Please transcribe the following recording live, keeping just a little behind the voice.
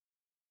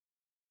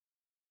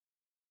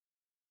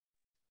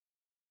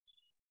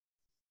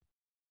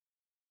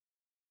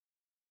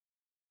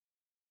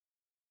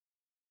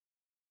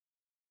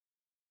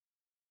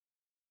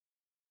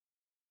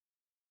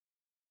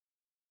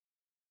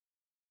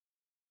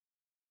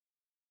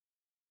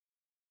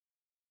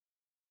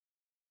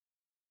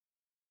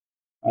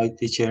Hi,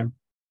 teacher.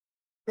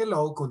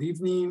 Hello, good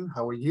evening.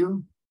 How are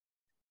you?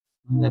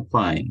 I'm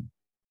fine.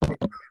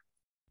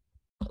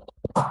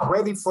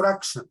 Ready for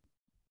action.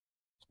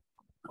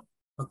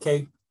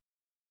 Okay,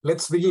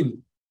 let's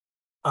begin.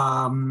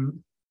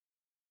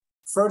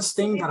 First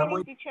thing that I'm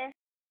going teacher.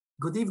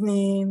 Good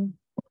evening.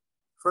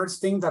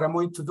 First thing that I'm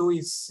going to do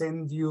is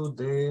send you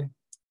the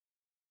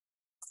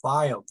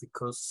file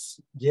because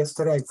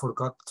yesterday I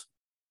forgot.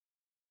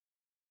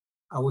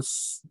 I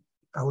was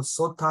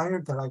so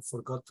tired that I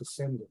forgot to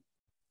send it.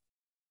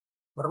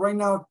 But right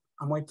now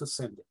I'm going to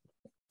send it.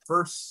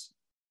 First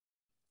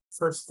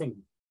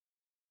thing.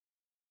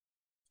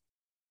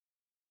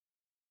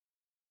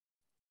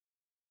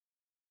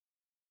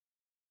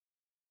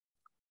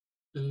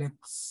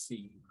 Let's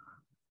see.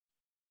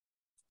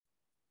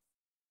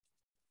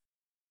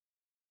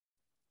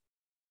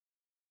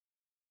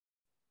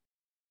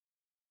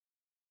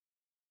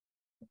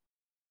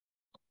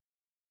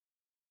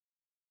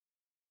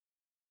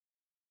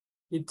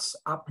 It's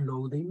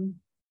uploading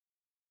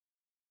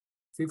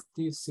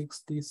 50,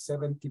 60,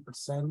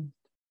 70%,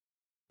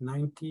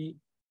 90.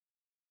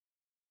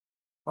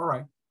 All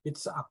right,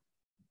 it's up.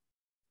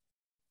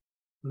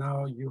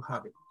 Now you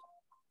have it.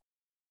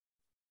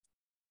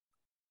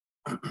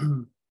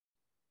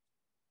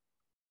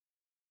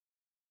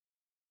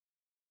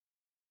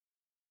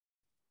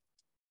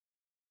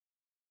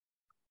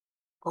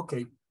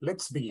 Okay,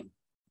 let's begin.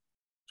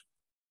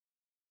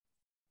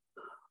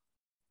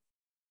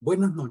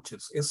 Buenas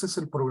noches. Este es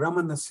el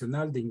Programa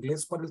Nacional de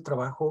Inglés para el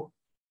Trabajo,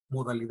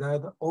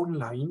 modalidad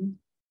online,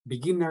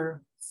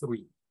 Beginner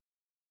 3.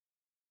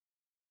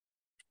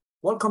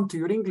 Welcome to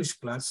your English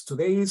class.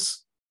 Today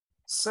is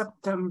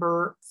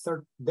September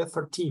the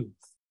 13th.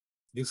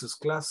 This is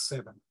class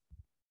 7.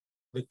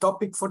 The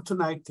topic for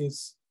tonight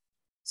is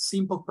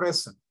simple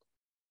present,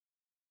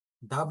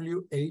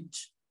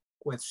 WH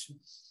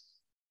questions.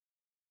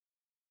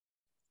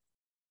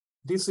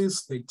 This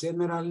is the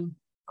general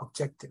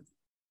objective.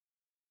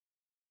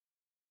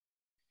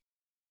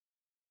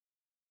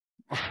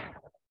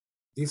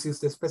 This is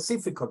the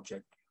specific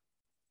objective.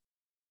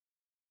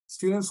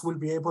 Students will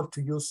be able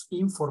to use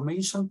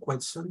information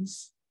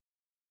questions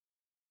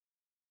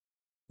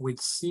with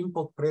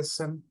simple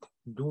present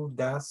do,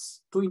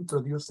 does to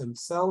introduce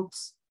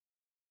themselves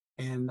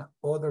and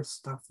other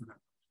staff members.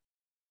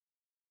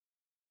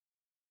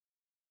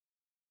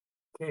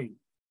 Okay.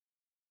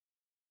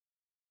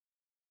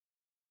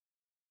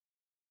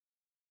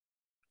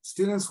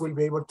 Students will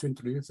be able to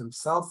introduce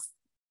themselves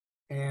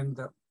and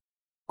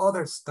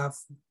other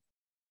staff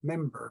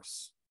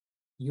members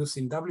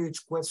using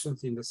WH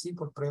questions in the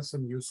simple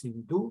present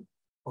using do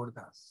or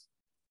does.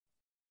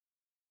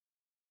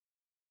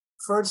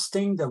 First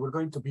thing that we're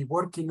going to be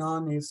working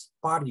on is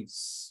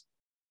parties.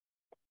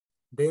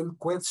 Then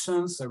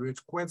questions,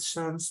 WH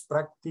questions,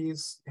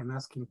 practice, and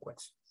asking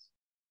questions.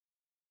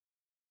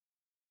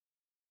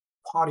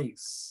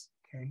 Parties,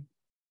 okay?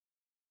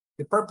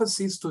 The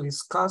purpose is to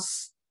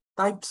discuss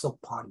types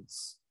of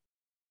parties.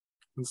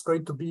 It's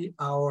going to be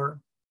our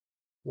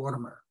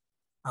warmer,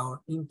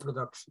 our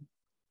introduction.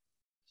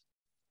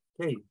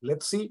 Okay,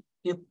 let's see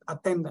if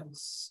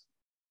attendance.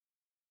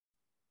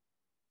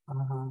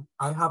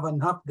 I have an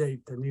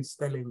update and it's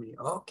telling me,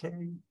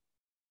 okay,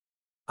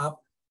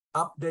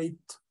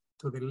 update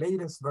to the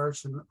latest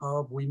version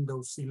of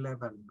Windows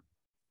 11.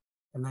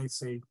 And I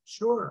say,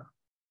 sure,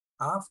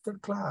 after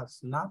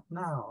class, not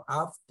now,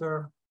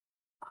 after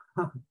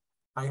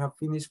I have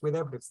finished with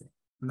everything,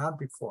 not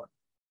before.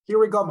 Here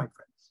we go, my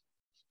friends.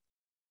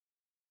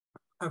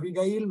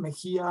 Abigail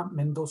Mejia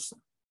Mendoza.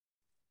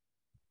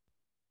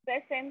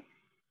 Present.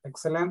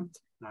 Excellent,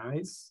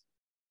 nice.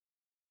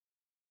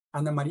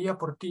 Ana María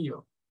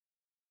Portillo.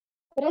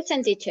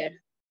 Present,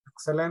 teacher.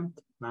 Excellent,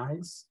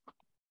 nice.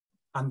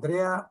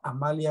 Andrea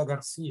Amalia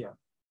García.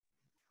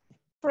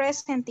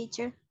 Present,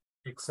 teacher.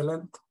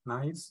 Excellent,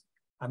 nice.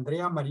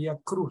 Andrea María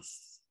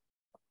Cruz.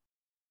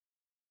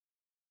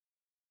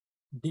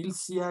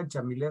 Dilcia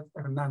Yamilet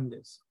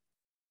Hernández.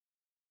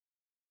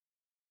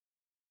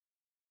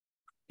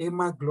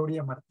 Emma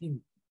Gloria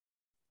Martín.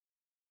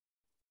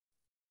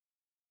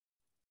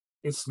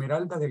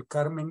 Esmeralda del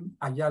Carmen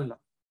Ayala.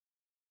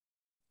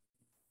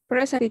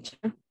 Present,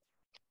 teacher.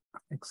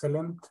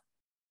 Excellent.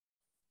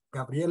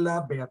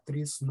 Gabriela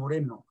Beatriz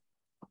Moreno.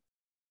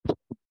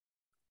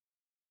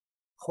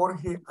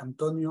 Jorge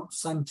Antonio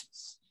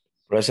Sánchez.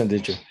 Present,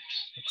 teacher.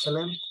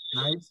 Excellent,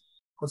 nice.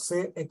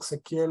 José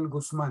Ezequiel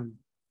Guzmán.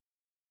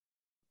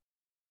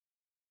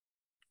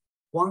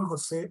 Juan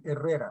José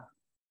Herrera.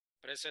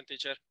 Present,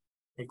 teacher.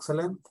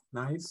 Excellent,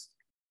 nice.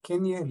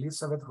 Kenia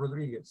Elizabeth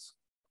Rodríguez.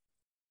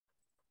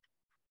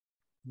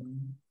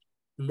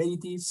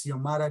 Lady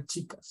Xiomara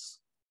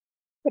Chicas.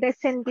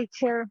 Present,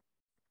 teacher.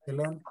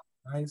 Excellent,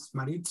 nice.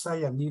 Maritza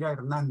Yanira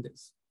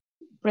Hernández.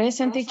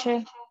 Present,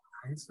 teacher.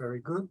 Nice,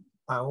 very good.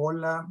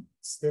 Paola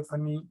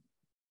Stephanie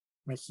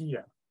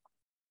Mejía.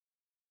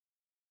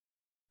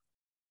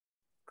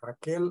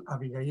 Raquel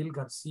Abigail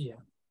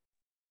García.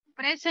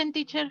 Present,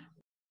 teacher.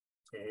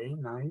 Okay,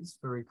 nice,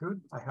 very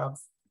good. I have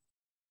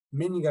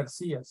Many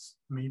Garcias,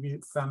 maybe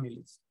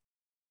families.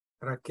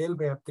 Raquel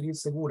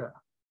Beatriz Segura.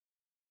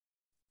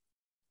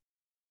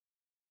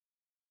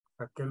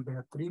 Raquel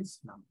Beatriz,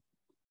 no.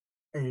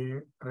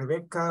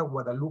 Rebeca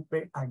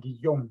Guadalupe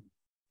Aguillón.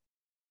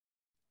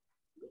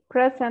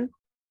 Present.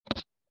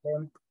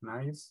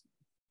 Nice.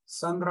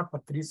 Sandra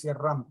Patricia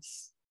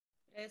Ramos.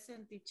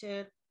 Present,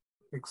 teacher.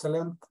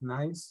 Excellent,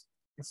 nice.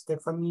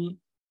 Stephanie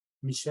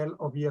Michelle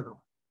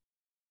Oviedo.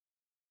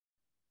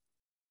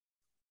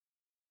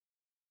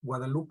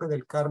 Guadalupe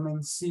del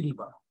Carmen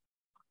Silva.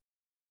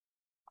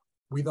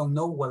 We don't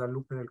know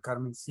Guadalupe del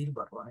Carmen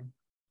Silva, right?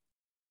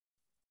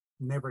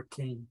 Never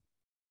came.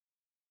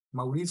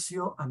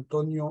 Mauricio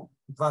Antonio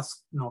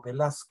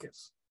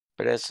Velázquez.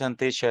 Present,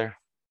 teacher.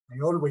 I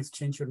always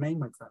change your name,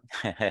 my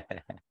friend.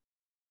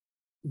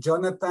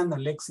 Jonathan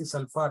Alexis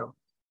Alfaro.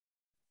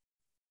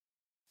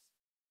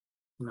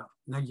 No,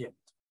 not yet.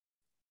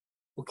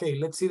 Okay,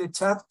 let's see the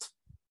chat.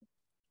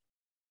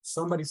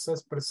 Somebody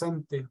says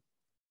presente.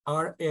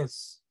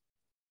 RS.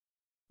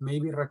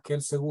 Maybe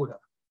Raquel Segura.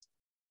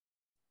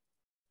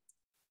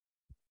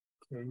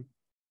 Okay.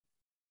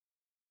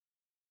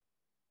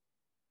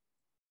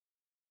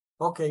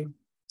 Okay,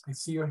 I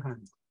see your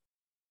hand.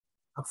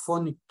 A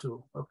phonic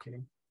too,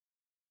 okay.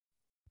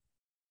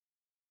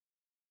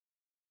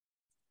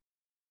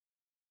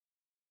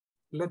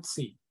 Let's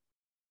see.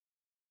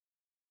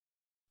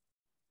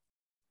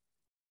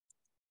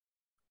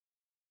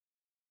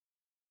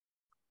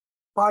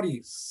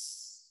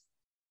 Parties.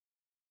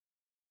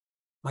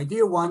 My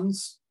dear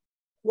ones,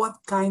 what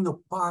kind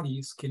of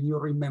parties can you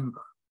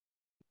remember?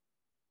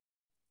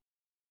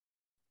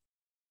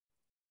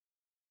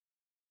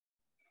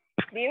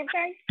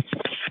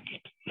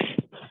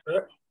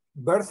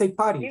 Birthday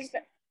parties.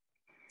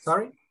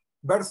 Sorry,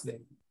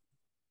 birthday.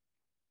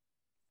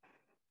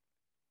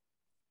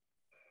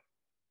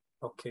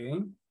 Okay.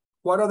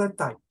 What are the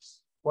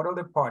types? What are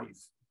the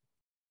parties?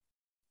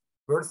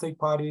 Birthday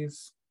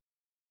parties.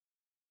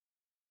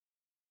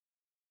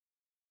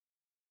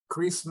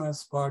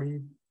 Christmas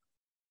party.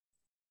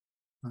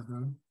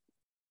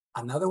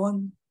 Another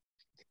one?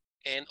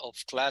 End of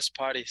class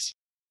parties.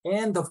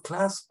 End of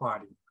class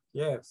party.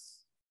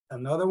 Yes.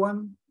 Another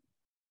one?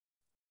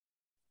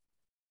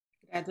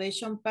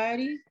 Graduation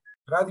party.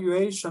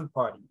 Graduation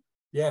party.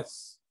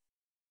 Yes.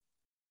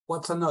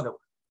 What's another one?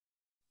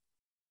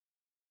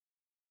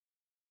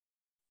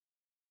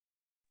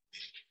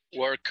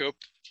 World Cup.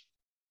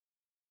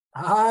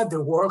 Ah,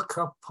 the World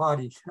Cup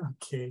party.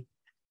 Okay.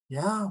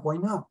 Yeah, why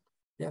not?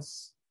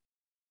 Yes.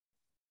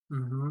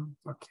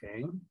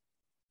 Okay.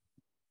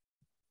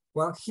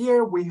 Well,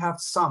 here we have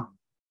some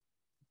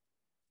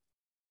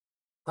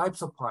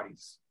types of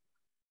parties.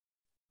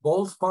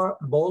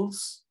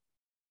 Balls.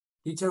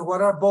 Teacher,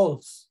 what are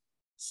balls?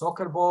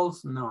 Soccer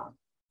balls? No.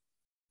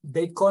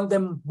 They call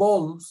them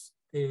balls,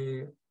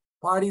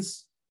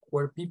 parties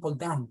where people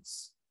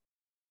dance.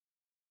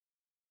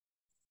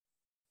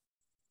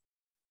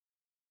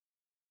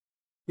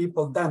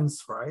 People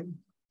dance, right?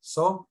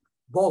 So,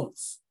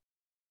 balls.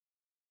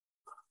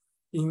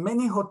 In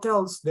many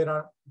hotels, there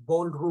are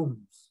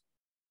ballrooms.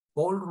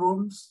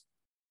 Ballrooms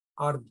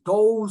are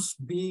those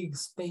big,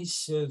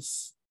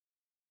 spacious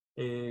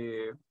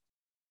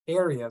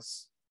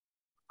areas,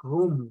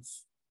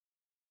 rooms,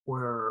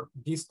 where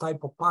these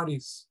type of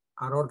parties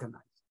are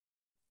organized.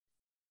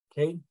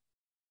 Okay,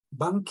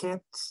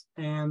 banquets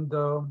and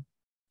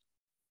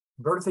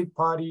birthday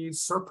party,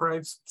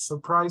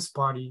 surprise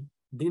party,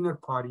 dinner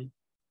party,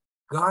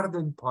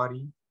 garden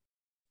party,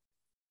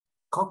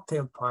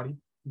 cocktail party.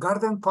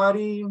 Garden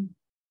party,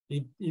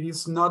 it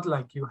is not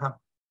like you have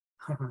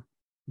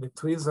the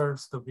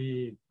tweezers to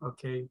be,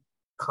 okay,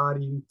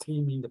 cutting,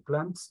 trimming the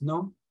plants.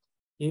 No,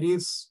 it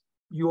is,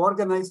 you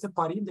organize the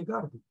party in the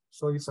garden.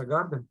 So it's a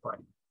garden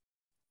party.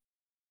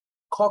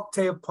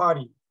 Cocktail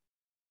party,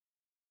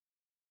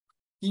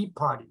 tea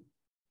party,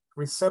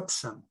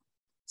 reception,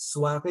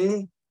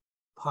 soirée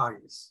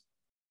parties.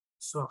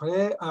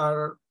 Soirée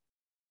are,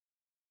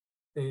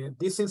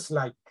 this is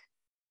like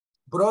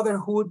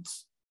brotherhood,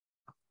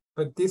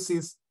 but this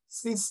is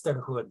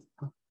sisterhood.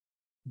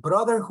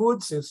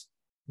 Brotherhoods is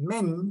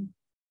men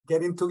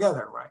getting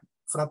together, right?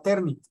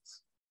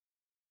 Fraternities.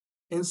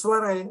 And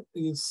soirée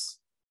is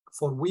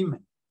for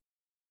women.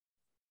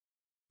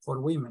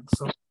 For women,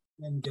 so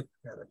men get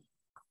together.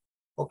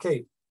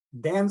 Okay,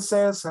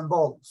 dances and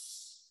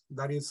balls.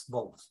 That is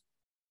balls.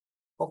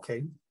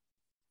 Okay,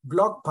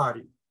 block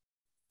party.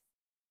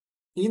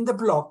 In the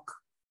block,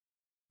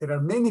 there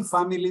are many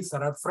families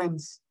that are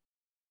friends,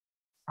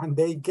 and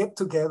they get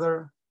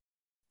together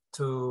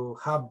to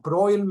have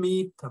broiled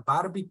meat, a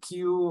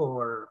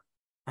barbecue,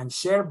 and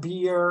share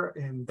beer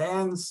and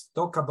dance,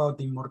 talk about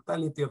the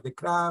immortality of the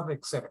crab,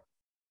 etc.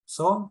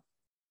 So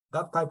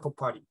that type of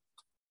party.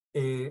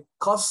 A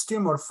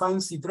costume or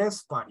fancy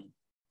dress party.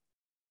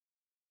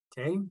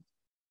 Okay,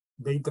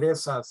 they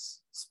dress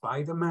as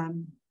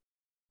Spider-Man,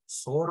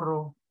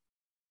 Zorro,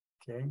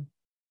 okay,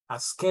 a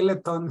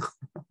skeleton.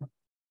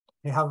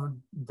 They have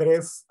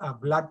a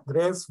black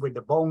dress with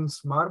the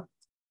bones marked,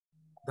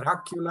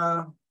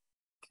 Dracula,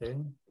 okay.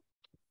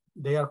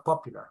 they are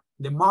popular.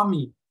 The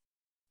mommy,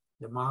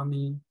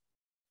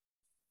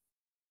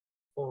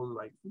 all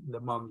like the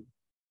mommy.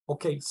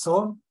 Okay,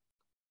 so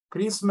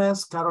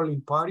Christmas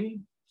caroling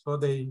party. So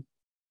they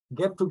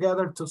get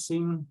together to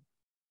sing,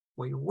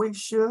 we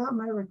wish you a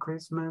Merry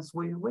Christmas,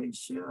 we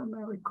wish you a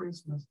Merry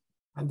Christmas.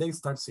 And they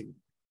start singing.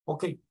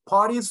 Okay,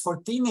 parties for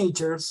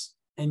teenagers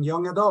and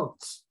young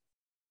adults.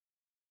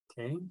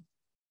 Okay,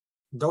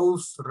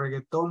 those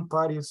reggaeton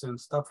parties and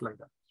stuff like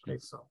that. Okay,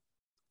 so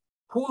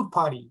pool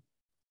party,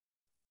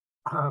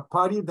 a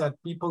party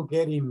that people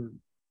get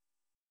in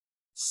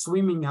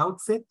swimming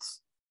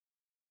outfits,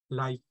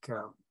 like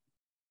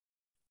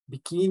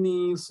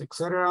bikinis,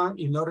 etc.,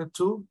 in order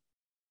to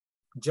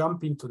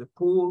jump into the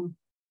pool.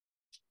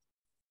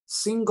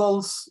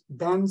 Singles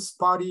dance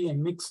party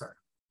and mixer.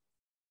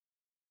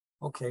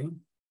 Okay,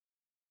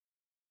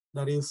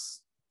 that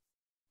is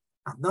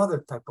another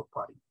type of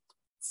party.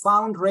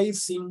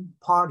 Fundraising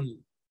party.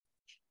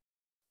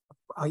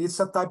 It's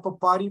a type of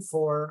party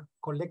for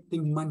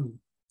collecting money.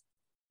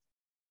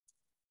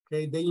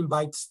 Okay, they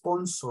invite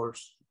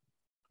sponsors,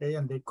 okay,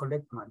 and they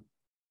collect money.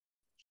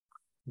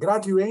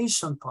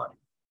 Graduation party.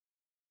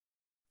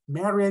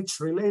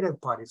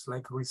 Marriage-related parties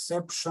like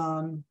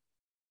reception,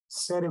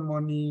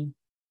 ceremony,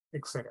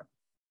 etc.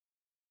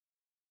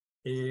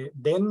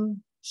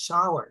 Then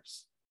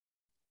showers,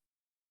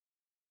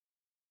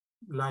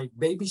 like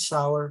baby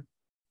shower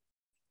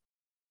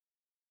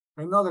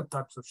and other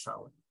types of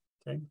shower.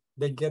 Okay,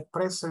 they get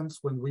presents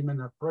when women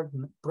are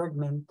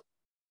pregnant.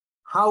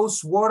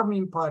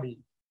 Housewarming party.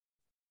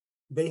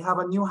 They have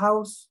a new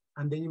house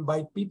and they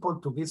invite people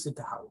to visit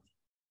the house.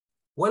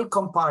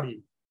 Welcome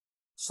party.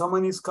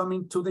 Someone is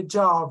coming to the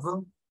job,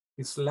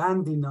 is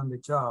landing on the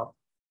job.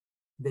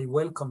 They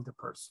welcome the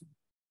person.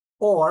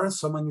 Or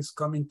someone is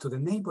coming to the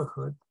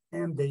neighborhood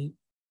and they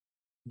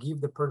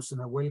give the person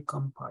a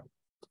welcome party.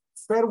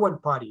 Farewell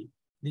party,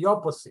 the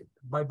opposite.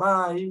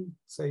 Bye-bye,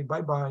 say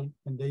bye-bye,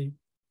 and they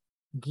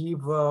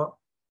give a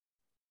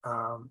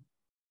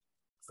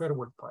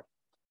farewell party.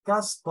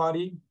 Cast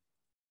party,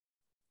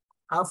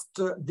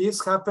 after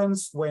this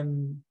happens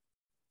when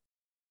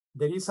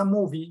there is a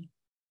movie,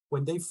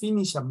 when they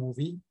finish a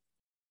movie,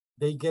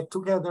 they get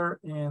together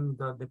and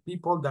the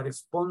people that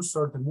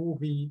sponsor the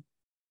movie,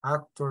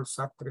 actors,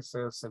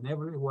 actresses, and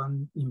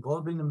everyone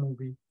involved in the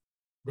movie,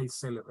 they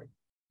celebrate.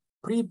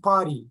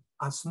 Pre-party,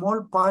 a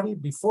small party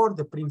before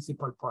the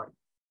principal party,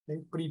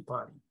 okay?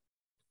 Pre-party,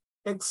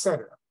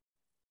 etc.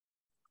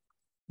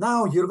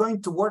 Now you're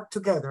going to work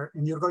together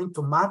and you're going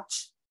to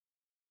match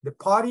the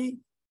party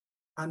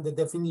and the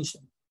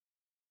definition.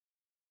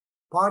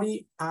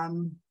 Party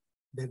and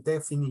the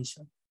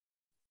definition.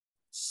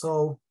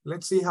 So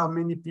let's see how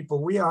many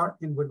people we are,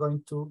 and we're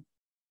going to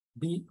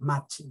be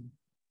matching.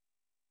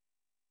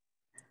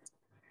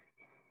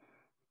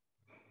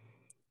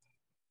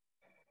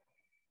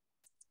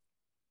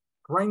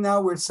 Right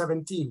now we're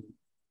 17.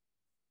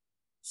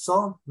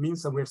 So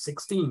means that we're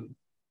 16.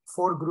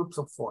 4 groups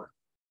of 4.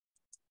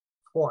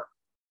 4.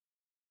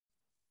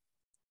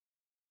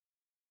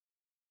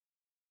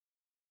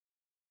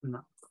 No,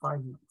 5,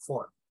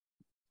 4.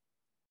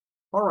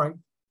 All right.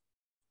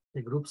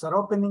 The groups are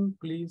opening.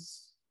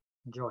 Please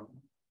join.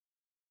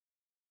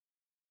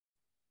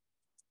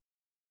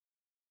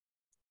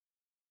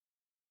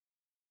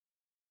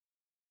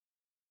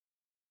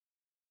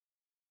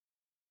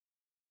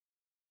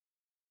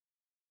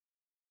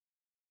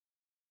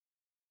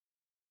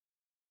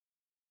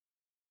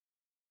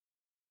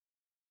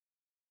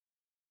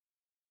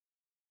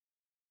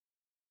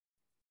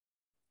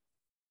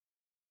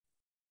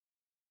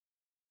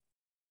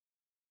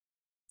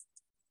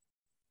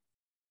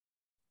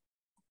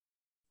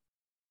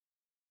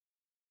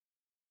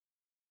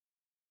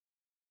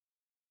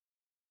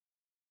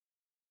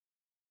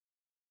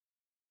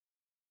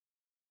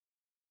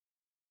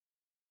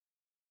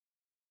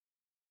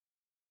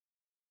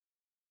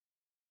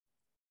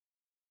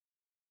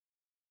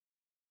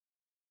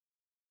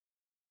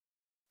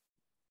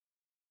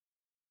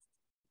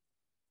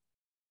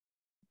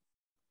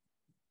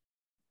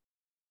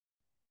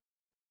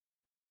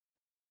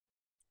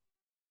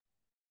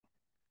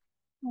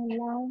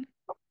 Hola.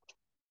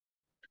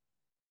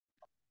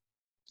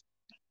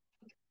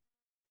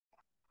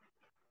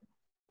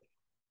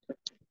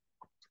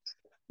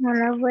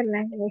 Hola,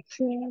 buenas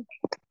noches.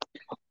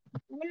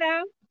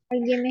 Hola.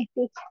 ¿Alguien me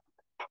escucha?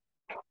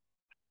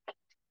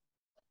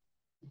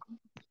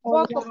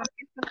 Hola. Poco,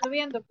 porque está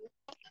lloviendo.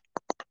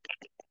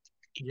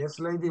 Yes,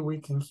 lady, we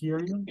can hear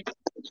you.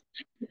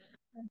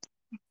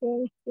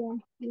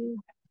 Sí.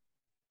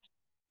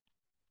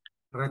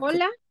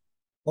 Hola.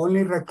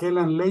 Only Raquel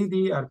and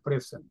lady are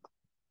present.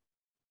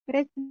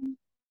 Presente.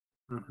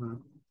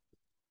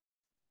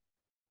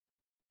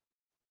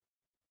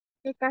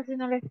 Yo casi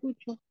no la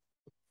escucho.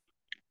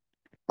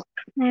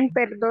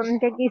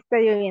 Perdón, que aquí está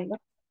lloviendo.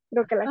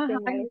 Creo que la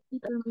señal. Y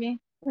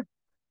también.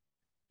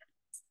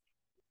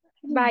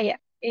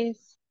 Vaya,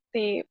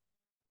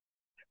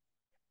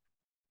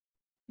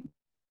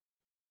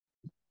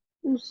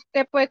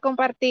 usted puede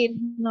compartir.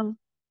 No.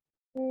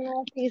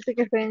 No, dice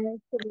que estoy en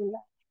el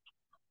celular.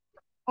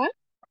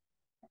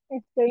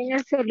 Estoy en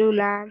el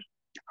celular.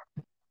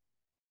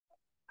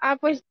 Ah,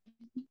 pues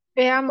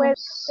Puede veamos.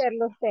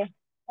 hacerlo usted,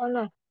 ¿o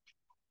no?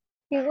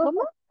 Si gusta,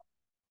 ¿Cómo?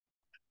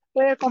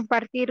 puede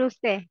compartir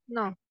usted.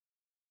 No.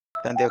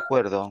 ¿Están de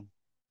acuerdo?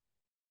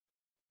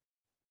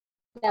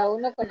 La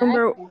uno con H.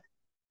 Number,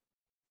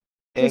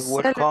 Es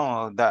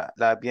welcome,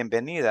 la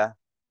bienvenida.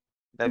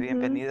 La ujú.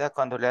 bienvenida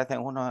cuando le hacen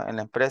uno en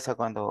la empresa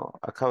cuando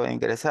acaba de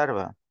ingresar,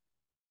 va,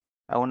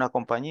 a una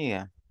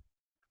compañía.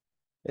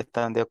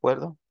 ¿Están de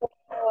acuerdo?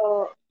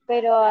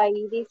 Pero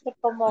ahí dice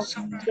como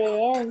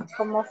de end,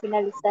 como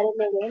finalizar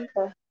el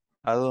evento.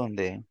 ¿A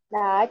dónde?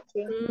 La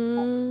H.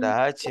 Mm,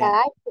 La H.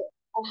 La H.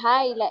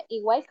 Ajá,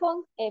 y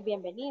welcome es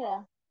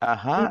bienvenida.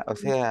 Ajá, o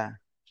sea,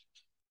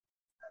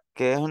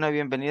 que es una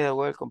bienvenida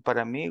welcome.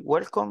 Para mí,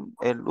 welcome,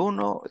 el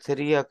uno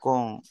sería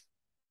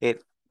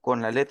el,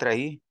 con la letra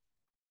I.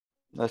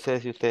 No sé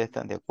si ustedes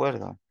están de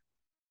acuerdo.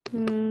 Por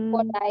mm,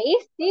 ahí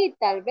sí,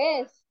 tal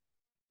vez.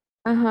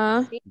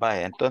 ajá. Sí,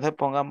 Vaya, entonces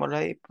pongámosla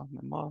ahí, pues,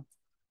 ni modo.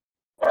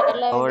 es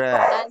la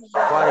Ahora,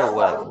 bienvenida.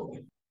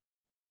 farewell.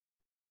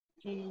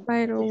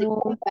 Firewall.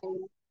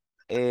 Disculpen.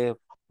 Eh,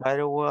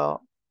 Firewall,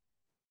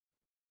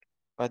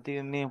 what do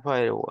you mean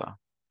firewall?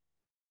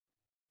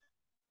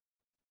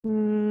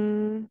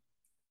 Mm,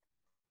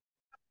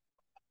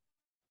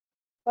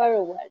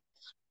 Forward.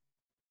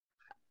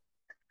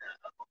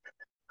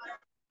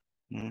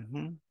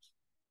 Ujú.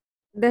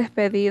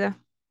 despedida.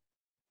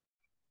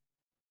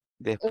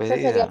 Eso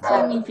sería Despedida.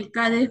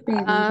 Significa Ah,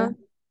 despedida.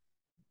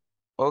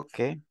 Ok.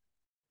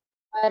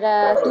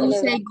 para To celebrar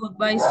say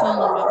goodbye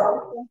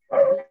solo.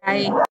 La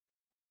E.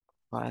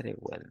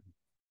 Firewall.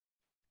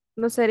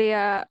 no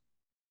sería.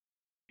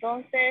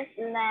 Entonces,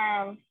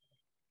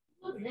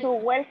 to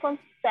welcome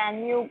the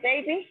new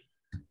baby.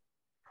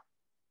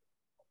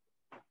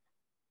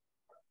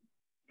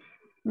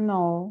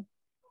 No,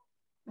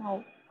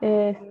 No.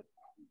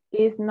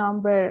 is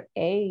number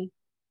 8,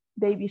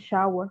 baby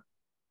shower,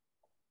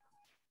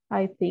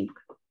 I think.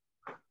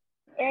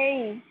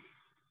 Hey.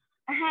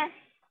 Ajá.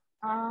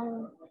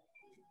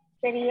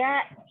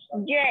 Sería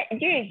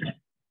G.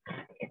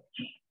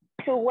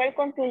 To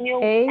welcome to new.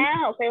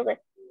 A, Okay, okay.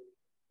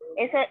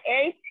 Eso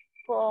es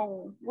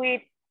con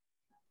with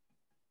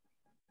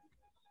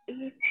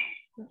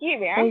G,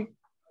 ¿verdad? A,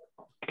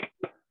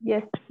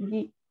 yes,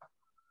 G.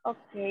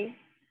 Ok.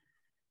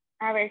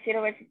 A ver,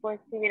 quiero ver si puedo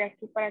escribir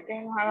aquí para que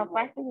nos haga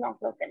fácil. No,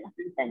 creo que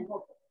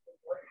no.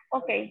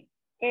 Ok.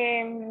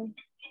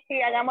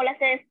 Sí, hagamos las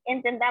que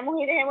entendamos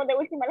y dejemos de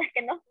última las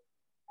que no.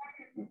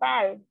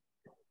 Val.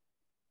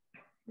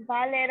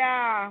 Val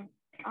era,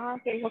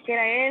 que dijo que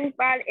era él.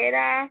 Val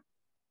era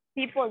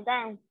people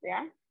dance,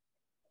 ¿ya?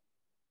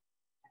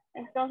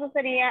 Entonces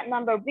sería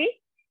number B.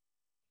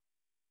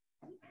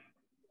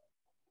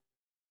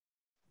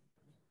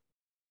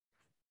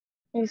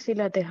 Y si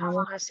las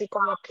dejamos así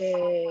como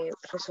que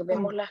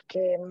resolvemos las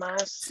que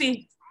más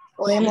Sí,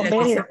 podemos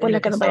ver y después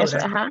las que nos vaya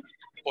a... Ajá,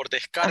 Por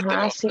descarte, ajá,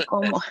 ¿no? así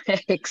como,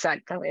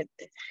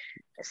 exactamente.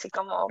 Así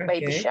como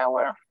baby ok.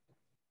 shower,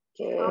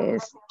 que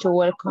es to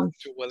welcome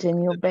To the welcome new the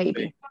new baby.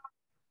 baby.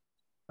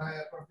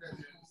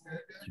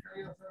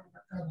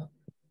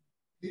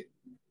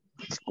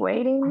 It's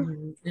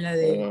waiting, La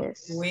de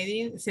es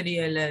wedding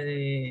sería la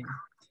de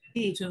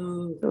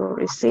to to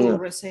receive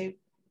receive,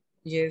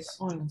 yes.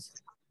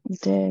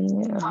 the,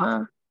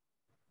 ajá,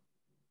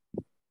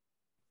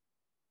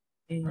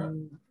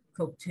 En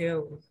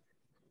cocktail.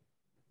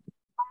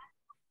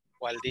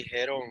 ¿Cuál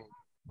dijeron?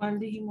 ¿Cuál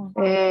dijimos?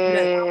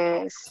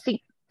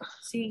 sí,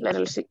 Sí.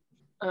 letter C.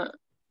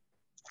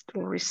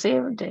 To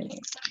receive the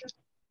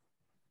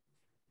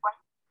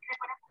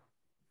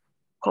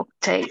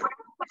cocktail.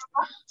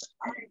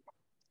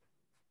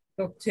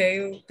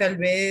 Cocktail, tal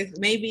vez,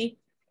 maybe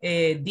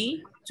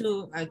D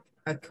to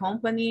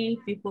accompany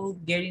people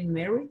getting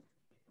married.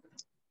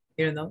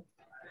 You know.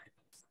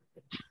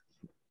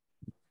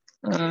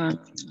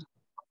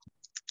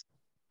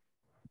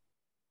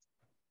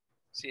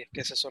 Sí, es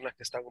que esas son las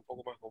que están un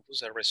poco más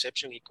confusas.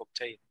 Reception y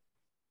cocktail.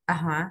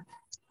 Ajá.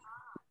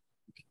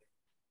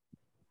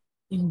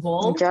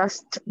 Involved.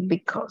 Just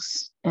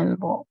because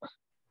involved.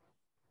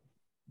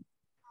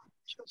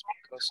 Just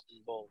because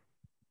involved.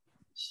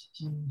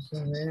 Vamos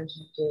a ver.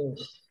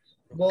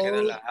 Nos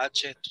queda la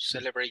H to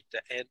celebrate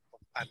the end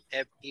of an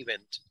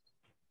event.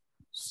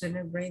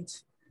 Celebrate.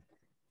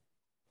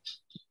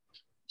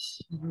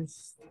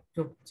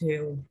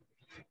 Cocktail.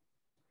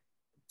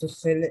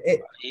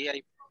 Ahí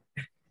hay,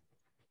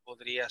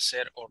 podría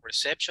ser o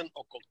reception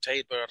o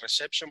cocktail, pero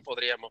reception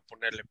podríamos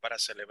ponerle para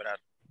celebrar.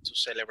 To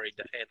celebrate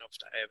the end of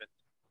the event.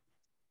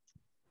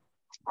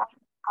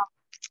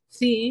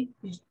 Sí.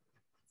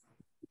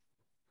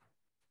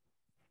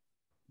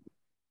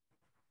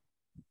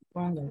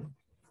 Póngalo.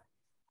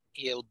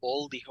 Y el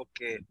ball dijo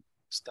que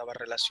estaba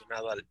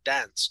relacionado al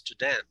dance, to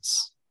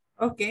dance.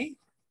 Ok.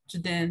 To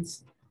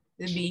dance.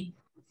 The B.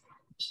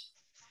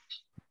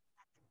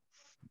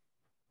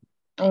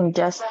 And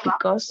just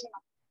because.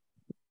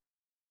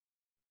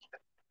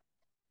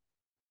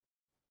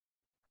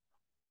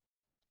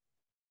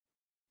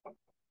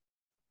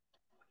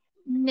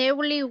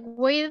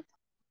 Newlywed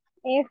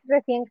es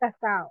recién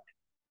casado.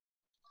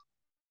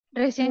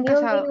 Recién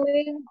casado.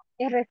 Newlywed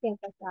es recién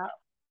casado.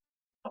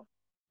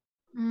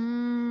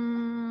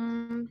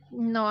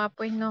 No,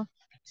 pues no.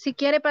 Si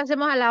quiere,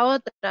 pasemos a la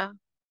otra,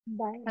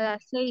 Vale. a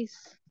las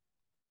 6.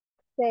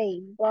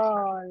 6.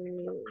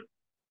 Ball.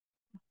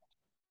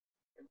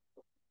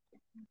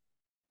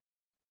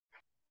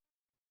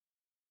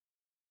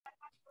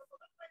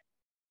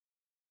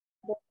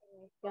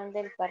 Definición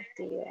del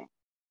partido.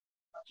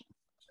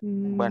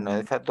 Bueno, Mm,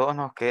 esas dos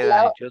nos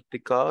quedan. La, Just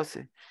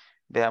because.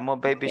 Veamos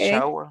baby ok.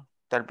 shower.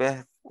 Tal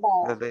vez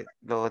la-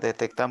 lo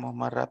detectamos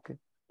más rápido.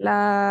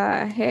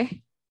 La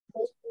G.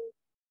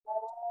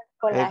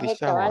 con la Baby G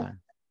cabal. shower.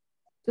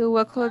 To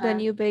welcome the Ajá.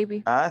 new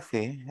baby. Ah,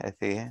 sí,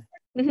 así es.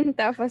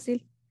 Está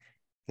fácil.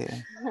 Sí.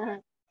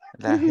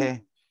 La G.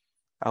 La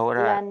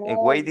Ahora,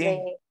 waiting,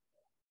 9.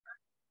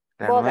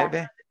 la Boda.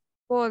 9.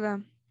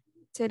 Boda.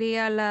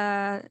 Sería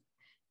la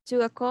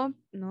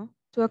no.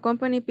 To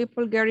accompany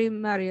people getting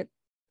married.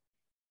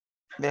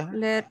 Vean,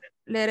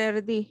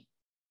 Letter D.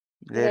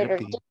 let it Letter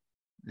be. D.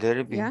 Let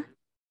it be. ¿Ya?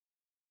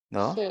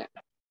 ¿No? Sí.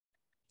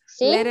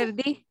 ¿Sí? Letter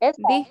D.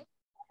 Esa. D.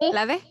 Sí.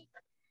 ¿La D?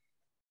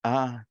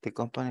 Ah, the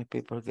company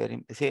people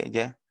getting. Sí,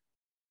 ya.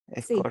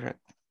 Es Sí.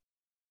 correcto.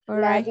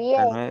 All La right. 10.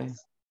 La 9.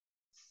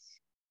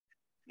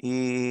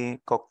 Y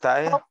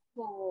cocktail.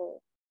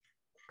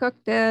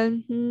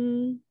 Cocktail.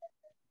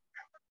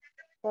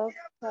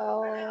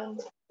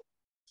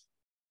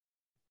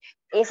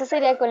 Esa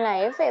sería con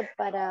la F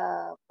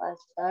para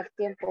pasar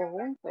tiempo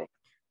juntos.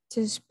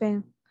 To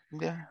spend.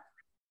 Ya.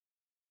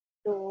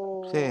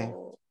 Sí.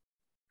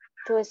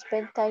 To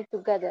spend time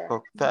together.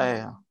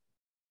 Cocktail.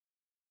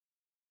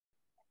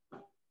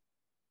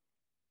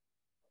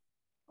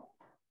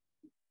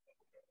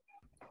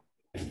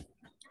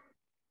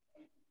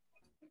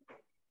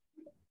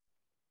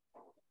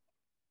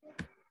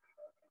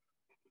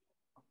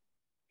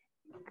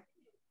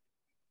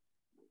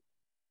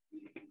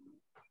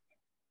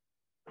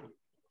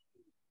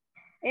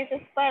 Eso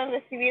es para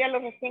recibir a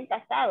los recién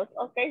casados.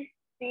 Ok,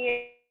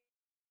 sí.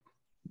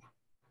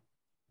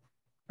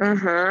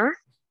 Ajá.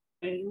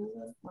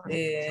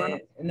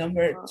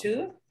 Number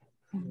 2.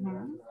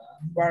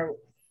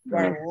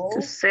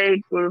 To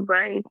say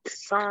goodbye to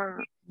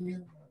some. ¿sí?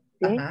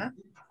 Ajá.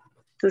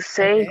 To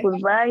say Okay.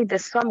 goodbye to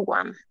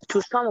someone.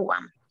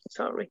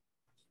 Sorry.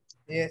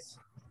 Yes.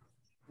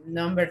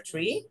 Number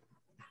 3.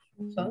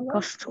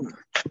 Costume.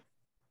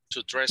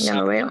 To dress Ya up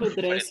lo veo. To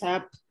dress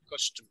up.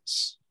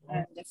 costumes.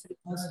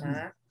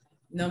 Ajá.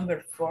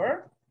 Number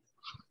 4.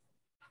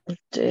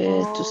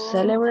 To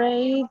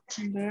celebrate.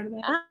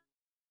 Ah,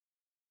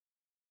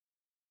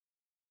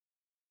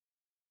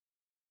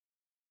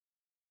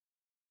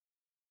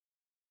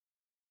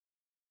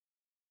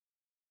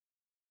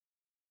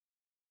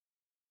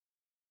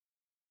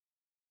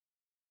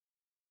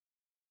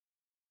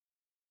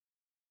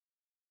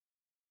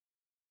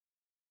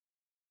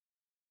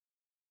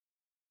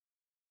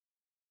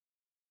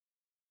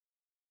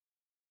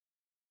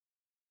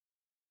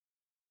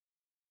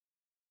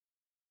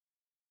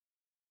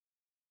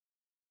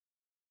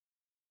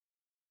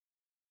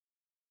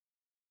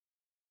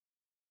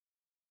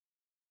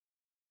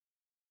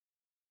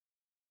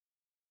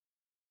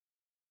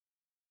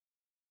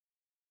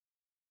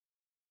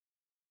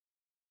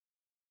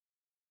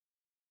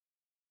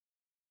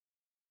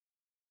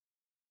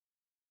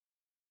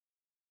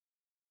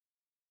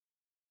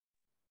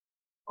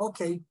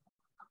 Okay.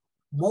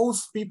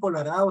 Most people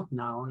are out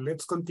now.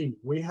 Let's continue.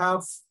 We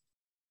have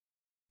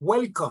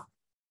welcome.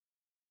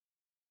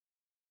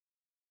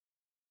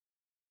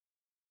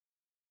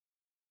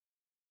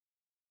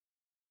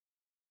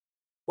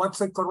 What's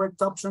the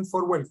correct option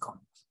for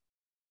welcome?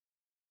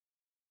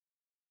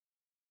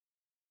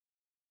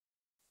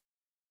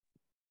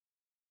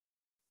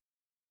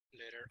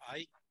 Letter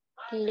I.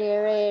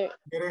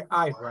 Letter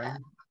I, right?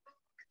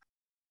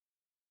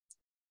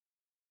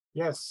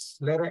 Yes,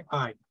 letter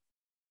I.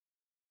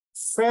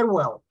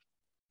 Farewell.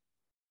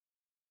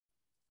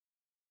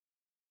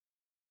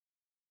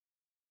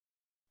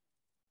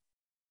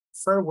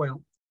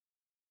 Farewell.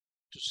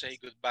 To say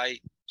goodbye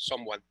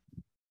someone.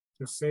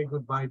 To say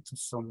goodbye to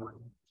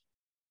someone.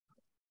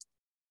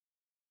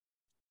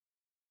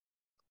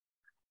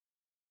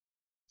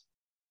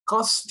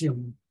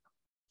 Costume.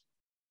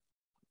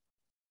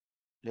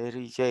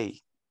 Letter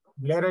J.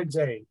 Letter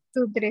J.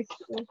 To dress.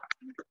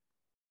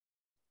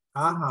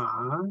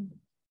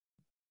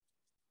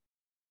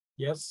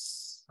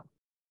 Yes.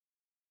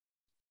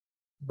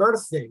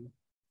 Birthday.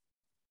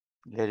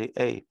 Letter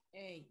A.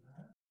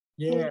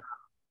 Yeah.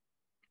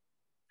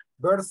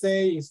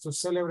 Birthday is to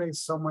celebrate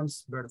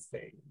someone's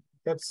birthday.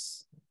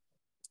 That's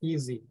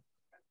easy.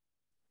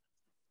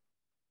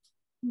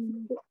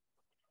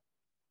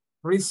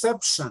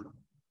 Reception.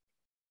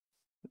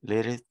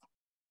 Letter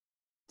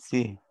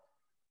C.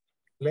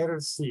 Letter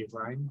C,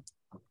 right?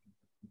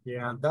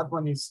 Yeah, that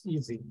one is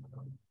easy.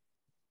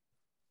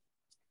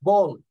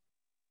 Ball.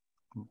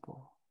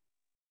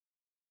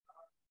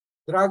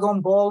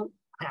 Dragon Ball.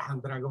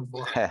 Dragon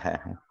Ball.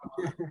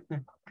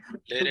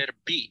 Letter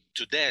B.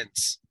 To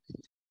dance.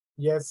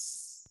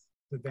 Yes.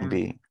 The dance.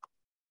 B.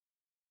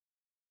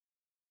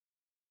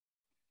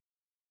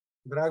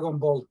 Dragon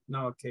Ball.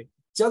 No, okay.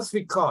 Just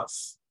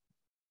because.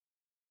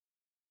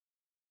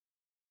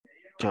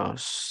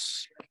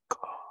 Just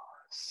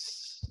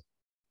because.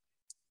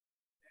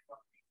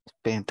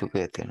 Spend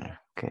together.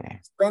 Okay.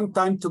 Spend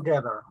time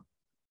together.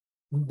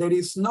 There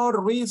is no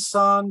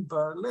reason,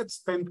 but let's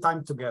spend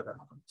time together.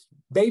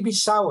 Baby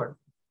shower.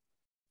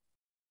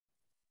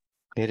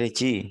 Letter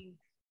G.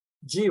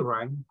 G,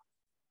 right?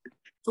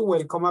 To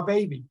welcome a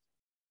baby.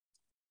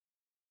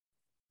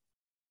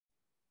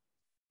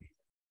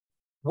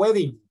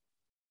 Wedding.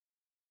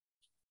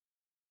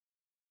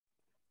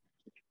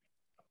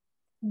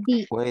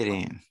 D.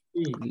 Waiting.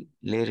 E.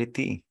 Letter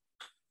D.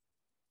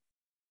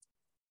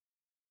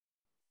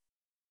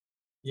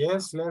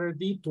 Yes, letter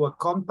D, to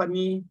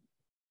accompany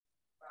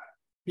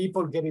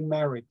people getting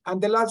married.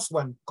 And the last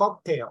one,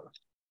 cocktail.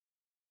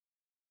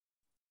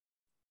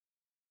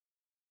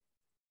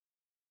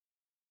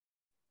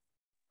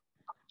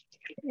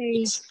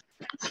 H.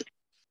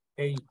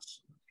 H.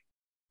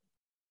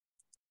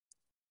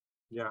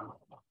 Yeah.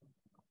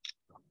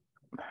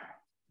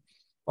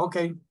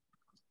 Okay.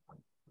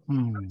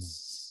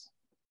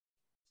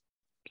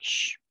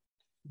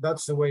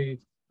 That's the way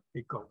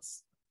it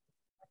goes.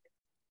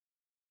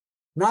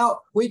 Now,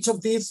 which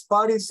of these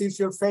parties is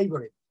your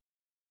favorite?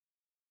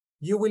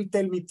 You will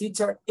tell me,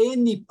 teacher,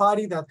 any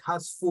party that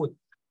has food.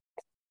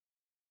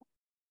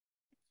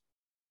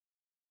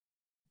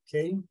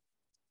 Okay.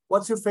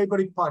 What's your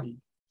favorite party?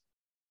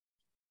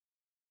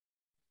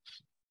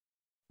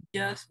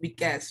 Just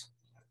because.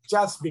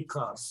 Just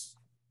because.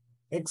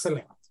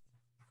 Excellent.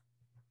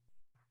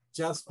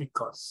 Just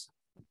because.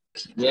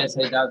 Yes,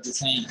 I got the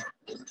same.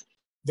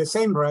 The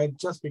same, right?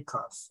 Just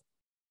because.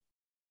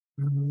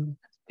 Mm-hmm.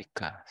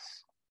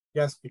 Because.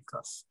 Just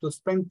because. To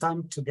spend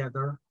time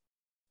together.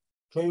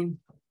 Okay.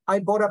 I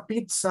bought a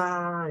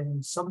pizza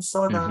and some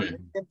soda.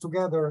 Let's get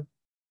together.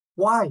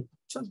 Why?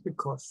 Just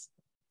because.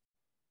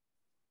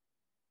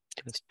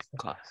 Just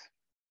because.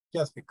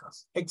 Just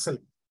because.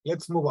 Excellent.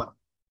 Let's move on.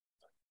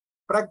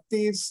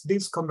 Practice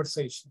this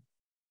conversation.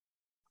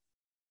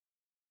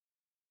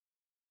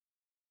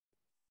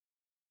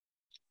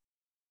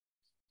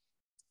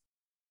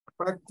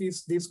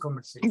 Practice this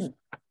conversation.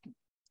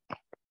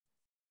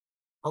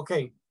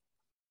 Okay.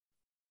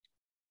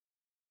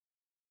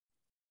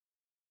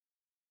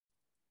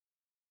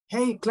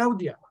 Hey,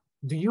 Claudia,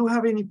 do you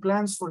have any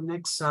plans for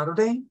next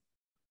Saturday?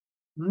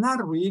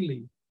 Not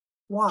really.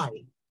 Why?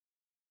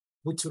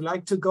 Would you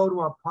like to go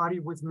to a party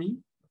with me?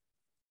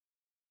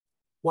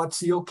 What's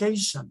the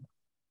occasion?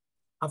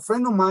 A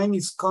friend of mine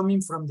is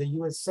coming from the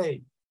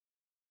USA.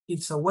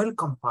 It's a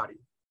welcome party.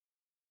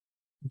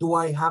 Do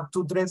I have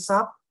to dress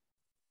up?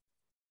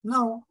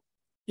 No.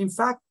 In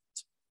fact,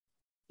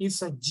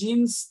 it's a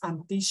jeans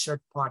and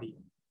t-shirt party.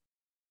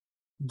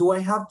 Do I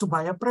have to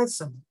buy a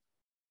present?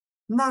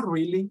 Not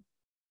really.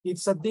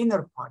 It's a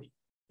dinner party,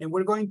 and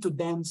we're going to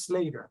dance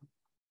later.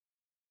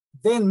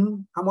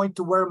 Then I'm going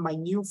to wear my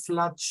new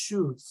flat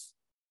shoes.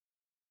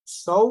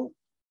 So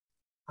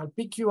I'll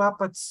pick you up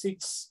at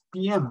 6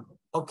 p.m.,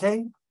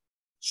 okay?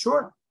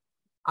 Sure,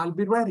 I'll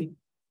be ready.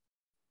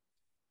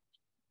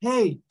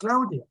 Hey,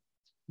 Claudia,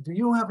 do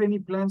you have any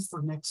plans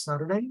for next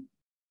Saturday?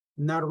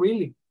 Not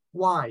really.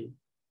 Why?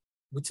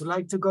 Would you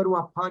like to go to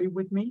a party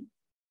with me?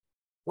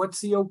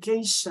 What's the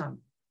occasion?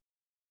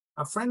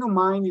 A friend of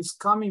mine is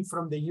coming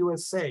from the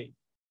USA.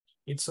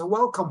 It's a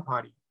welcome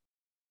party.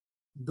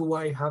 Do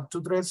I have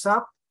to dress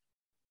up?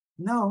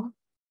 No.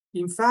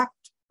 In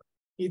fact,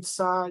 it's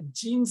a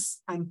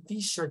jeans and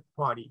t-shirt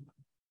party.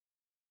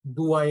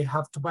 Do I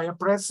have to buy a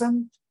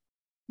present?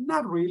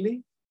 Not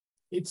really.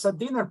 It's a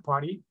dinner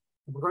party.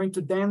 We're going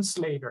to dance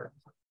later.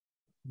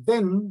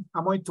 Then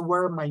I'm going to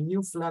wear my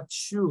new flat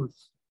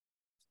shoes.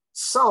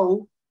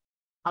 So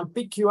I'll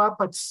pick you up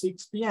at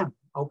 6 p.m.,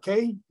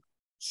 okay?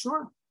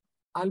 Sure,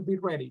 I'll be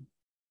ready.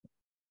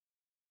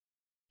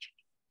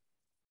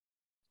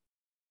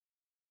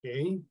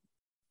 Okay.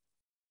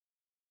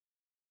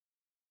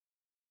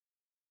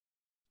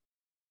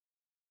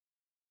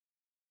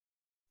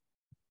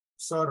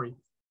 Sorry.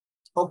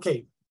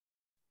 Okay.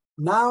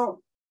 Now,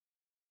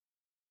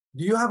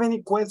 do you have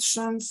any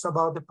questions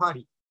about the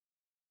party?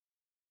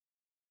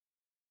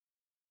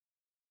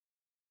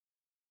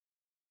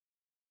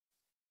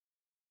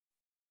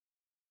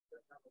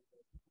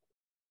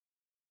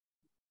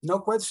 No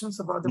questions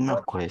about the No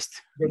party?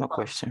 question. The No party.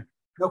 question.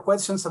 No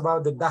questions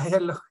about the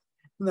dialogue.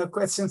 No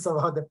questions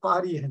about the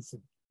party.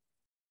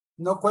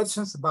 No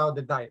questions about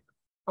the dialogue.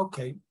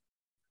 Okay.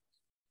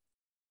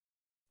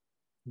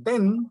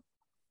 Then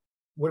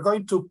we're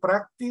going to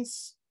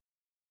practice.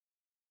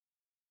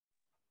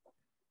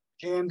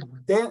 And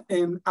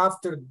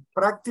after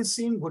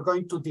practicing, we're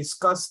going to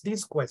discuss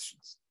these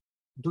questions.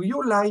 Do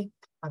you like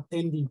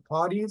attending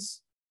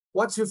parties?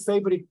 What's your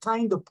favorite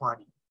kind of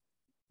party?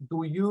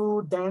 Do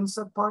you dance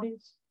at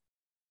parties?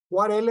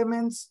 What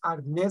elements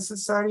are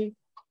necessary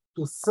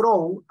to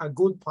throw a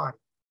good party?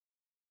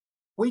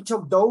 Which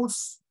of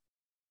those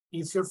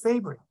is your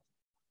favorite?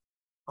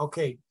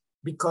 Okay,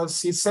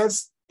 because it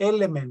says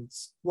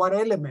elements. What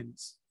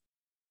elements?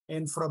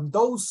 And from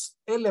those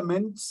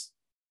elements,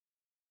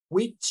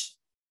 which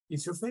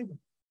is your favorite?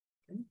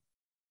 Okay.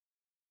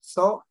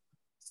 So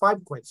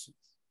 5 questions.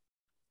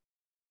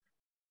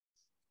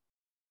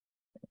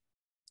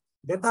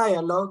 The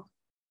dialogue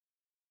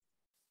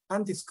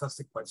and discuss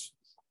the questions.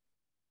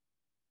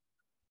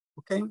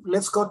 Okay,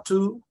 let's go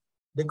to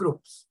the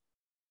groups.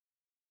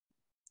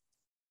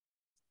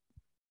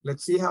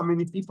 Let's see how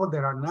many people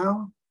there are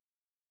now.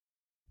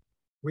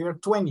 We are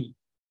 20.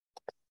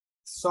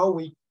 So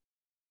we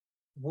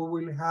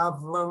will have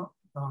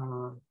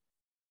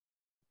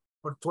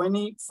for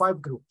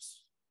 25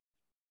 groups.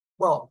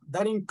 Well,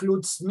 that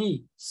includes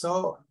me.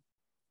 So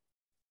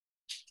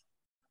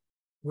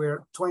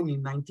we're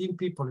 19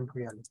 people in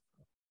reality.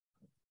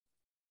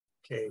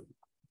 Okay.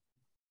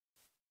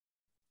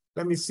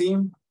 Let me see.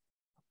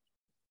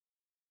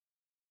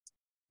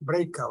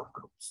 Breakout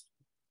groups.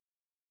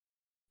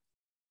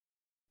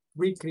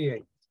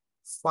 Recreate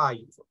 5.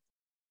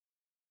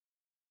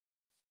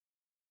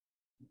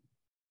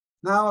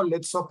 Now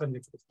let's open the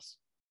groups.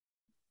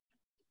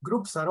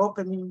 Groups are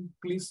opening,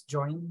 please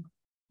join.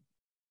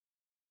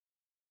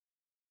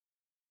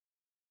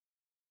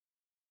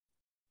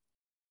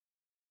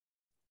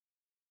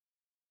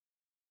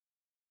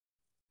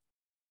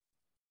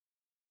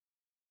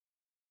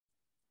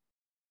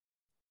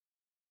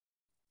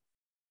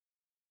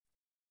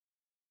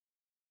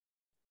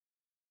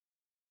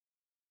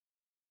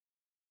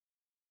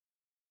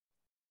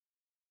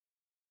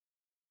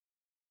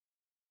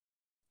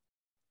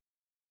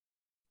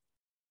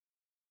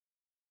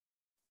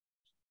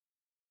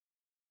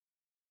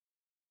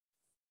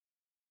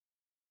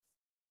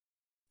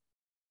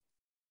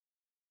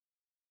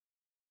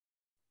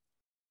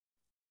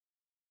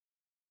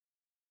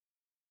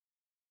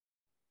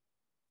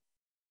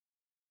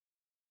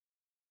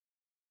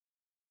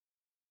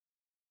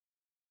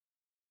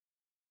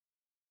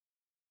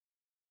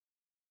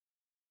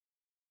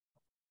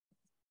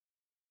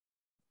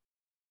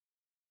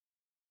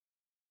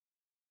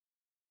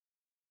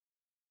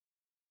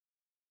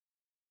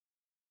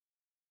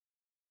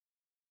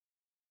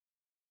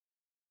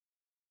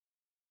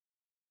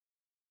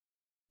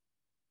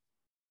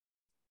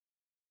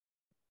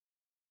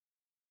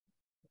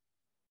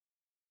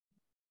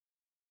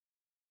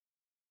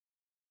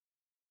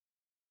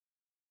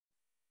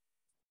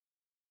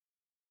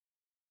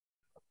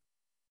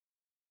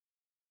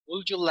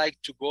 Would you like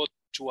to go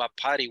to a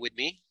party with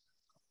me?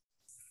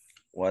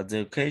 What's the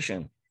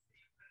occasion?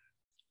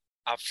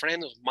 A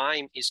friend of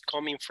mine is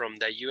coming from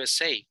the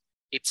USA.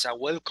 It's a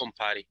welcome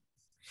party.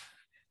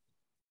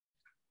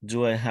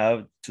 Do I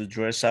have to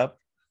dress up?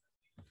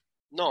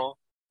 No,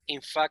 in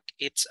fact,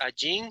 it's a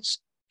jeans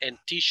and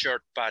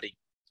t-shirt party.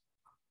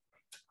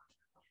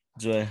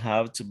 Do I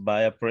have to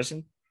buy a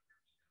present?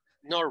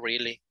 Not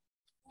really.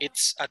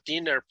 It's a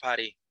dinner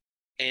party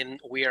and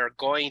we are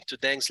going to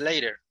dance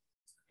later.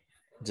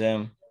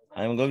 Then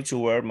I'm going to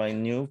wear my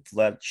new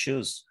flat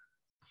shoes.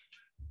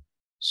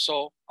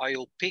 So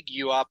I'll pick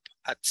you up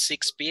at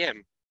 6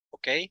 p.m.,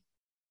 okay?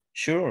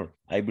 Sure,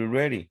 I'll be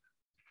ready.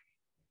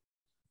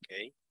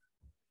 Okay.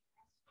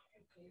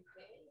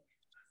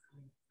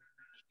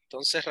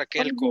 Entonces,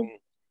 Raquel, con...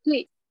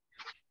 Sí.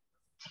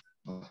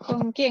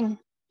 ¿Con quién?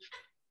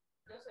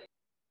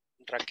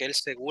 Raquel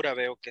Segura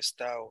veo que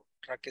está, o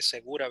Raquel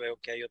Segura veo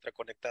que hay otra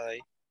conectada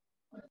ahí.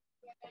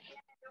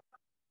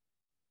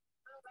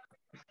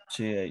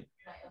 Sí.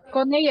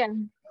 ¿Con ella?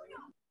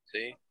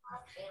 Sí.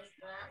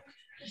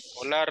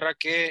 Hola,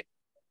 Raquel.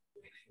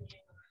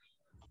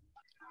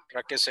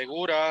 Raquel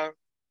Segura.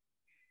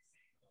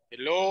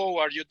 Hello,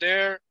 are you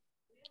there?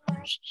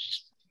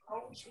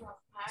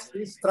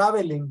 She's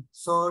traveling,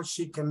 so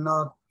she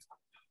cannot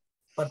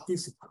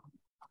participate.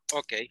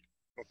 Ok.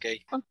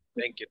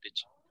 Thank you,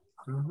 teacher.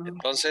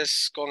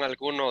 Entonces, con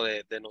alguno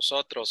de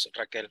nosotros,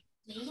 Raquel.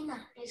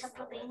 Esa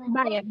proteína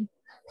Vaya.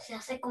 se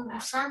hace con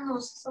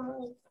gusanos.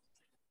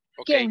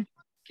 Ok. ¿Quién?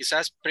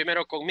 Quizás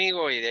primero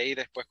conmigo y de ahí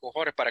después con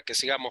Jorge para que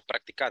sigamos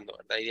practicando,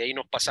 ¿verdad? Y de ahí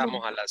nos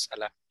pasamos a las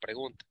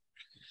preguntas.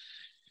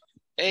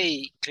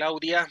 Hey,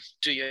 Claudia,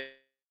 do you...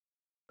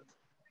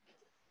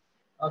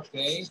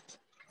 Okay.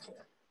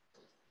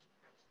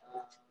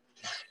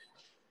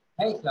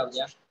 Hey,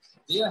 Claudia,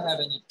 do you have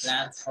any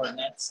plans for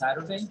next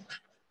Saturday?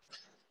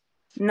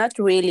 Not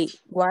really.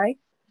 Why?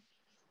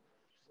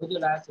 Would you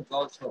like to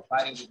go to a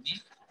party with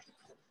me?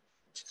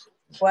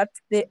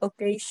 What's the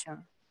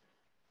occasion?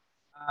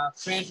 A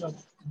friend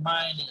of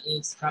mine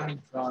is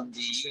coming from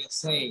the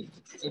USA.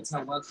 It's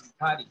a welcome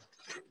party.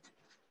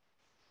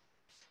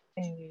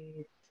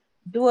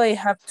 Do I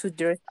have to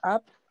dress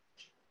up?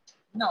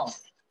 No,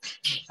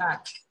 in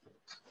fact,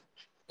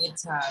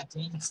 it's a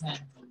jeans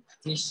and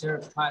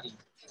t-shirt party.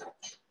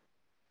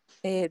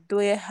 Do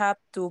I have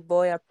to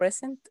buy a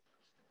present?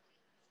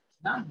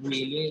 Not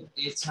really.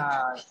 It's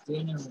a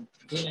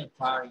dinner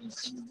party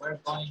and we're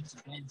going to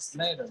dance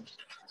later.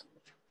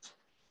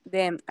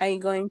 Then I'm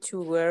going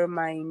to wear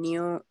my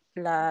new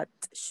flat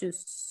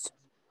shoes.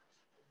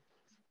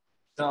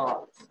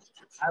 So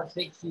I'll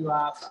pick you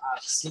up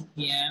at 6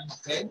 p.m.,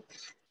 okay?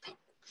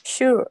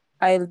 Sure,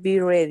 I'll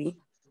be ready.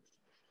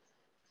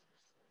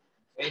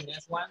 Okay,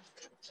 next one.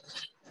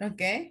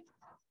 Ok.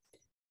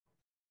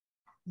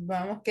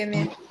 Vamos, que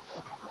me...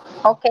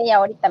 Ok,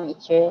 ahorita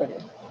Michelle.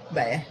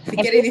 Vaya, si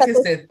quiere Empieza dice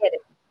tú si usted.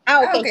 quieres.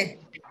 Ah, ok. Ah, ok.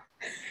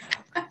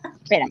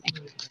 Espérame.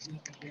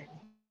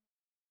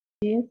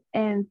 Yes,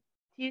 and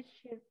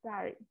teacher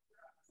Barry.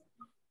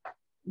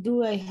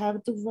 Do I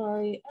have to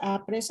buy a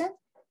present?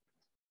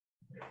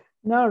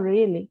 No,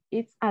 really.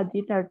 It's a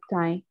dinner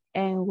time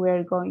and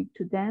we're going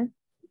to dance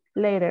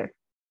later.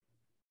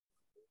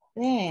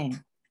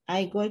 Then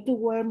I'm going to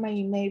wear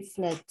my made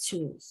flat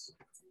shoes.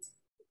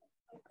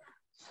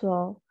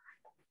 So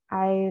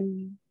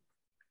I'll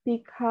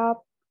pick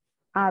up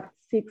at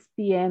 6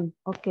 p.m.,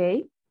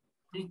 okay?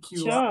 Pick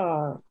you up.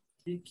 Sure,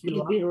 Pick you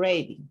you'll up. be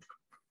ready.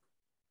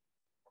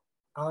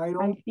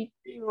 I'll pick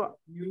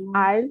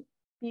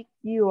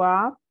you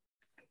up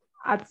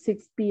at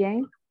 6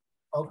 p.m.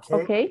 Okay.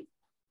 Okay?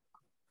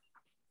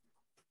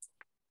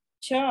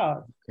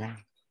 Sure, Okay.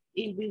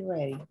 it'll be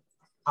ready.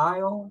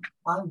 I'll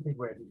be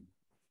ready.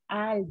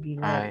 I'll be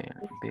ready.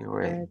 I'll be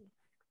ready.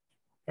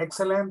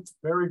 Excellent.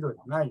 Very good.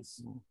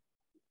 Nice.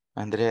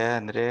 Andrea,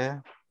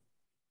 Andrea.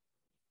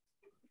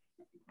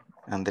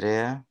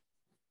 Andrea.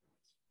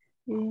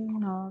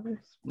 No,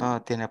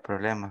 No, tiene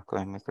problemas con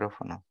el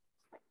micrófono.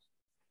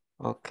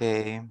 Ok.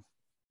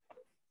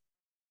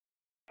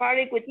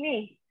 Party with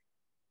me.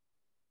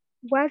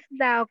 What's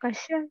the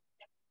occasion?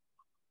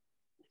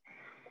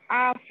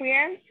 A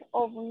friend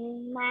of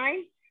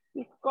mine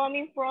is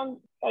coming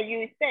from the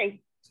USA.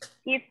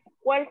 It's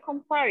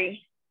welcome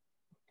party.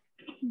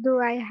 Do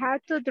I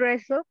have to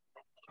dress up?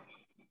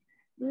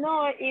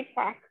 No, it's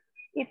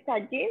a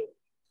jeans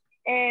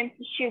and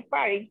t-shirt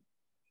party.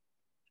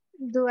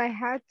 Do I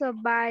have to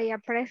buy a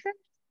present?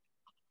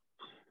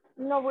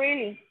 No,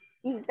 really.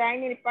 It's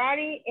dining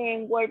party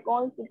and we're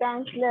going to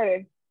dance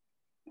later.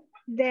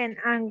 Then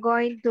I'm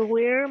going to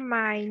wear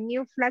my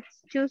new flat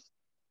shoes.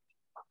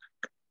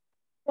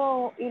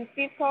 So it'll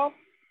pick up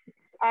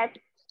at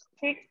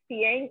 6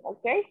 p.m.,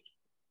 okay?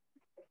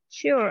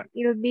 Sure,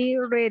 it'll be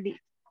ready.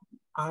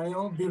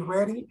 I'll be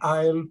ready.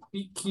 I'll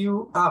pick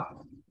you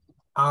up.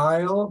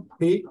 I'll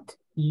pick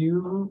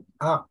you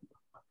up.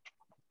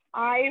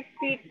 I'll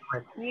pick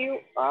you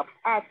up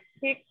at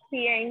 6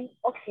 p.m.,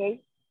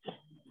 okay?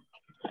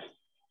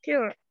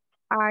 Sure,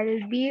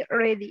 I'll be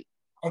ready.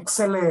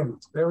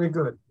 Excellent. Very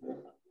good.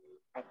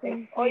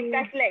 Okay. Hoy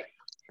estás late.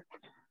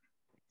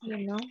 You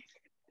know.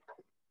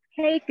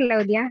 Hey,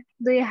 Claudia,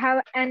 do you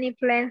have any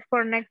plans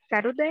for next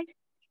Saturday?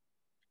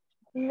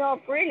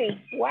 Not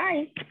really.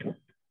 Why?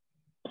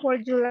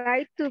 Would you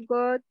like to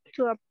go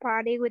to a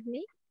party with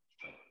me?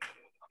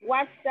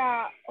 What's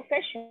the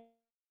occasion?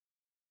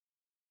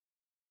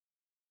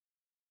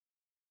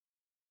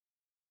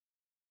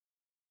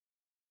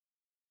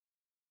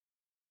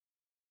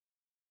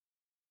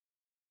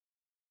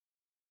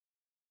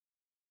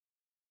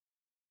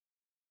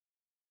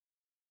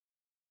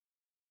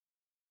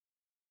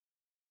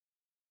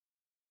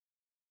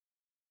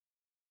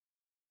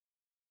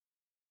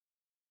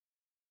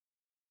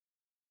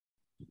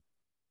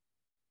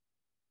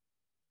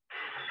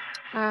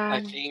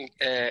 I think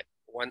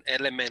one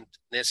element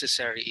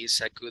necessary is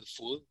a good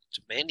food,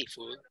 many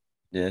food.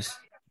 Yes.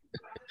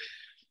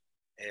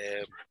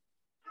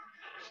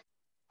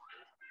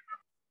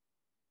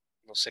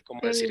 No sé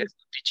cómo decir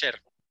esto, teacher.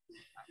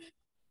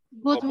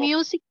 Good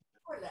music.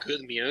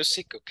 Good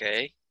music,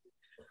 okay.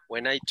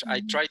 When I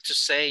try to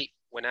say,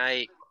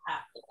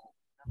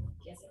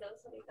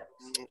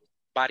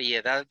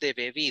 variedad de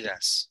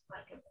bebidas.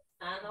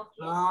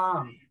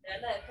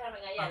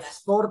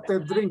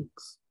 Assorted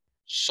drinks.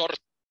 Assorted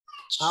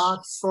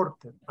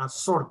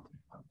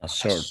drinks.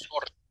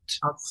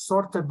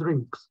 Assorted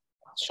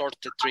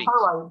drinks.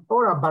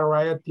 Or a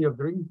variety of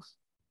drinks.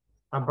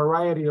 A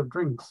variety of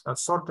drinks.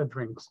 Assorted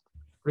drinks.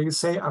 Please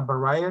say a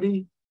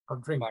variety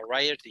of drinks.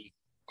 Variety,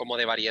 como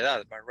de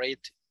variedad,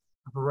 variety.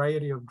 A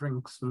variety of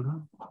drinks.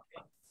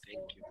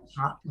 Thank you.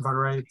 A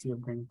variety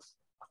of drinks.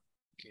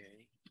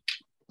 Okay.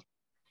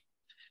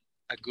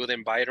 A good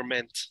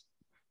environment.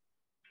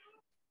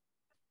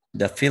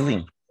 The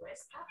feeling.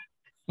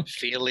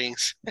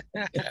 Feelings.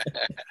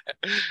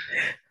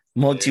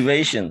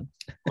 Motivation.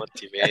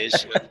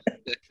 Motivation.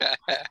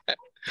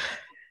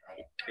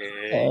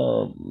 Okay.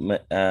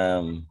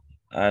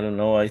 I don't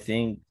know. I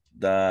think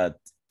that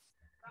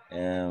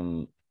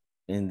in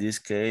this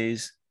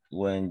case,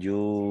 when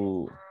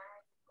you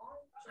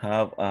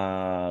have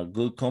a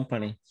good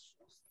company,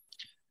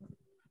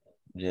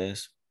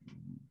 yes,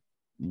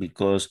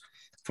 because,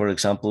 for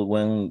example,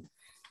 when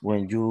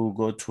you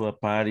go to a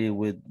party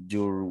with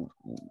your,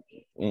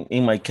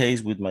 in my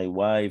case, with my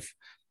wife,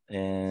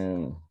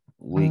 and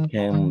we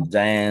can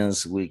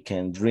dance, we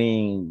can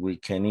drink, we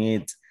can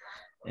eat,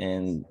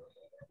 and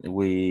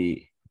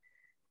we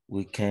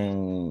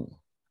can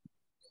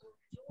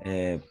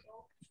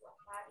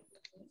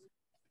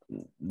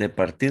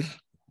depart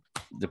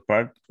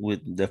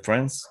with the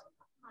friends.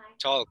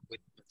 Talk with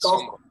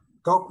someone.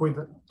 Talk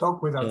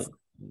with us.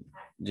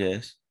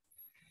 Yes.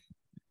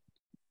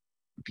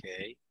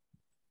 Okay.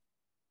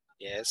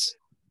 Yes,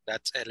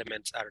 that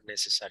elements are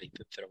necessary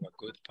to throw a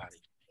good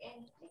party.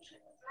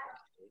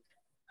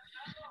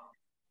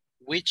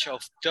 Which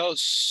of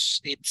those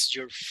is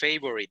your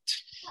favorite?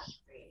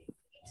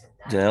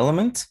 The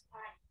element?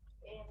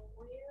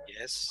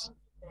 Yes.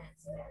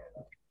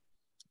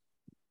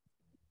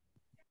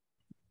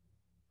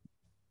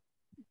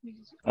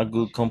 A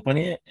good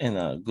company and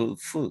a good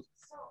food.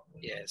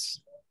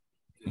 Yes.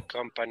 Good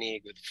company,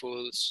 good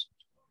foods.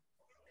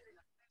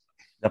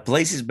 The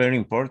place is very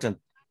important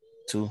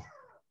too.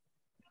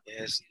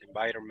 Yes,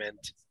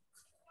 environment.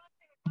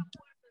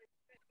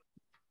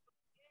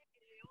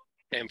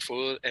 And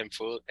food, and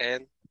food,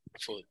 and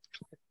food.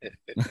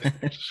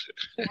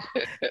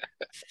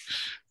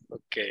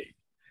 Okay.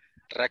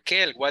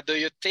 Raquel, what do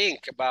you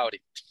think about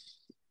it?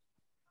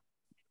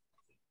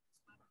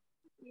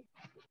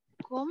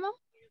 ¿Cómo?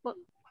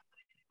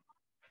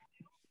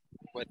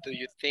 What do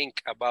you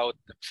think about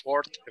the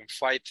fourth and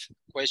fifth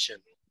question?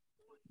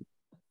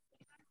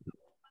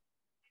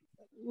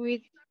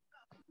 With,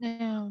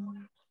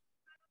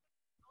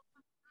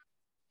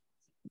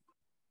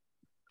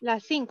 la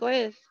 5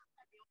 es.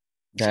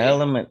 The Sí.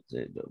 element.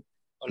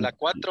 O la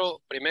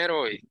 4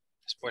 primero y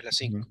después la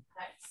 5.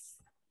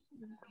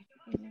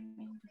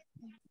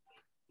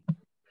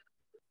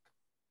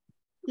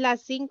 La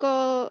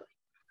 5,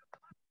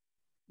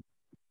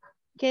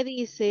 ¿qué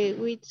dice?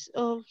 Which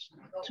of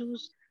two?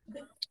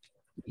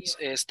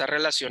 Está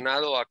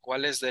relacionado a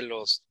cuáles de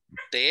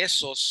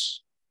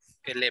esos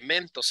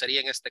elementos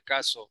sería en este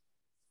caso.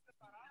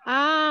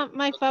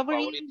 My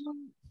favorite.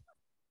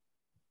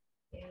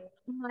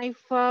 My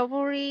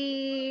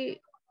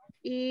favorite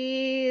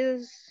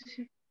is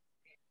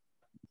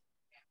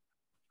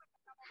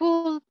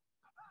food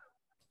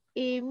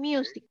y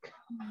music.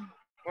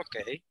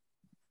 Okay.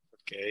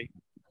 Okay.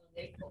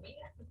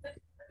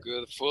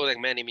 Good food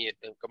and many music.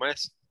 ¿Cómo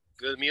es?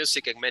 Good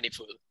music and many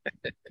food.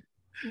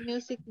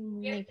 Music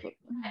and many food.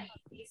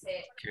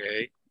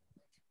 Okay.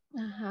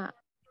 Ajá.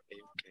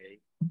 Okay.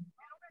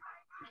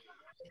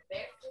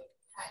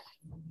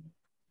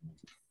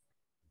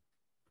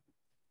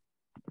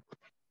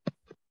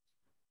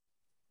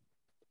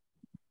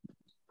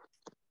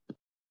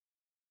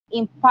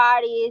 In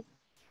parties,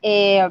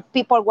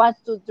 people want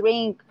to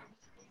drink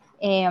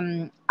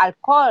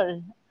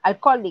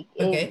alcoholic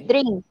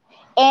drink,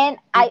 and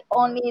I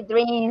only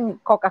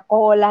drink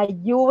Coca-Cola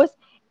juice.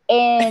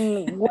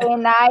 And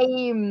cuando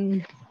he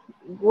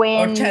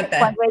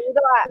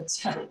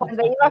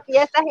ido a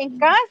fiestas en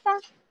casa,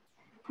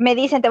 me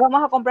dicen, te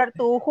vamos a comprar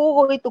tu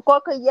jugo y tu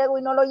coca, y llego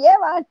y no lo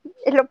llevan,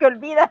 es lo que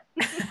olvidan.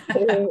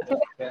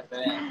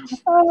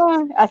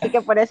 Así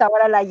que por eso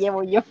ahora la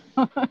llevo yo.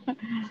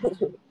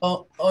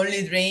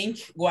 Only drink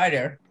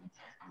water.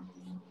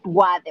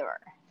 Water,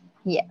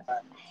 yes.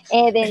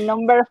 And then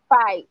number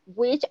 5,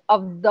 which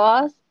of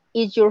those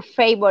is your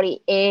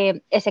favorite?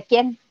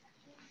 Ezequiel.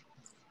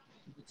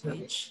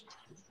 Which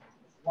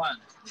one?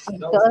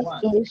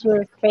 Those is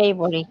your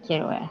favorite,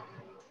 quiero ver.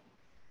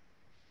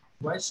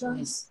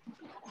 Questions?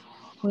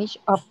 Which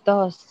of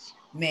those?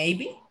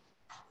 Maybe.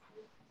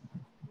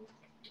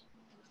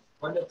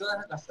 ¿Cuál de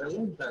todas las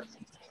preguntas?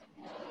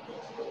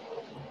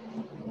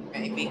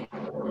 Maybe.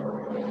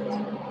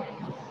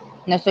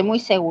 No estoy muy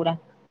segura.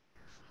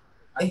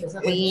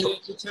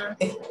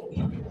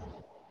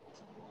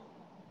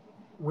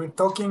 We're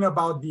talking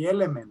about the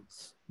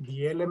elements.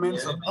 The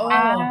elements of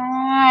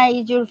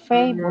Is your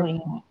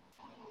favorite.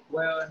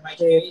 Well, in my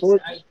case,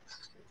 I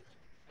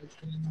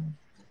think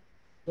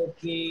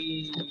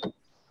cookie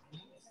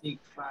music,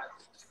 but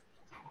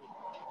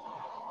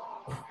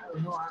I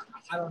don't know.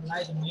 I don't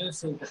like the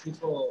music that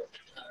people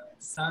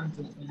sound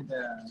in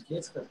the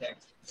discotheque.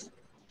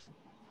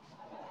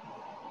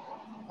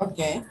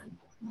 Okay.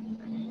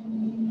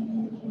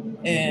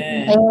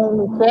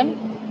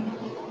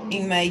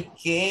 In my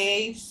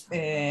case,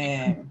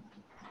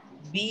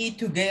 be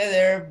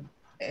together,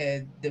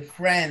 the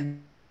friends.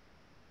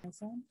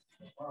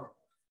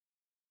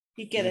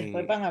 Y que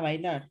después van a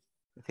bailar.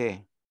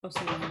 Sí. O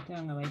solamente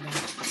van a bailar.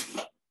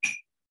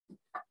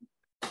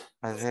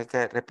 Así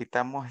que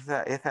repitamos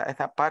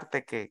esa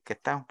parte que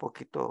está un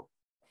poquito,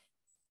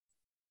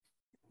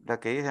 la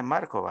que dice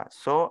Marco, va.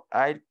 So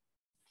I'll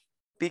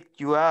pick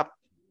you up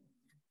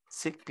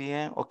 6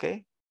 p.m.,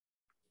 ¿ok?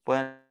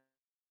 Pueden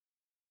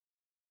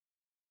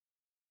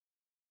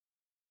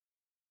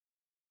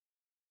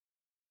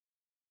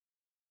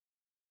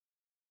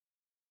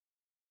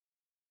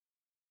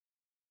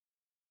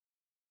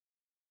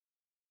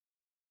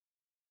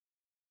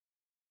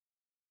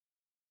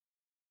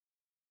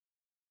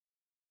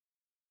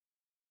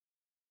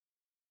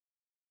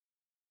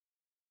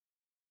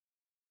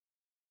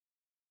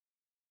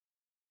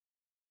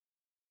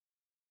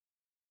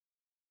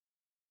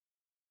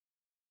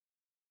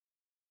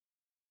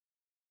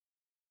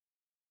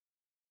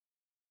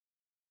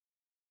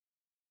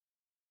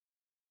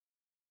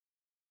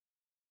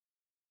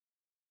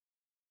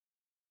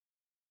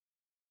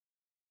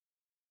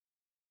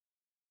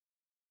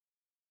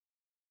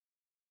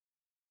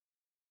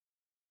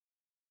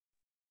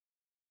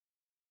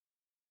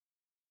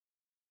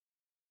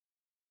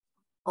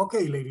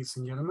Okay, ladies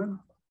and gentlemen.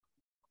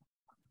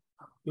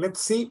 Let's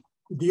see.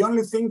 The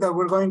only thing that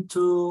we're going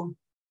to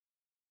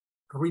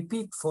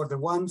repeat for the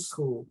ones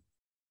who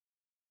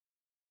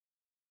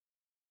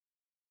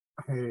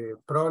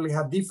probably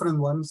have different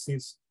ones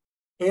is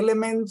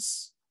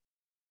elements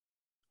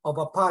of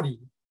a party.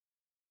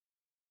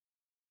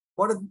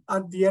 What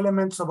are the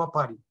elements of a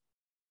party?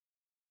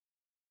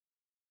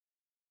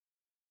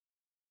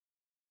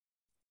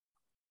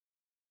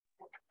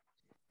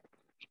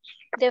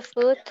 The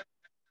food.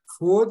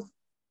 Food.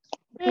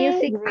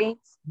 Music.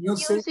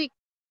 Music.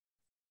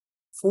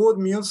 Food,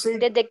 music.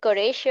 The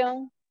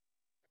decoration.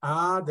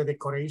 The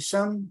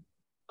decoration.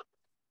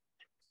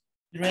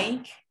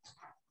 Drinks.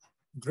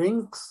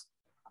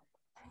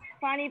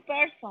 Funny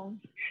person.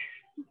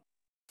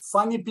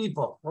 Funny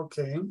people,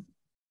 okay.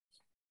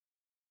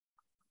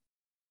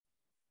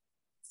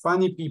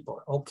 Funny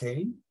people,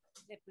 okay.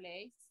 The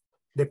place.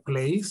 The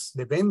place,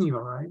 the venue,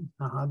 right?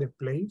 The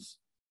place.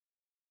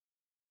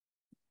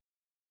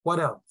 What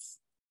else?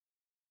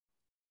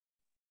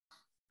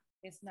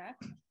 The snack.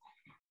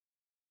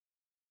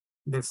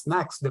 The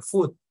snacks, the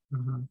food.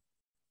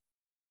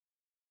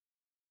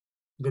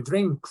 The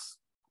drinks.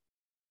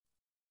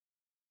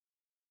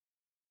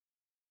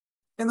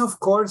 And of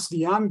course,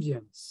 the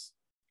ambience,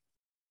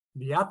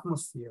 the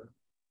atmosphere.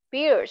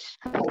 Beers.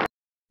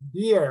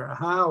 Beer,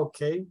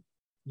 okay.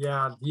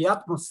 Yeah, the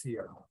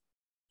atmosphere.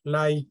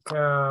 Like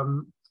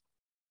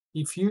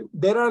if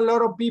there are a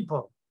lot of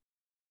people,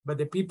 but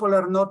the people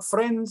are not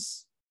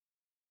friends,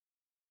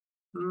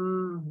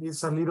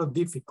 it's a little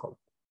difficult.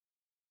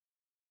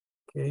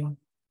 Okay,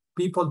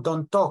 people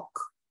don't talk.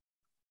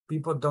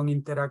 People don't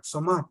interact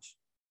so much.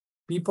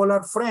 People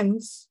are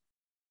friends.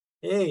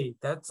 Hey,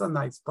 that's a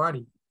nice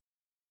party.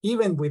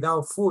 Even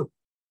without food.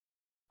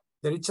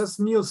 There is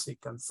just music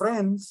and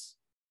friends,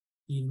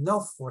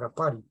 enough for a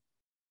party.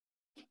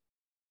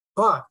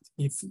 But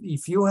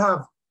if you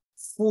have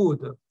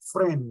food,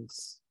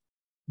 friends,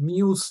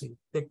 music,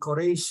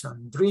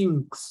 decoration,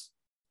 drinks,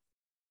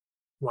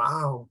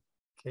 wow,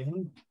 okay,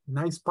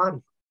 nice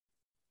party.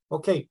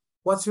 Okay,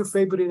 what's your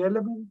favorite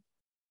element?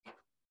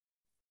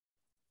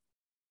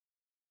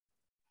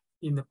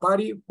 In the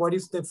party,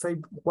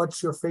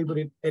 what's your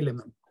favorite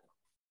element?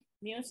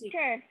 Music.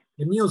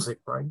 The music,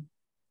 right?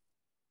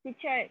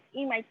 Teacher,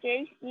 in my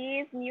case,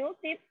 is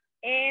music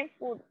and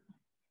food.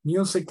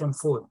 Music and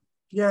food.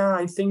 Yeah,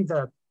 I think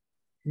that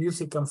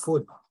music and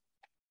food.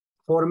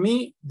 For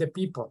me, the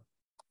people.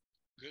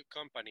 Good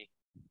company.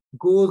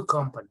 Good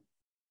company.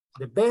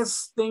 The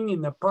best thing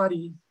in a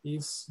party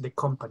is the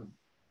company.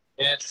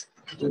 Yes,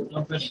 good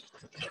company.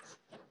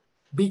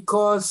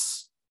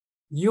 Because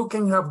you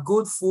can have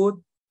good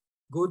food,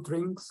 good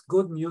drinks,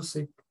 good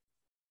music,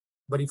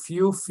 but if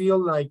you feel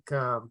like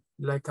a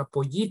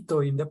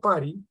pollito in the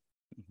party,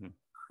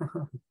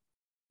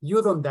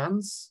 you don't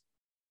dance,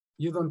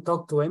 you don't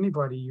talk to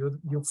anybody,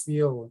 you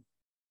feel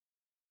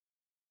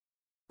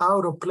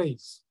out of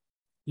place.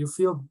 You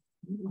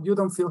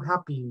don't feel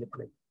happy in the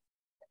place.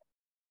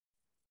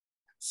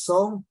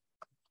 So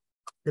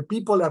the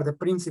people are the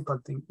principal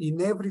thing. In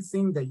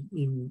everything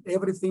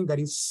that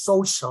is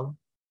social,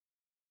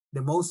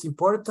 the most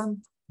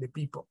important, the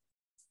people.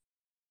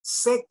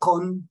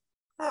 Second,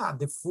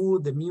 the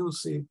food, the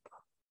music.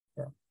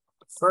 Yeah.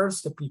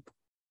 First, the people.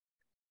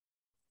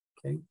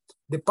 Okay.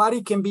 The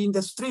party can be in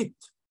the street,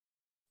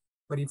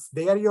 but if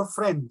they are your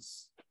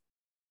friends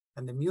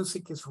and the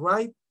music is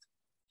right,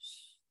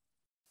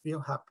 feel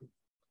happy.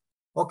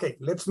 Okay,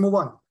 let's move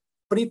on.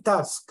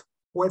 Pre-task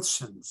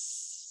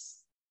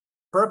questions.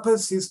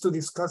 Purpose is to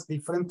discuss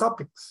different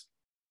topics.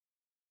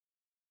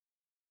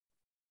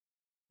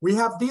 We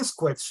have these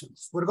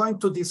questions. We're going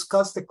to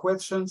discuss the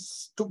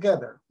questions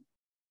together.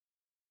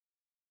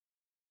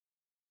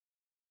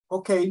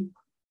 Okay.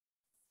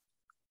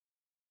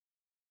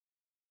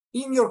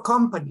 In your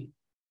company,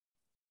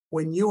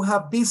 when you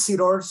have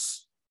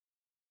visitors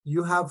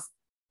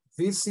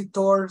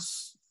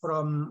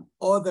from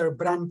other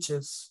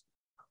branches,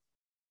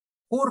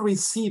 who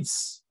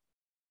receives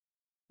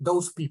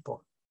those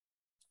people?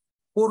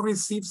 Who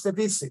receives the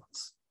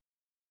visits?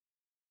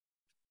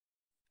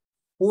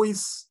 Who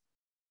is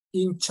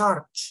in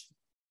charge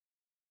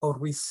of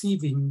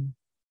receiving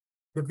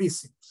the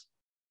visits?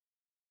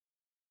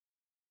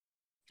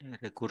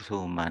 Recursos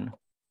humanos.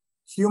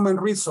 Human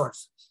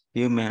resources.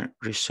 Human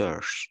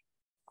resource.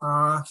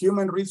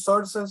 Human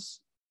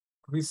resources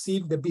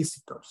receive the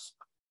visitors.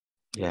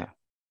 Yeah.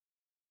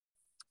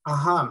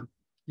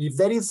 If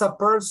there is a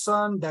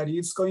person that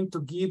is going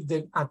to give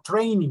a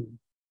training,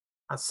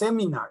 a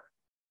seminar,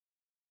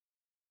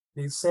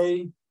 they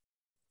say,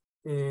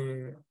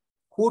 who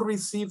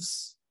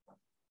receives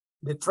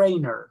the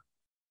trainer?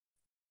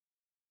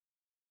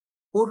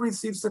 Who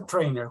receives the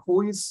trainer?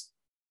 Who is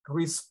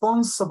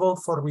responsible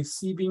for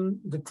receiving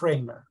the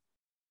trainer?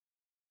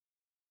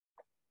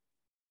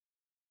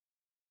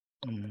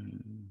 Maybe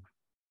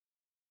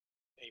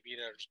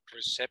the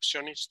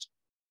receptionist.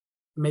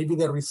 Maybe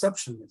the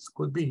receptionist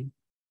could be.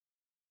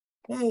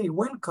 Hey,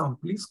 welcome,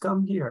 please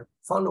come here,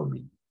 follow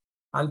me.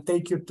 I'll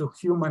take you to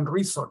human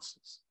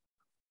resources.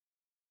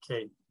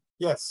 Okay,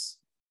 yes.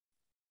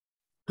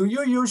 Do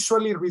you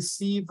usually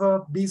receive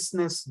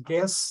business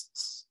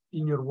guests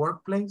in your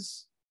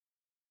workplace?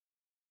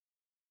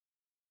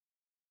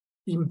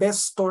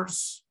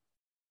 Investors?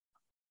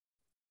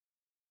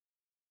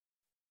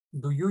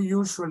 Do you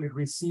usually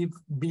receive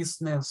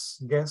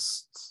business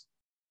guests?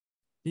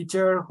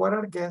 Teacher, what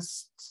are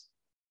guests?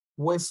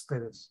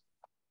 Huéspedes.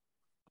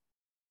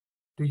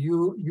 Do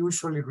you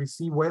usually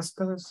receive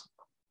huéspedes?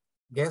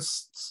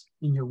 Guests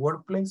in your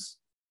workplace?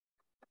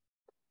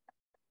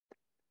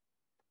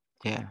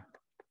 Yeah.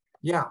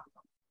 Yeah.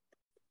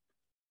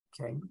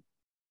 Okay.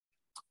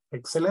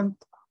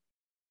 Excellent.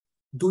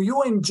 Do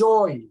you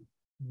enjoy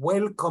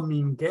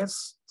welcoming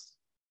guests?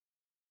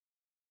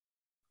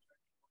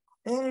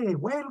 Hey,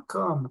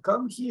 welcome.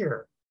 Come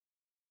here.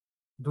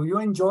 Do you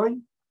enjoy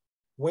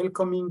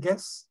welcoming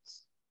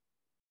guests?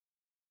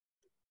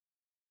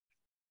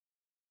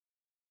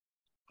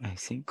 I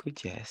think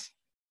yes.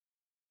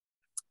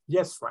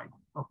 Yes, right.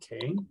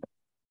 Okay.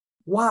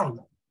 Why?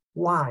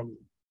 Why?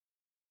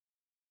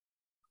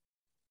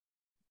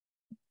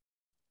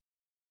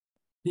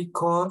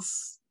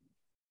 Because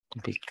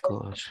they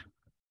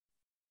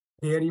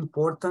are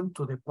important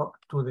to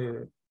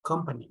the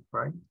company,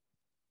 right?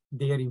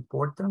 They are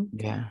important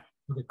to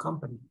the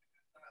company.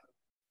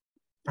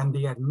 And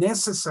they are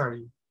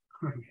necessary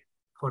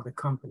for the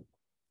company.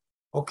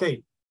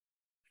 Okay.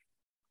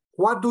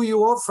 What do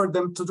you offer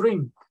them to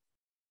drink?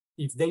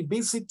 If they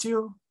visit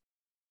you,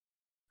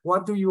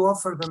 what do you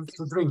offer them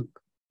to drink?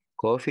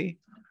 Coffee?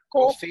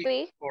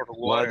 Coffee or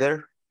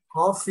water?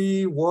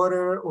 Coffee,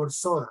 water, or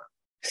soda?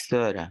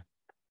 Soda.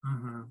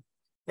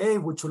 Hey,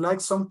 would you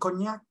like some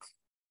cognac?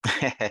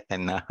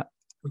 No.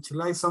 Would you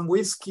like some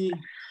whiskey?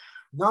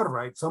 Not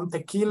right. Some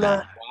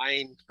tequila?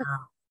 Wine.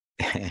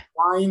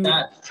 Wine?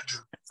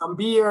 Some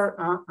beer?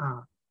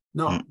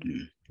 No.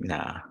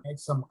 No. Like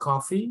some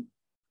coffee,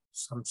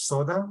 some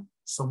soda,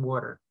 some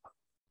water.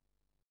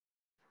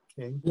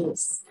 Okay.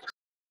 Yes.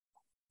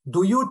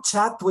 Do you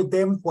chat with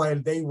them while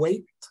they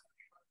wait?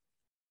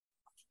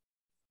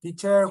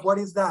 Teacher, what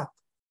is that?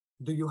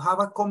 Do you have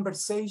a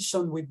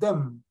conversation with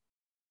them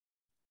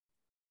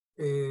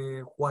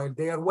while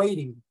they are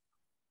waiting?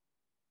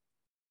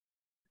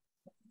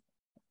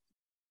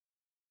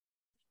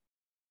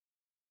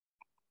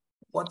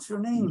 What's your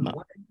name? No.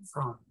 Where are you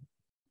from?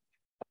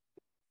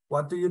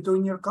 What do you do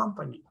in your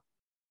company?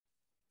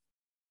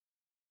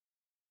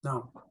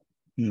 No.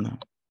 No.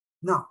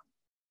 No.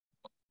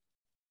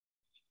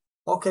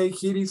 Okay,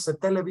 here is a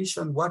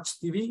television, watch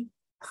TV.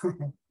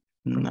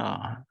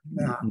 No.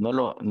 No.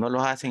 No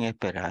los hacen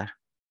esperar.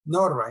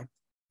 No, right.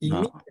 No.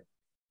 Immediately.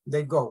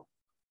 They go.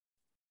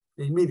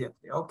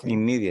 Immediately. Okay.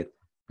 Immediate.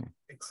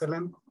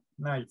 Excellent.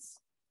 Nice.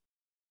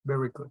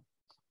 Very good.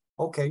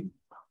 Okay.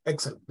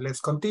 Excellent.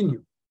 Let's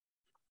continue.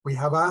 We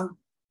have a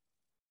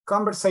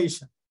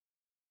conversation.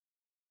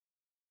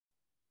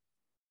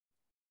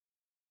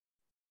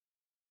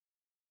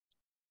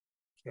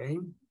 Okay.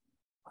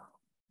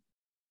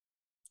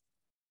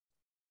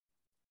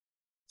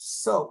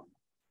 So,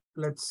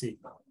 let's see.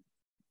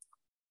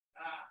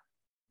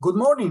 Good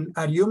morning.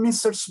 Are you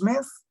Mr.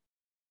 Smith?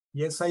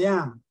 Yes, I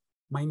am.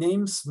 My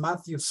name's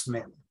Matthew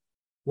Smith.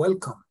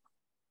 Welcome.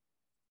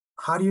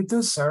 How do you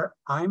do, sir?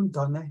 I'm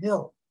Donna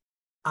Hill.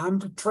 I'm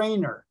the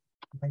trainer.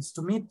 Nice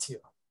to meet you.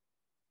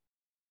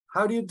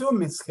 How do you do,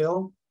 Miss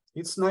Hill?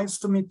 It's nice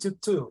to meet you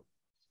too.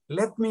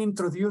 Let me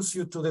introduce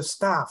you to the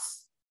staff.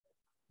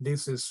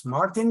 This is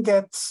Martin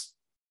Getz.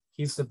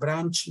 He's the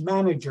branch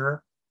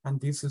manager, and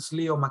this is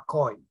Leo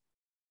McCoy.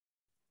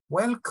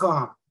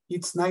 Welcome.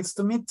 It's nice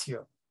to meet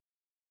you.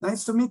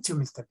 Nice to meet you,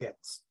 Mr.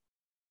 Getz.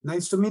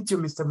 Nice to meet you,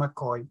 Mr.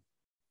 McCoy.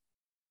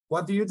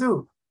 What do you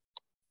do?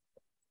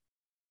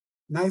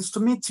 Nice to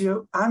meet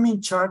you. I'm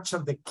in charge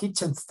of the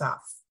kitchen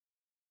staff.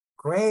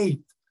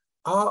 Great.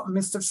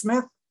 Mr.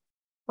 Smith,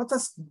 what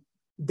does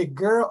the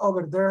girl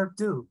over there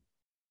do?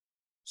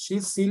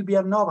 She's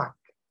Sylvia Novak.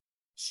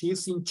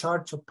 She's in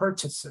charge of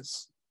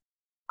purchases.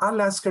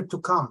 I'll ask her to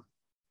come.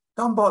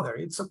 Don't bother.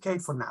 It's okay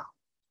for now.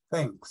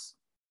 Thanks.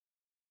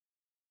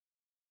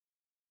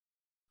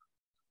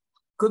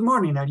 Good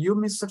morning. Are you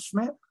Mr.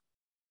 Smith?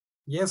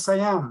 Yes, I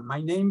am. My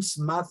name's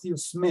Matthew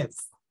Smith.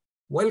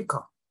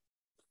 Welcome.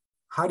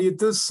 How do you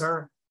do,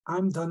 sir?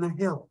 I'm Donna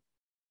Hill.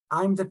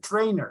 I'm the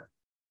trainer.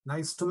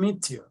 Nice to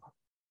meet you.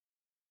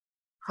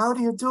 How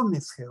do you do,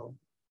 Miss Hill?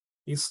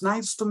 It's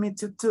nice to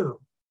meet you too.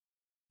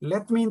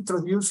 Let me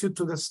introduce you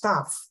to the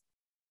staff.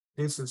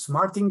 This is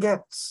Martin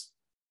Getz.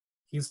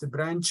 He's the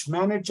branch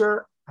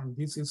manager, and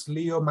this is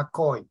Leo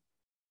McCoy.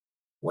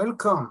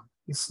 Welcome.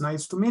 It's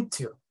nice to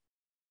meet you.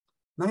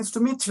 Nice to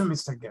meet you,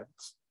 Mr.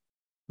 Getz.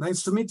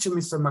 Nice to meet you,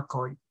 Mr.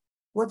 McCoy.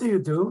 What do you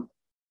do?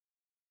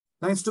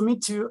 Nice to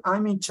meet you.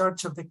 I'm in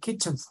charge of the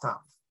kitchen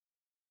staff.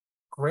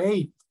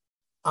 Great.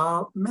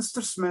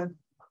 Mr. Smith,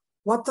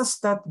 what does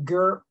that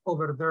girl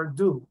over there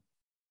do?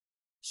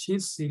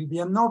 She's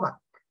Sylvia Novak.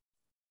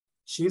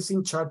 She's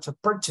in charge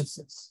of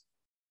purchases.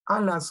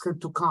 I'll ask her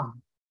to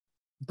come.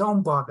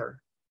 Don't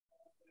bother.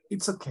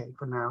 It's okay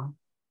for now.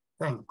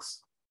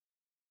 Thanks.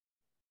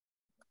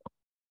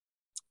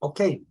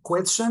 Okay,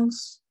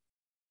 questions?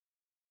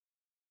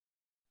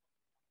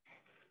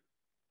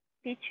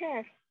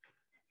 Teacher,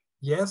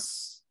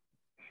 Yes.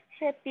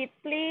 repeat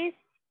please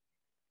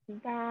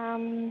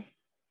the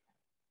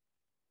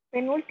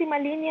penúltima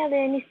línea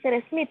de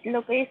Mr. Smith,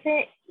 lo que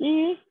dice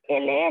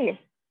ILL.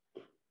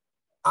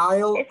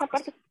 I'll Esa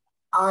parte.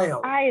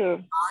 I'll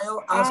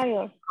ask her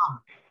to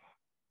come.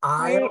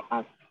 I'll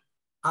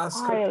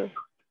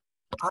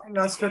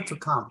ask her to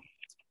come.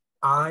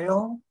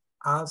 I'll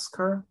ask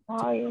her.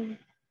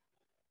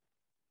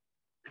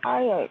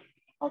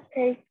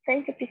 Okay,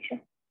 thank you,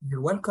 teacher.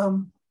 You're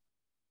welcome.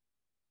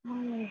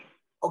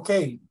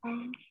 Okay.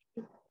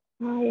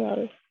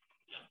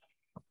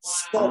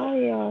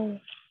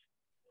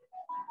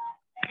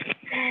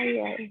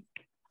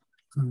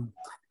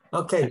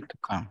 Okay.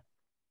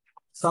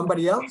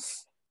 Somebody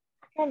else?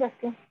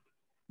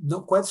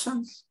 No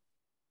questions?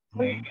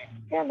 ¿Qué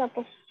onda,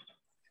 pues?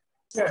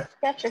 Sure.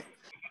 ¿Qué haces?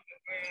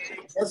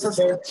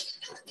 Yes,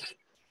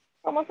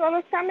 Como solo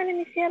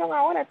exámenes hicieron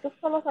ahora, tú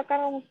solo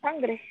sacaron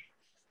sangre.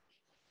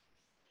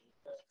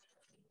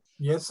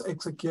 yes,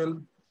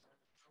 Ezequiel.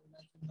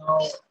 No,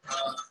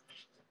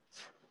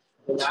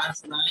 the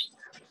last line,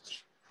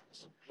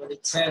 where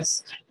it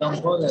says,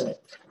 don't bother.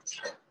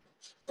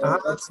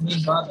 What's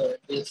mean bother?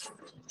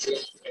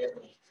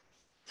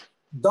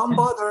 Don't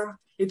bother.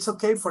 It's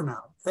okay for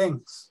now.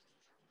 Thanks.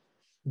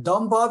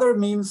 Don't bother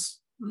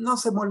means no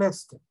se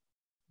moleste.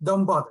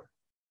 Don't bother.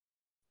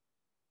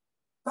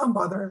 Don't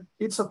bother.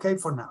 It's okay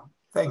for now.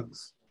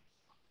 Thanks.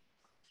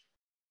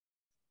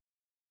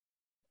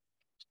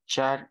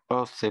 Charge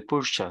of the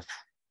purchase.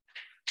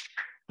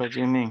 What do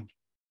you mean?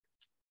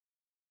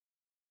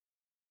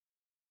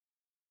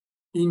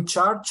 In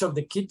charge of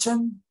the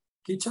kitchen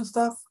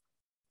stuff?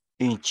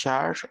 In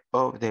charge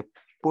of the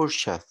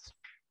purchase.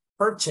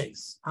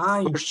 Purchase.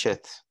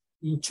 Purchase.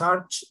 In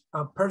charge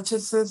of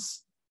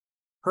purchases.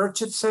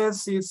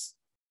 Purchases is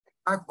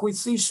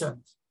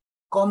acquisitions.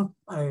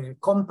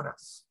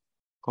 Compras.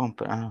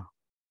 Compras.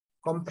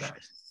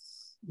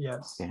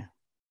 Yes. Yeah.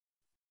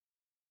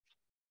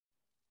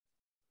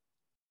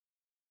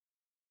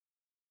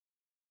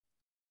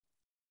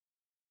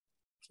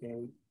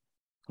 Okay.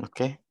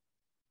 Okay.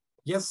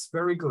 Yes,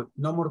 very good.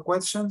 No more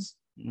questions?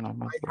 No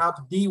more. I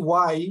have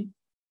DY.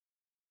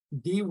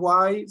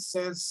 DY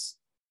says,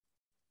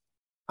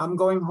 I'm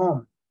going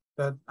home,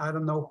 but I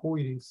don't know who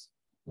it is.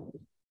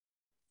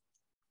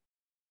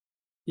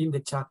 In the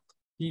chat,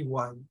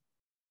 DY.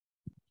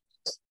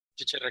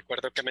 Chiche,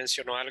 recuerdo que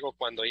mencionó algo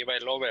cuando iba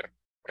el over.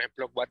 Por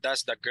ejemplo, what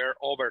does the girl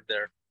over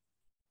there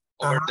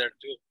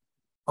do?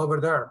 Over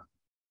there.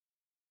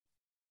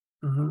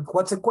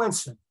 What's the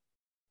question?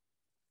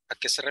 ¿A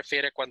qué se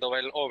refiere cuando va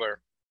el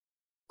over?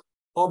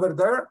 Over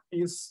there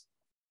is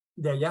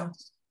de allá.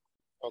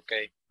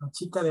 Okay. La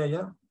chica de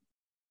allá.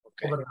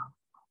 Okay. Over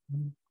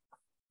there.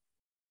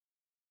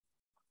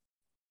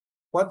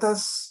 What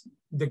does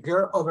the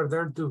girl over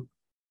there do?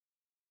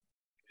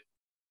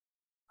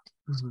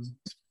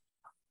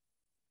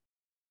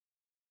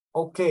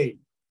 Okay.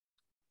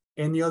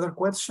 Any other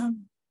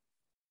question?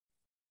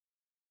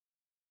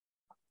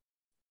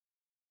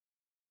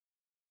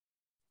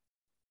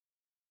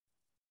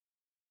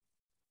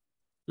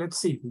 Let's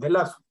see, the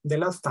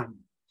last time.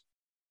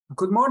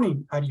 Good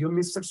morning, are you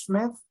Mr.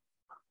 Smith?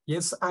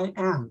 Yes, I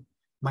am.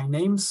 My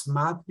name's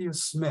Matthew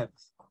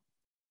Smith.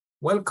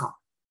 Welcome.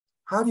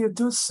 How do you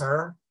do,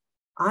 sir?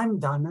 I'm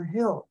Donna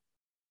Hill.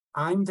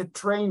 I'm the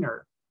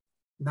trainer.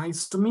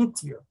 Nice to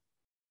meet you.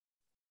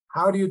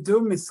 How do you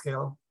do, Miss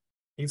Hill?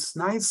 It's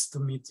nice to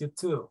meet you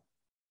too.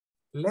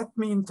 Let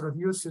me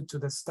introduce you to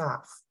the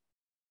staff.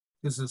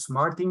 This is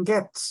Martin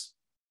Getz.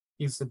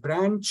 He's the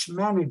branch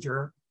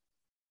manager,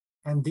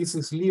 and this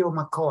is Leo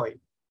McCoy.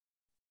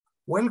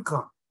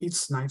 Welcome.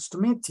 It's nice to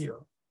meet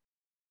you.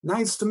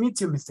 Nice to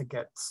meet you, Mr.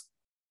 Getz.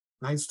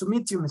 Nice to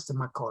meet you, Mr.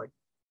 McCoy.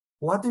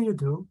 What do you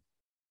do?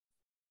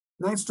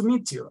 Nice to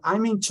meet you.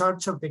 I'm in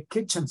charge of the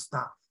kitchen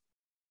staff.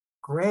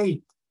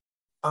 Great.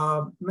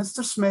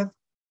 Mr. Smith,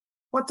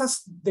 what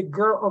does the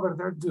girl over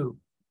there do?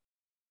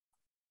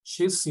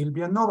 She's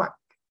Sylvia Novak.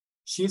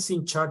 She's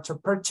in charge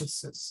of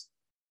purchases.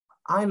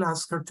 I'll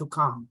ask her to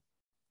come.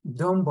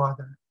 Don't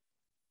bother.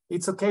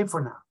 It's okay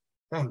for now.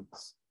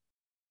 Thanks.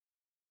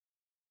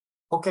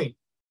 Okay.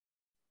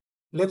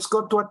 Let's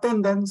go to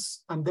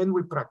attendance and then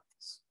we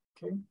practice.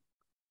 Okay.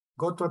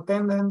 Go to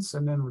attendance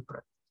and then we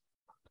practice.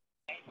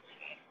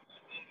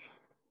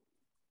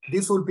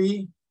 This will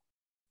be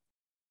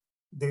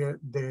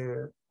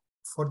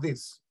for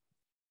this.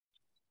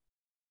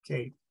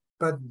 Okay.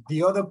 But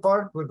the other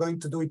part, we're going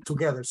to do it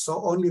together.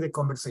 So only the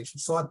conversation.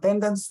 So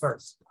attendance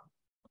first.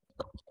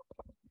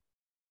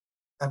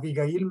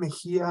 Abigail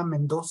Mejía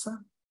Mendoza.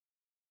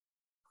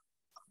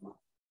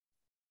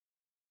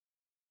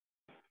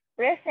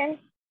 Present.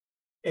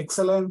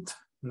 Excellent.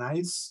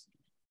 Nice.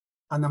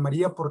 Ana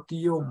María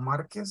Portillo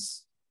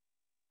Márquez.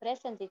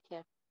 Present,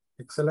 teacher.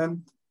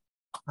 Excellent.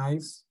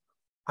 Nice.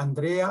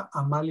 Andrea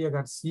Amalia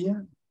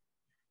García.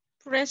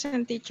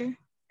 Present, teacher.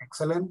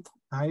 Excellent.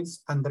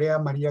 Nice. Andrea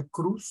María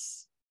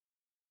Cruz.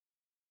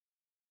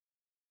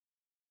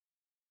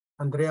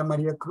 Andrea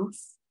María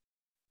Cruz.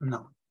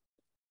 No.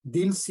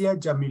 Dilcia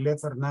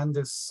Yamilet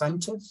Hernández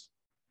Sánchez.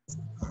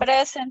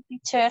 Present,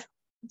 teacher.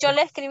 Yo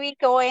le escribí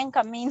que voy en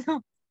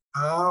camino.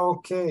 Ah,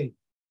 ok.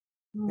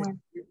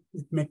 Bueno.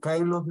 Me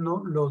caen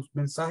los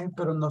mensajes,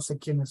 pero no sé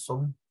quiénes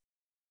son.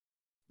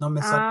 No me,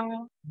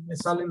 no me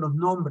salen los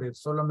nombres,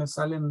 solo me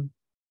salen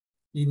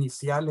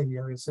iniciales y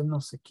a veces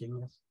no sé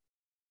quién es.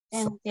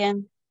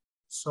 Entiendo.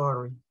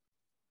 Sorry.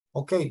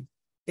 Ok.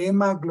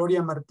 Emma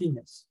Gloria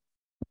Martínez.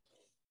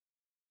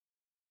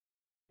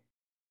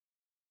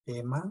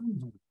 Emma.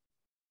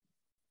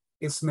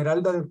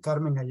 Esmeralda del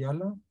Carmen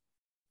Ayala.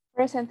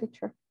 Present,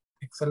 teacher.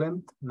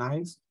 Excellent.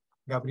 Nice.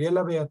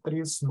 Gabriela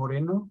Beatriz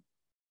Moreno.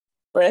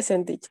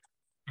 Present, teacher.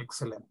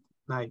 Excellent.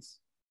 Nice.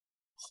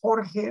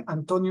 Jorge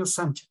Antonio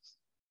Sánchez.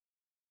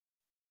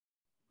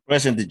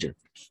 Present, teacher.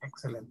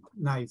 Excellent.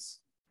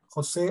 Nice.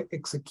 José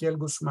Ezequiel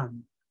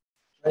Guzmán.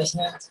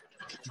 Present.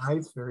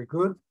 Nice. Very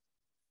good.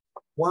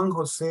 Juan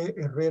José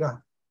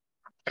Herrera.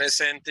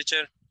 Present,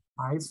 teacher.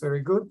 Nice.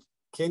 Very good.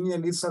 Kenia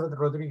Elizabeth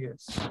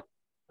Rodríguez.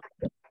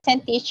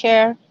 Present,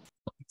 teacher.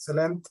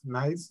 Excellent.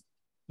 Nice.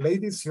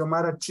 Lady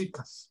Xiomara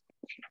Chicas.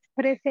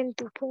 Present,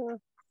 teacher.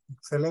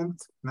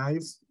 Excellent.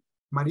 Nice.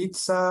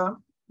 Maritza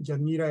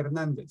Yanira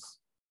Hernández.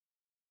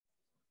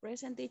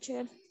 Present,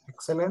 teacher.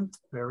 Excellent.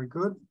 Very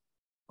good.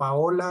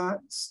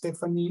 Paola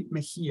Stephanie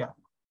Mejía.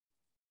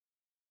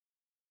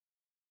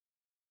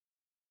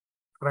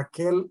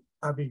 Raquel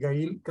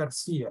Abigail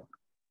García.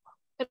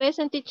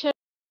 Present, teacher.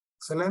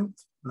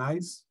 Excellent.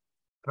 Nice.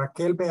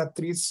 Raquel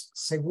Beatriz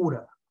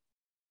Segura.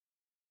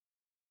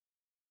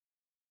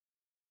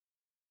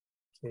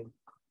 Okay.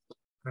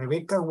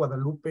 Rebeca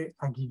Guadalupe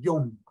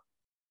Aguillón.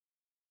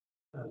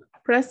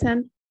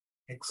 Present.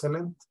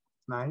 Excellent.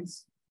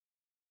 Nice.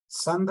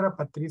 Sandra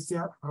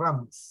Patricia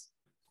Ramos.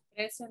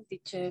 Present,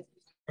 teacher.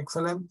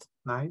 Excellent.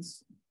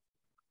 Nice.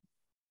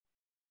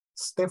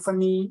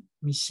 Stephanie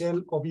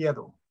Michelle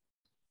Oviedo.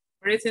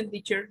 Present,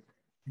 teacher.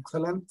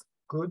 Excellent.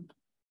 Good.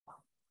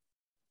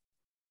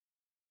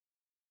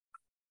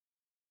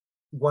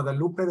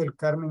 Guadalupe del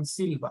Carmen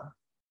Silva.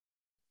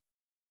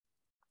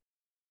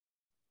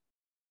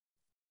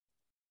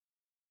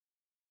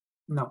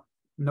 No,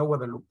 no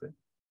Guadalupe.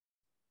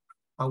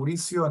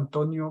 Mauricio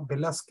Antonio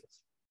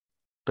Velázquez.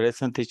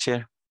 Present,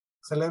 teacher.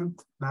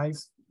 Excellent.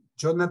 Nice.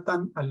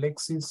 Jonathan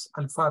Alexis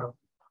Alfaro.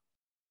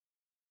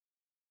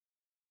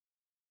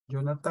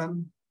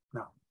 Jonathan,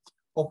 no.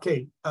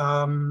 Okay.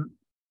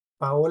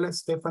 Paola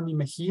Stephanie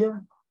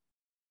Mejía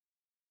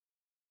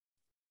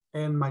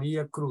and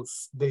Maria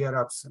Cruz. They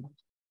are absent.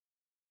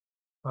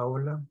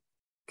 Paola.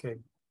 Okay.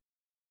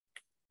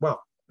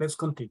 Well, let's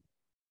continue.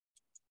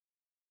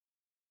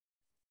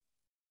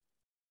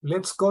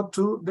 Let's go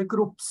to the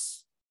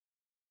groups.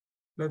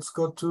 Let's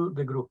go to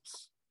the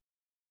groups.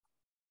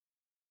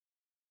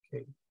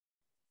 Okay.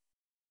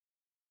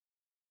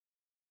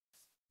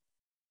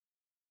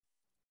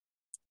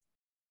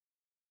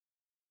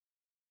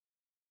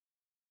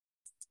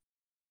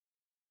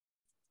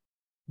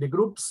 The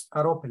groups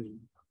are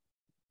opening.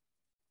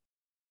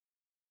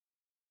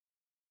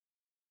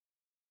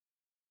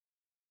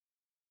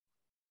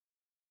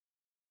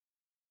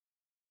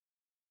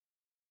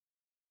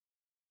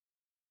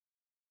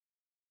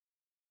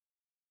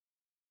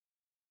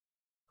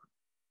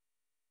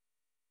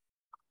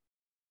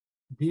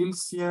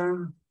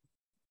 Dilcia.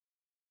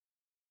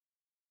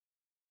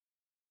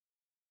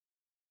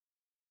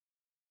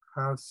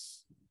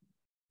 Has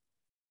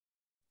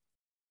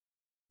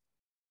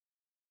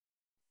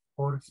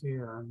Jorge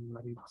and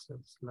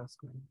Maritza's last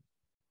name.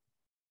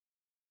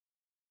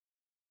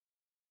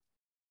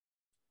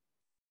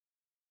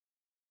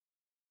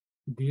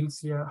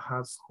 Dilcia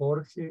has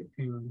Jorge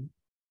and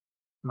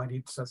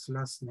Maritza's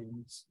last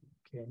names.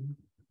 Okay.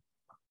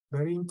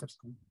 Very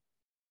interesting.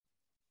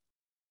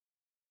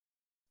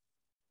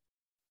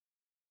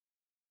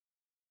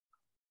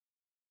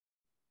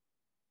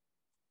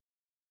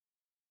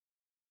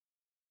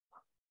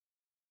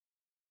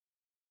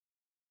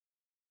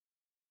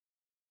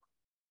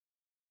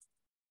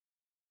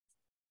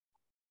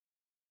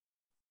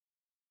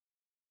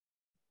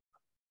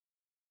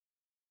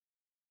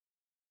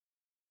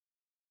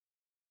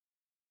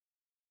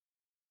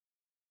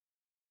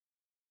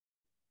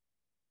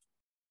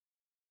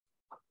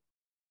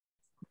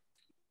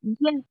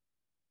 Yes.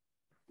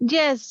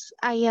 Yes,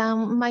 I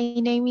am. My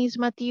name is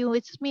Matthew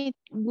Smith.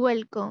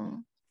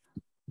 Welcome.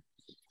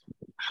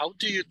 How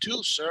do you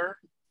do, sir?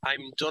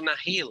 I'm Donna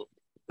Hill.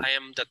 I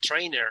am the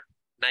trainer.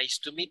 Nice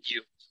to meet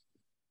you.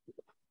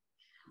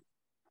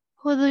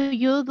 How do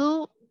you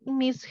do,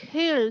 Miss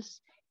Hills?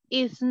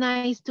 It's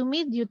nice to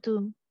meet you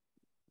too.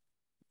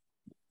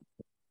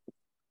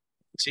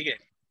 Sigue.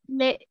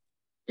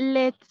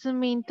 Let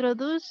me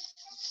introduce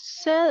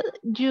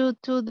you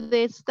to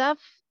the staff.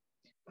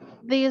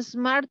 This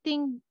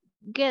Martin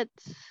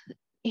Getz.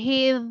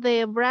 He is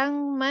the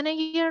brand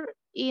manager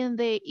in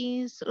the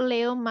is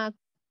Leo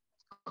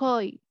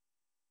McCoy.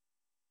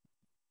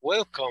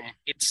 Welcome.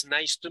 It's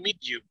nice to meet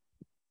you.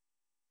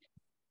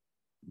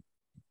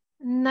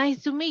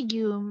 Nice to meet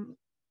you.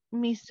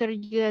 Mr.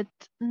 Jet.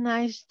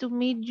 Nice to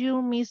meet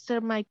you,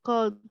 Mr.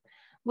 Michael.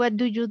 What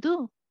do you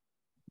do?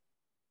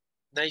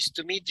 Nice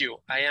to meet you.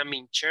 I am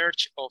in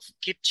charge of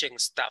kitchen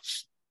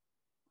staff.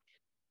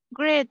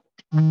 Great.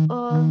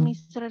 Oh,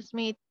 Mr.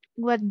 Smith.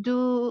 What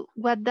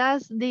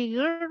does the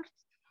girl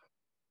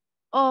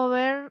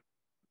over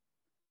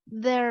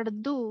there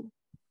do?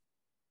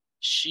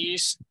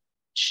 She's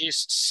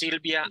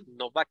Sylvia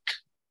Novak.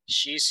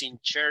 She's in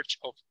charge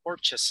of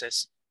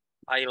purchases.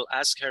 I'll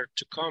ask her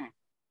to come.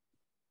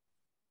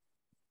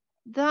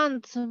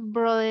 Don't,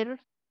 brother.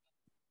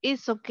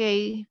 It's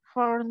okay.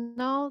 For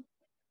now,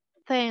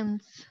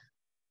 thanks.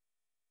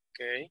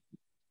 Ok.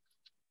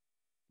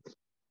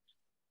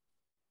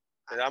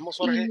 ¿Le damos,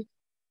 Jorge?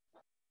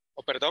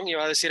 O perdón,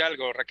 iba a decir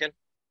algo, Raquel.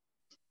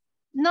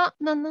 No.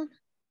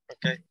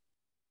 Ok.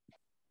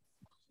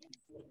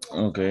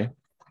 Ok.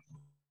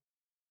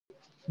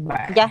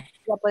 Ya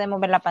podemos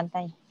ver la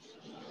pantalla.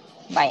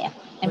 Vaya,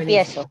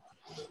 empiezo.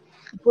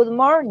 Good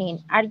morning.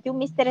 Are you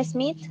Mr.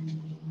 Smith?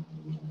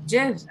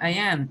 Yes, I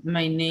am.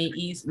 My name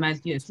is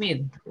Matthew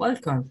Smith.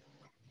 Welcome.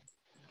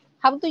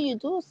 How do you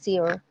do,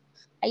 sir?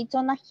 I'm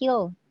Donna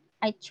Hill.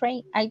 I'm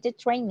the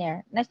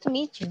trainer. Nice to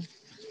meet you.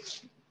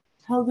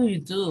 How do you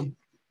do,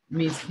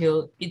 Miss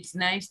Hill? It's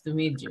nice to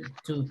meet you,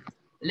 too.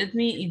 Let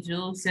me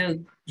introduce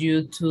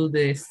you to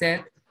the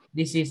staff.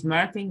 This is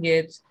Martin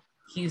Getz.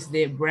 He's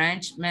the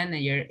branch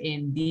manager,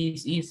 and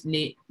this is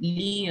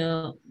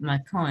Leo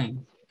McCoy.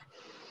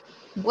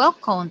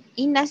 Welcome.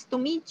 It's nice to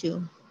meet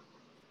you.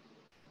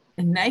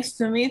 Nice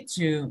to meet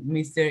you,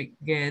 Mr.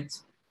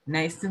 Getz.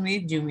 Nice to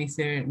meet you,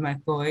 Mr.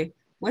 McCoy.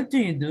 What do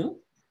you do?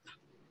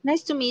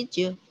 Nice to meet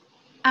you.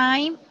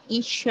 I'm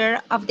in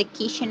charge of the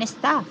kitchen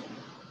staff.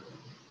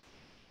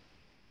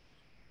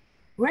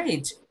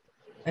 Great.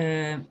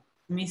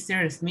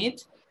 Mr.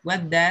 Smith,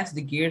 what does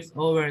the girls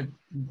over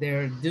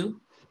there do?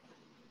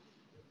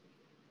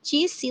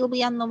 She's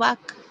Sylvia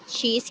Novak.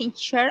 She is in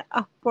charge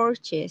of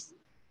purchase.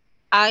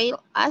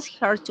 I'll ask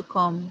her to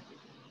come.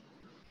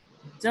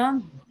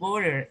 Don't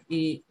bother.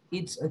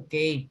 It's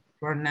okay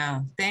for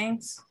now.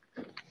 Thanks.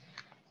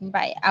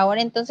 Vaya,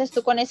 ahora entonces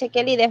tú con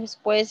Ezequiel y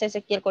después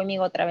Ezequiel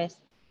conmigo otra vez.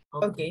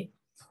 Okay.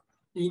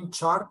 In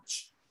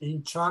charge of.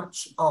 In charge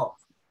of.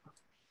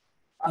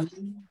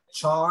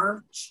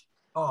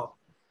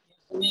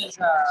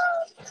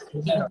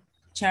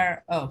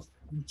 Chair of.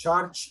 In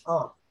charge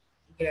of.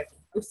 Gracias.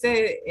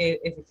 Usted,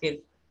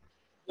 Ezequiel.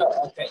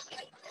 Oh, okay.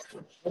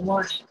 Good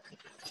morning.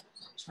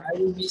 Are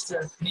you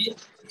Mr.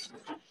 Smith?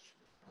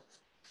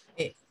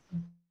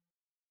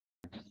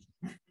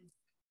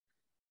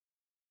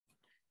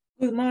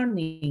 Good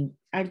morning.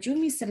 Are you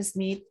Mr.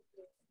 Smith?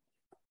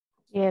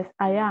 Yes,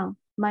 I am.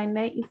 My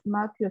name is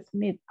Matthew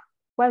Smith.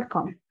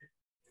 Welcome.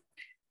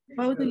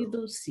 How do you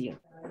do, sir?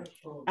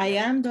 I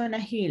am Donna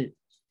Hill.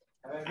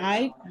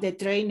 I'm the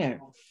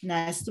trainer.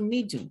 Nice to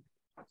meet you.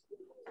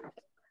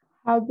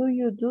 How do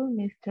you do,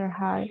 Mr.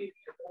 Hyde?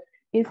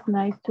 It's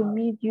nice to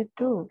meet you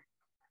too.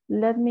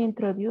 Let me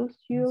introduce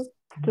you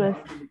to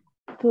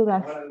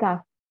the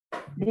staff.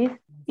 This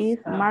is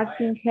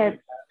Martin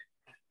Head.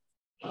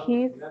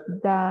 He's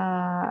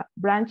the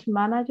branch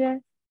manager,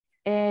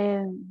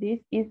 and this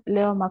is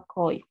Leo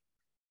McCoy.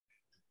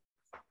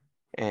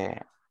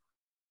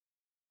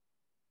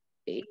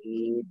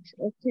 It's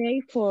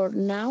okay for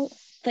now.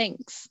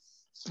 Thanks.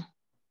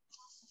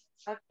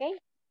 Ok.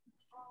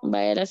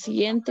 Vaya la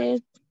siguiente.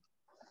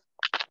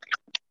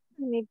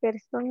 Mi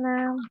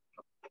persona.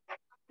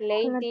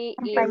 Lady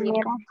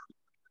Compañera.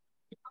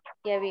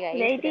 y Abigail.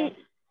 Lady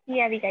y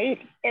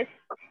Abigail. Es.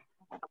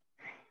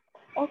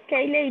 Ok,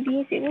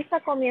 Lady, si gusta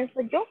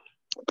comienzo yo.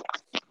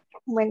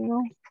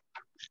 Bueno.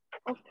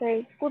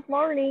 Ok, good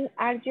morning.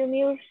 Are you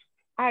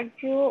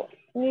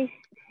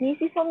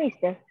Mrs. or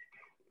Mr.?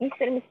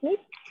 Mr. Smith?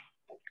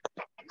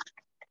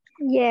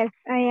 Yes,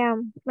 I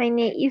am. My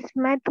name is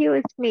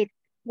Matthew Smith.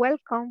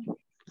 Welcome.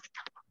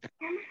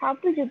 How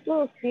do you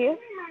do, sir?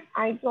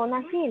 I'm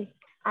Donna Hill.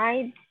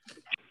 I'm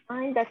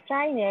the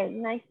trainer.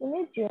 Nice to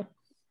meet you.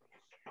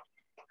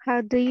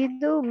 How do you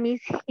do,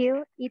 Miss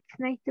Hill? It's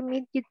nice to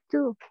meet you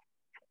too.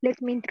 Let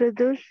me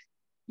introduce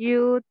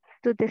you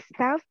to the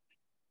staff.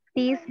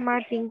 This is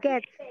Martin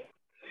Getz.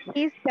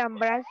 He's the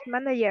branch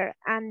manager,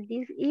 and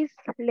this is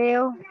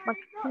Leo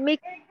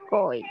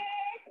McCoy.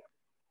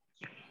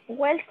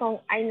 Welcome,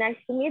 and nice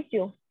to meet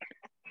you.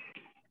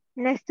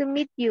 Nice to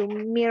meet you,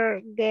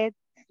 Mir Getz.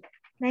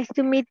 Nice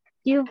to meet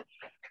you,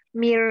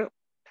 Mir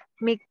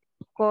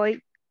McCoy.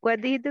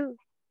 What do you do?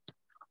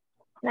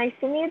 Nice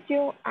to meet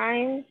you.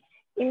 I'm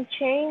in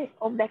charge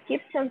of the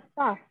kitchen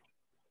staff.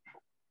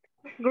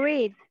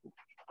 Great.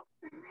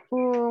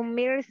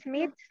 Mir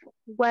Smith,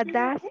 what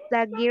does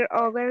the girl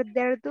over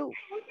there do?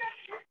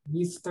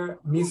 Mr.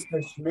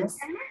 Smith.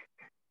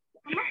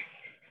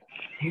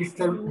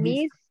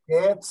 Mr.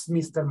 Getz,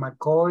 Mr.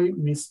 McCoy,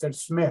 Mr.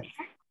 Smith.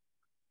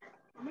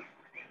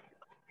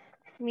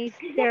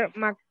 Mr.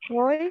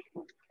 McCoy,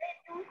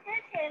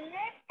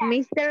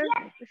 Mr.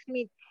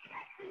 Smith.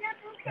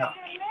 Yeah.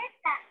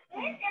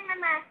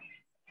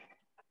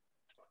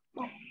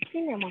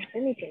 Sí, mi amor,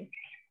 permíteme.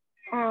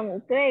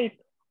 Great.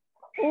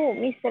 Oh,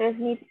 Mr.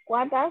 Smith,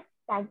 what does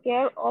the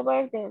girl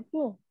over there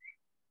do?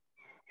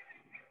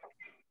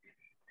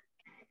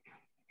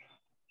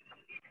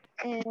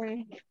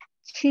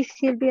 She's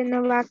Sylvia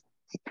Novak.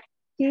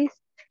 She's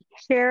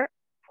chair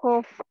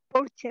of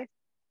purchase.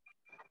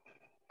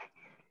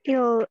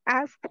 You'll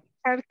ask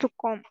her to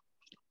come.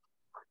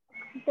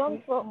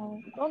 Don't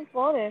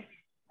bother.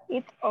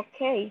 It's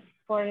okay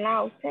for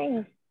now,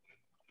 thanks.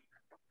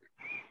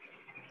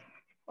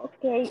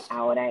 Ok,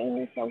 ahora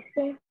inicia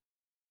usted.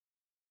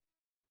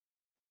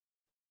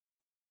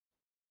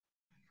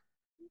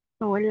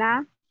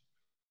 Hola.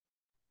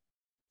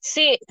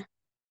 Sí.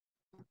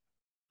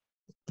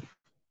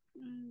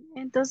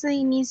 Entonces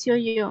inicio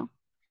yo.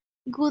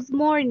 Good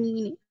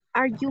morning.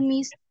 Are you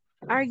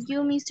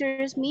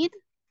Mr. Smith?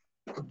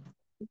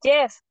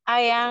 Yes,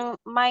 I am.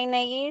 My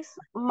name is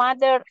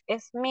Mother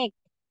Smith.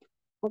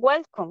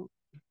 Welcome.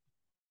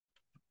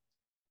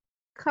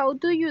 How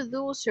do you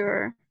do,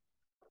 sir?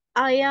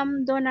 I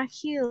am Donna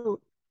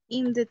Hill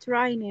in the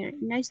trainer.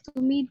 Nice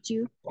to meet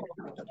you.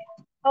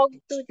 How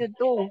do you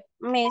do,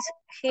 Miss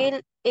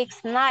Hill?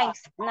 It's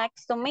nice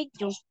to meet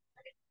you.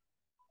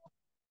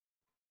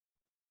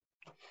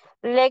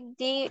 Let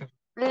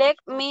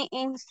me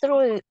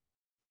introduce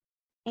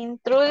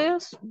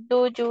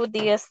you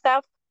the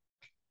staff.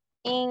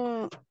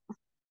 In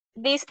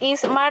this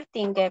is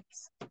Martin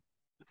Gibbs.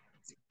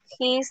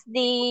 He's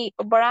the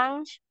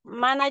branch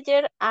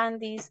manager,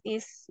 and this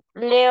is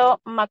Leo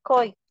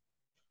McCoy.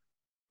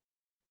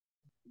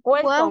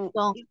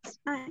 Welcome.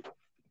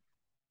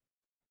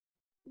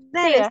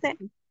 Dale,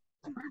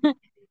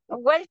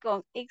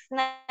 Welcome. It's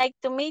nice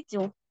to meet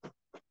you.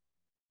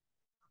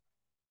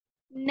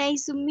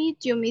 Nice to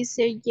meet you,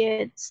 Mr.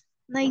 Yates.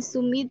 Nice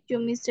to meet you,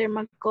 Mr.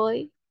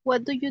 McCoy.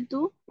 What do you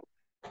do?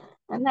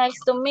 Nice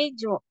to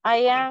meet you.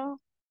 I am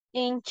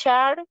in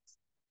charge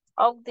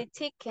of the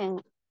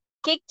kitchen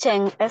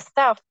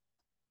staff.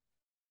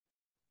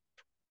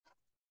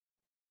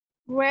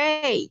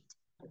 Great.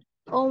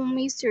 Oh,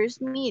 Mr.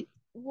 Smith,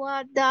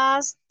 what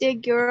does the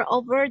girl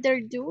over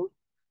there do?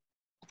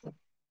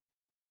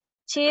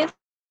 This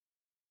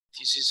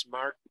is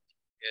Martin.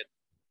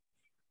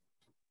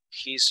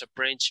 He's a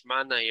branch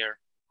manager,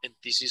 and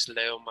this is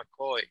Leo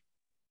McCoy.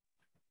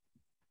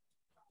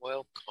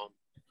 Welcome.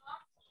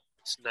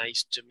 It's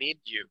nice to meet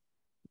you.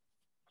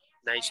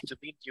 Nice to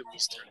meet you,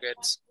 Mr.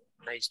 Getz.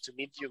 Nice to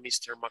meet you,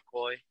 Mr.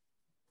 McCoy.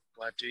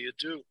 What do you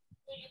do?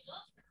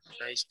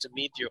 Nice to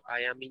meet you.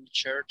 I am in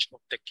charge of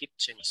the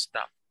kitchen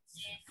staff.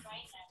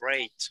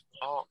 Great.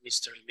 Oh,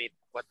 Mr. Smith,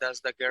 what does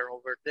the girl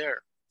over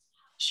there?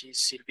 She's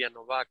Sylvia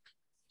Novak.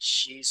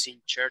 She's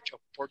in charge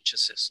of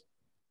purchases.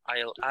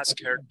 I'll ask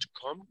her to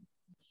come.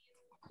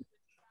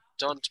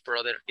 Don't,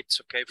 brother. It's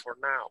okay for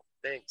now.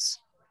 Thanks.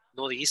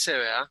 No dice,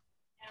 ¿verdad?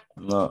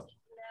 No.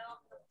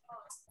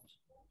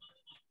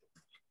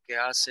 ¿Qué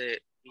hace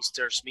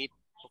Mr. Smith?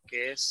 ¿O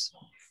qué es?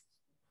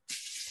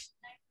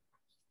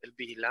 ¿El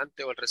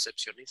vigilante o el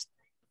recepcionista?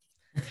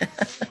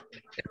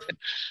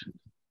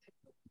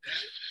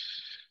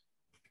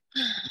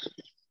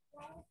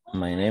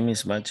 My name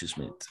is Matthew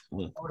Smith.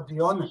 Or the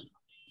owner.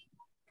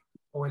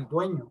 O el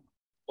dueño.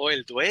 O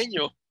el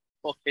dueño.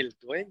 O el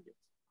dueño.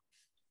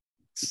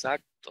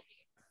 Exacto.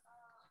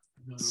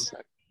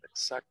 Exacto,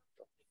 exacto.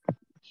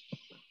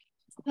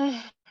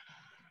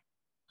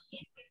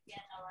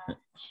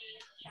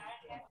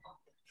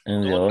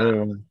 And the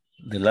other,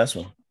 the last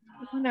one.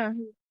 No.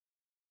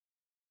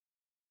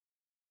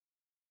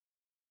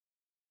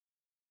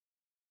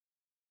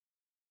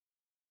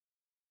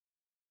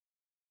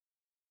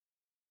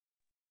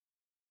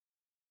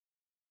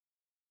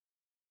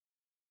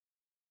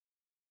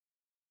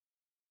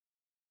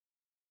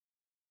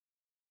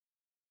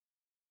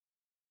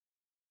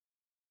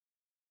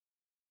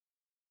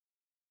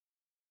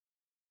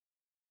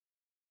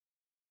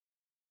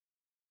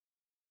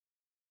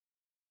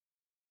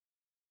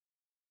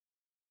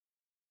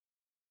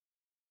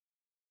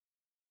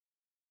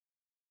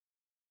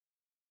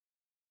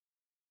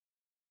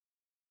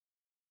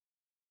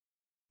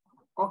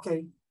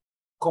 Okay.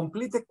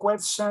 Complete the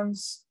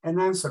questions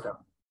and answer them.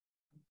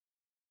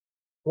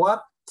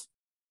 What?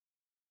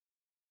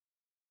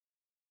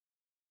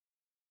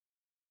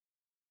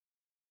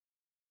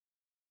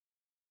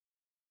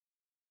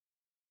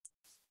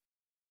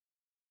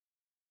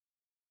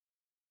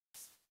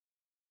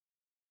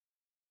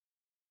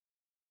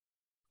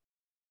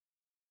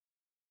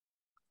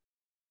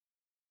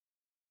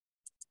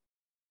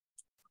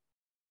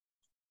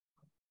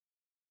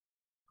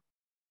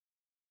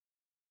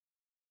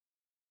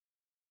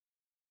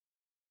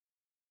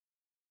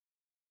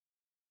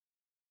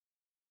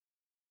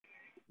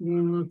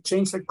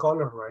 Change the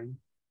color, right?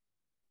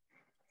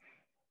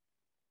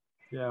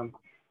 Yeah.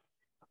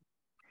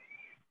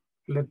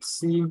 Let's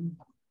see.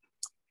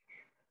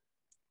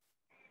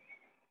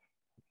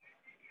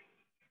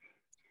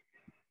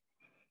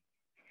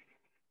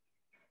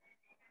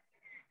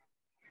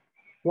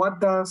 What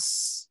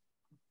does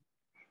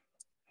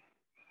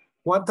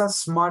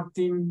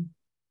Martin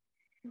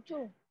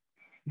do?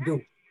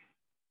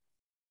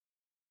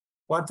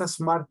 What does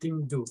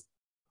Martin do?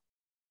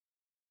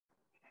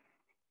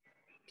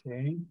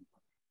 Okay.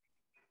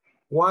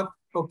 What,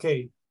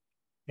 okay.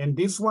 And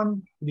this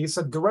one, this is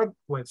a direct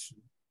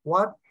question.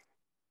 What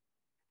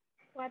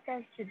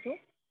does you do?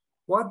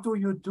 What do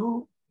you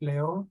do,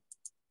 Leo?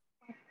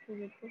 What do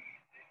you do?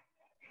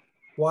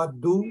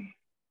 What do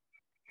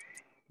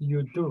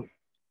you do?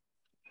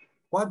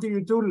 What do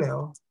you do,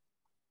 Leo?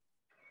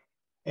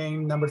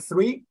 And number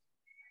 3.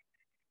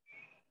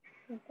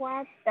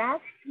 What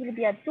does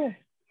Sylvia do?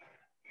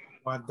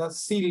 What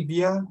does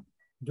Sylvia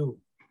do?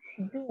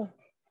 Do.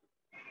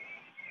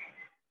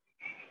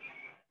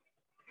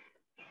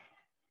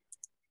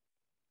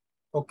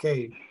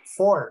 Okay,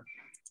 4.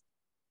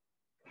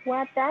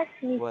 What does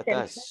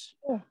Mr. Smith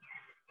do?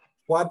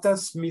 What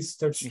does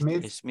Mr.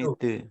 Smith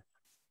do?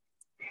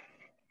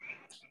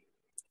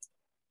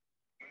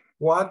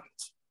 What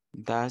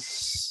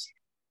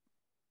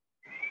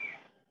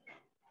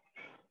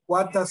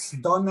does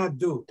Donna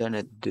do?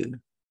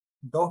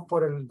 Dos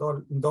por el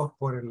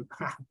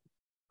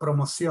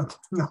promoción,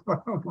 no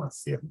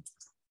promoción.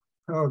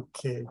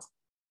 Okay,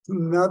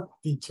 not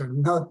teacher,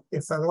 not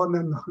esa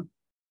Donna, no.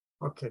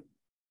 Okay,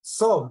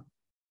 so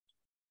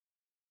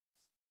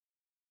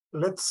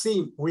let's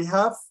see. We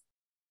have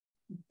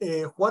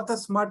what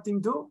does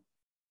Martin do?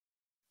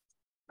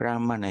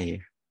 Brand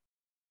manager.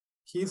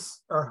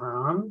 He's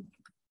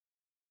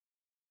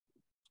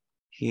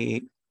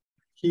He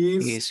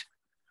is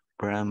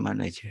brand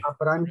manager. A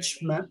branch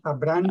manager.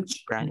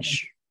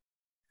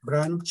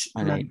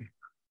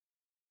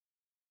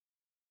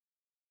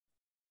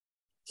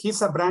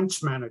 He's a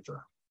branch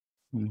manager.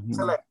 Mm-hmm.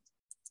 Select.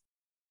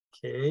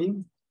 Okay.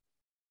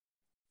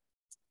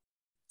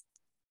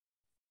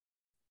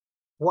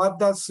 What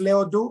does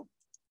Leo do?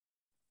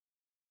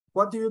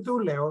 What do you do,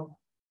 Leo?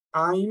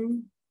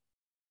 I'm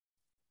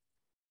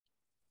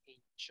in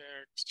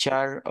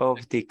charge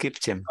of the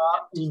kitchen.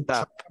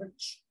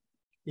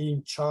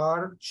 In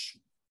charge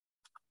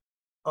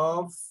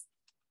of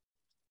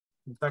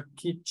the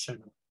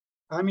kitchen.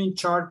 I'm in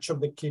charge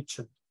of the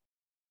kitchen.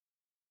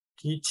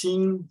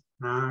 Kitchen.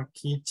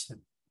 Okay.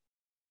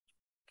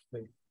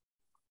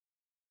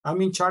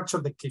 I'm in charge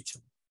of the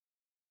kitchen.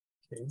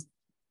 Okay.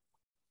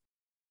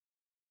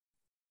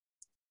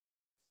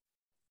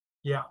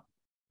 Yeah.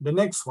 The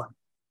next one.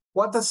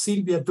 What does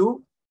Sylvia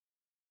do?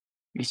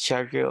 In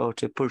charge of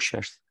the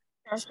purchase.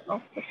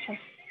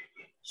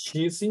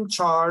 She's in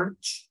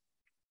charge.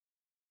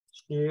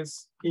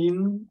 She's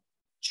in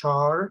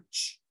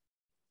charge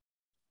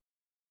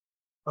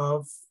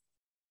of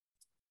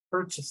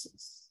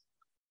purchases.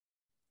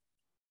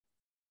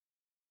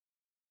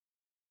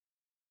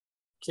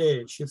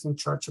 Okay, she's in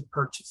charge of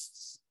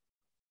purchases.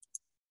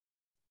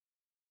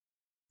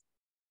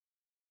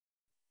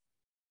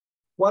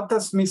 What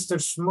does Mr.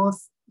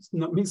 Smith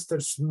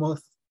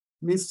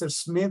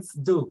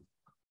do?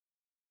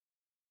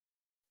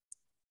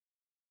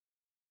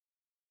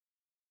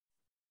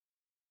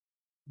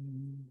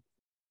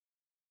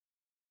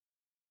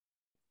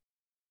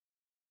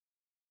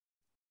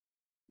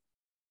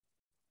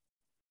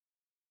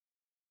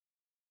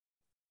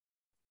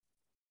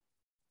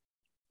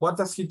 What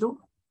does he do?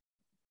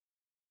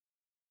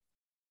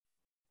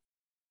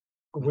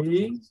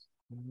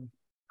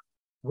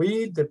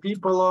 We, the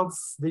people of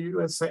the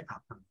USA,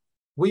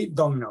 we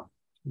don't know.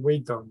 We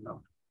don't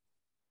know.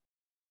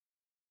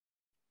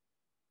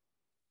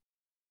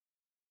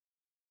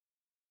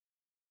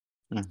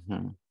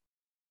 Mm-hmm.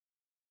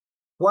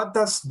 What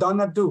does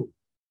Donna do?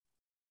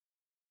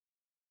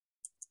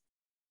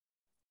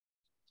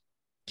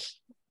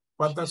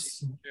 What does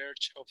She's in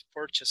charge of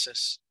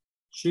purchases.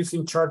 She's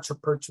in charge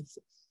of purchases.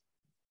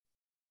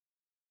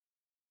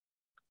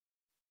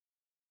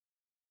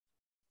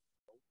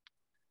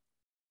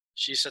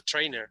 She's a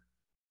trainer.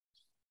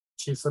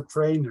 She's a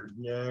trainer.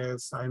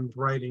 Yes, I'm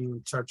writing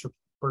in charge of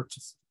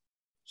purchases.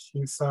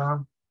 She's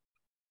a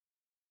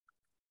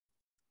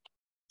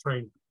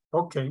trainer.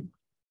 Okay.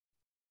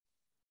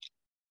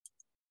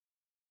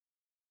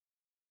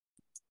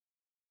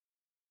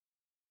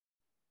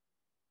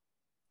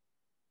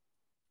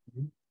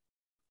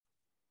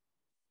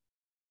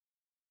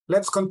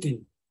 Let's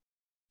continue.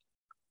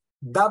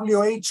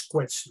 WH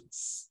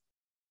questions.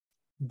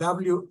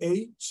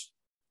 WH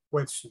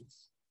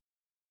questions.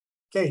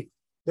 Okay,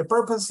 the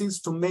purpose is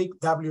to make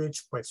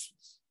WH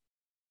questions.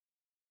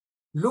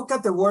 Look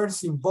at the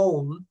words in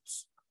bold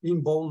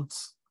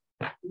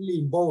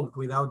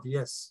without the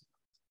S,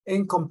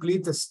 and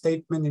complete the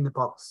statement in the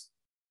box.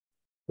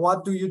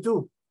 What do you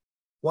do?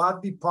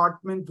 What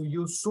department do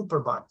you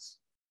supervise?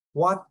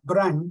 What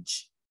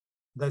branch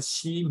does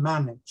she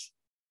manage?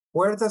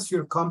 Where does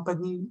your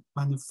company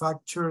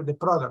manufacture the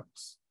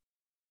products?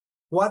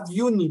 What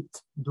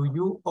unit do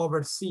you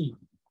oversee?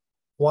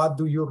 What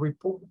do you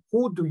report?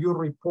 Who do you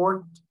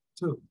report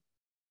to?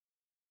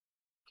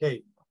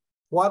 Okay,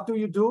 what do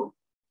you do?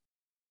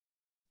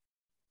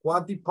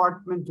 What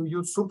department do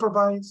you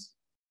supervise?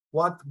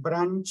 What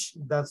branch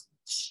does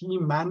she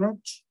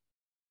manage?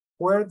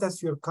 Where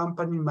does your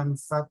company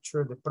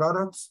manufacture the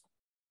products?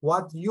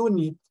 What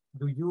unit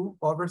do you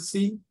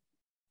oversee?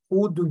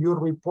 Who do you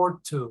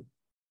report to?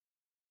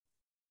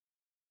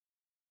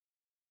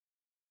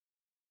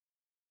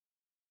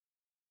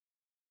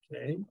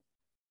 Okay,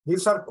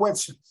 these are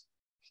questions.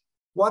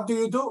 What do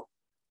you do?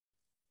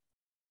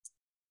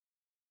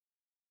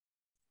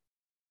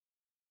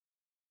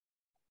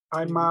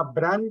 I'm a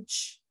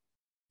branch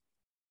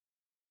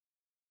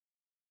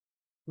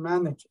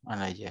manager.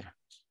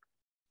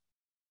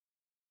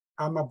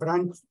 I'm a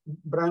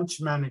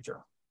branch manager.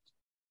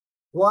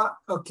 What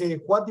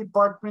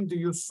department do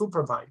you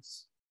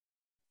supervise?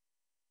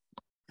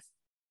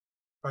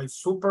 I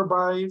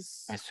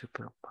supervise.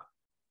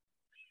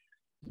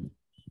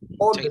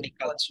 All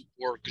Technical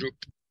support group.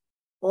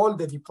 All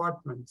the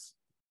departments.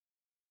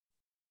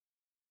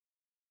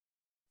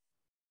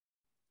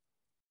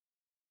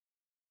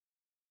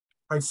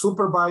 I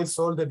supervise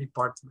all the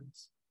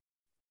departments.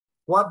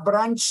 What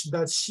branch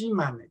does she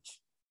manage?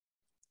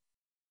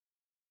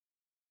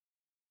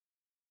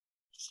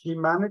 She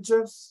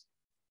manages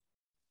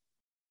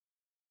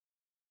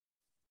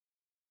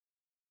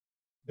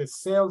the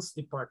sales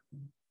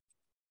department.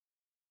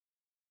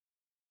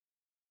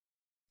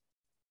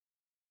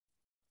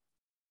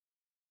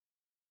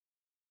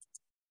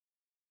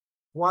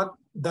 What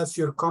does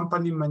your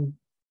company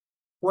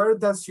where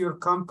does your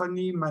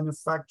company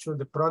manufacture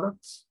the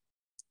products?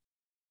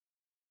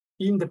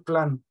 In the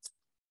plant.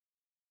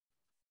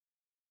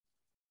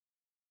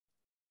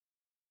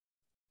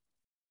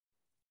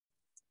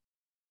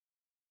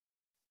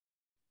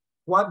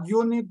 What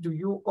unit do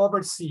you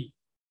oversee?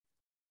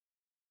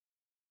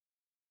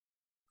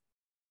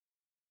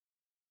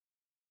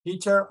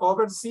 Teacher,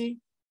 oversee,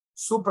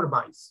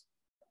 supervise.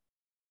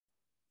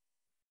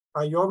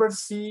 I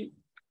oversee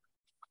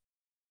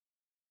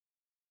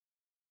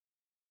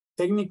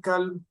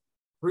technical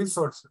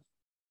resources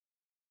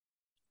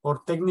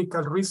or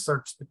technical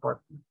research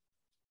department.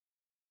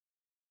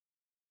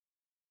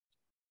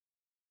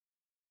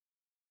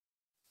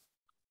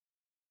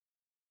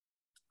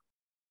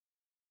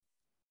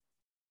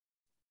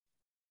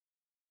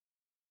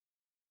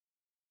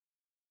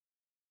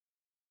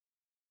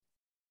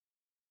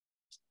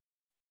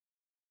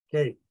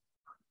 Okay.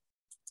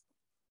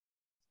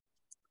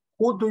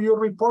 Who do you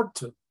report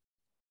to?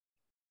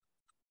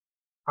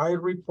 I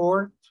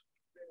report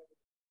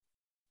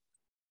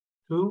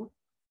to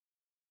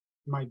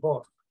my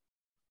boss.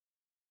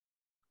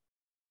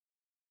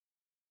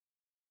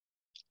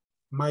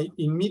 My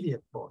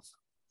immediate boss.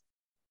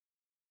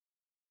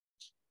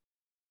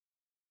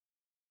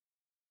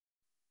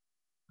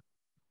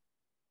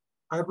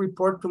 I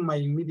report to my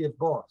immediate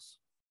boss.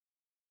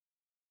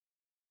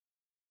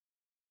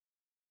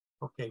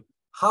 Okay.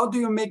 How do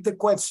you make the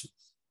questions?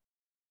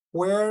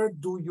 Where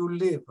do you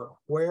live?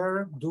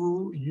 Where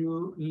do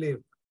you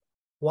live?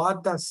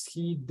 What does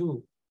he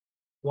do?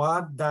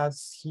 What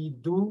does he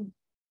do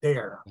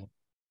there?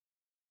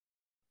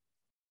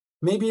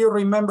 Maybe you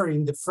remember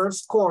in the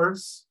first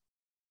course,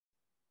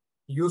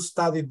 you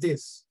studied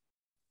this.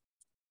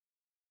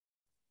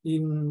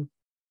 In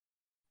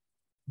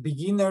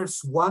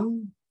beginners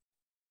 1,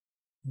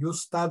 you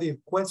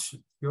studied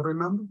questions. You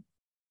remember?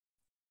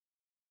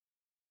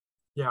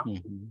 Yeah.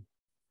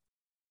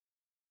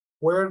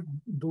 Where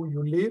do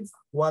you live?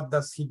 What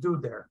does he do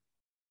there?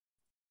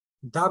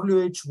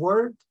 WH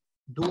word,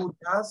 do,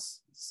 does,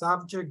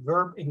 subject,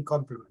 verb, and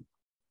complement.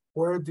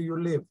 Where do you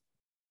live?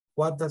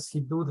 What does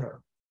he do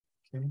there?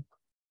 Okay.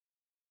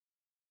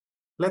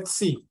 Let's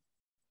see.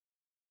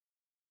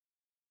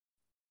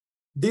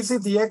 This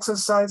is the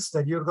exercise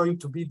that you're going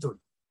to be doing.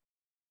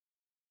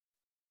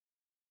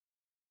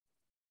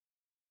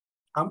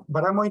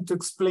 But I'm going to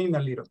explain a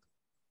little.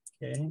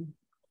 Okay.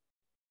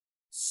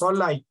 So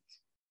like,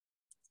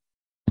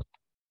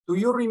 do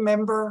you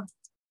remember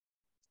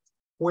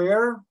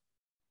where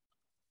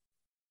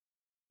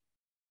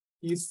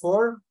is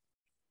for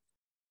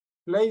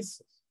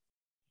places?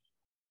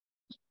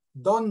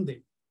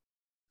 ¿Dónde?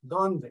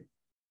 ¿Dónde?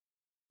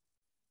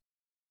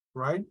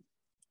 Right?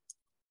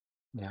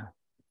 Yeah.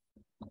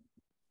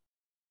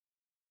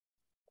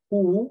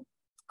 Who?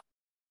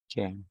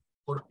 ¿Quién?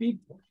 For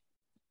people.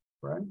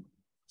 Right?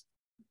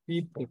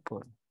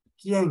 People.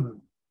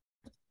 ¿Quién?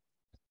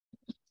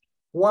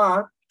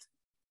 What?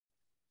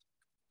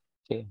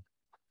 ¿Qué?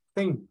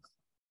 Things.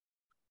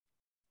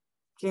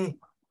 ¿Qué?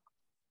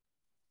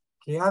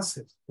 ¿Qué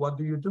haces? What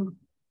do you do?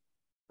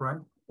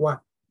 Right?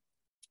 What?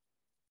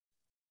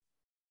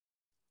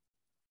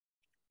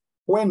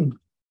 When?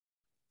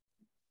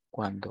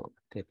 ¿Cuándo?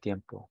 De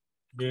tiempo.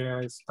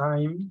 There is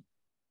time.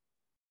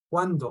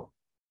 ¿Cuándo?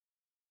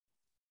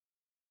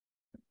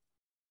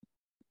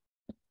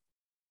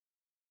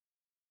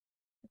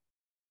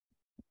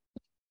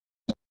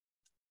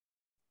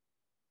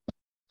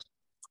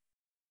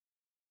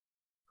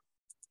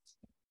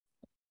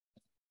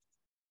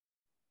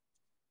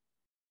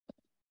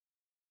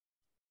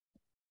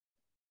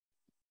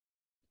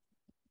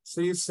 So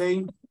you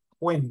say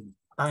when,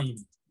 time.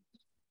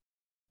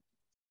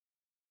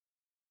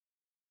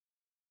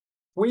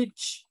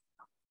 Which?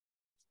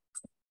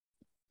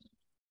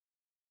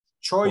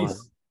 Choice.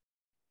 ¿Cuál?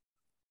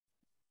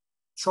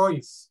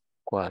 Choice.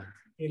 ¿Cuál?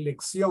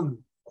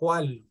 Elección.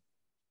 ¿Cuál?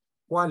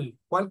 ¿Cuál?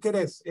 ¿Cuál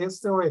querés?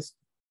 ¿Este o este?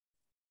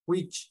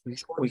 Which?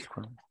 Which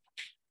one?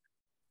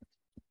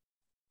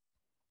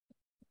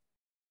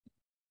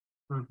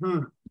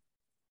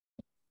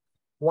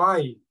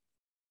 Why?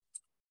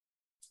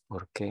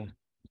 ¿Por qué?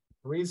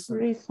 Reason.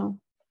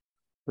 Reason.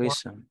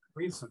 Reason.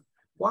 Reason.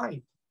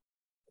 Why?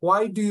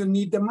 Why do you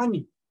need the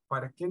money?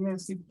 ¿Para qué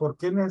 ¿Por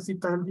qué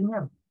necesitas el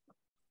dinero?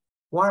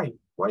 Why?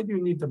 Why do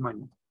you need the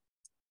money?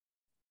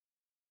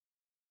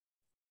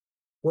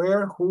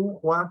 Where, who,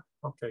 what?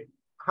 Okay.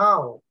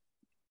 How?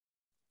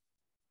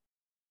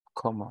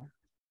 ¿Cómo?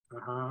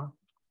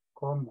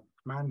 ¿Cómo?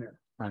 Manner.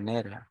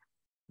 Manera.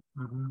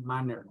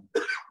 Manner.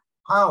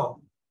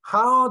 How?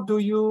 How do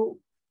you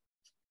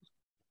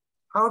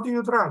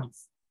drive?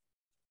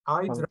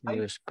 I How do drive.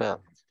 you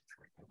spell?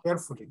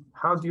 Carefully.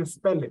 How do you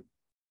spell it?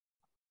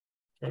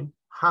 Okay.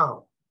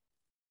 How?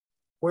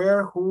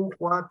 Where, who,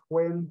 what,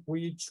 when,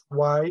 which,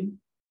 why?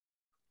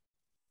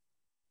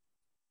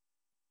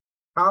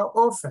 How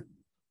often?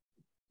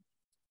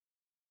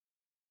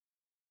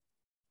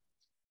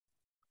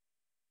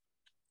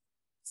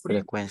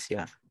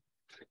 Frecuencia.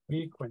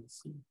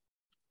 Frequency.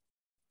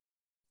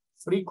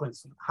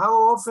 Frequency. How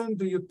often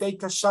do you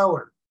take a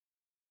shower?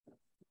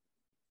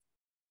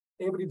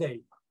 Every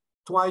day.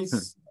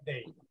 Twice a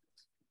day.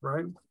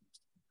 Right?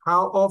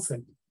 How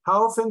often?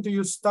 How often do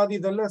you study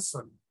the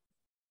lesson?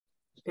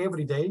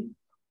 Every day.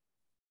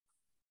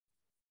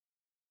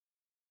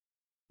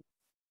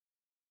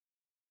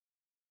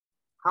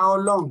 How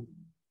long?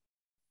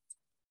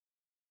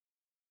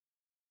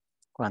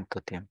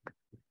 ¿Cuánto tiempo?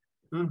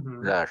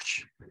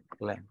 Large.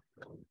 Length.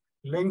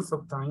 Length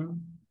of time.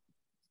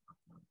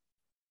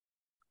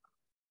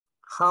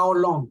 How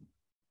long?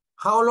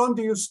 How long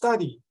do you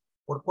study?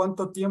 ¿Por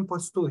cuánto tiempo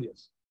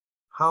estudias?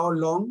 How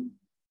long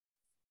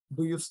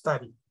do you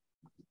study?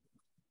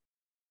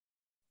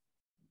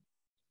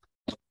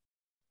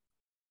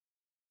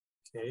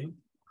 Okay.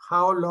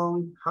 How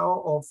long? How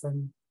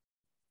often?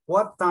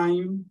 What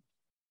time?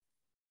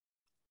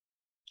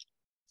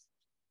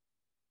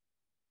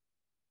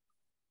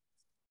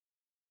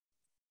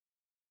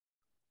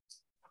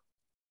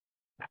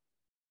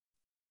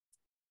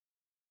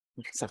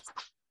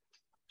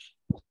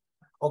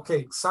 Okay,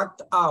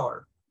 exact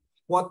hour.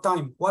 What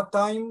time? What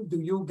time do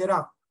you get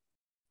up?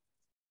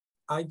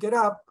 I get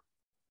up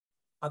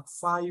at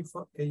 5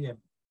 a.m.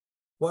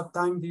 What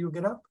time do you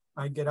get up?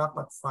 I get up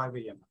at 5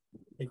 a.m.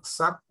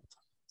 Exact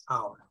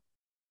hour.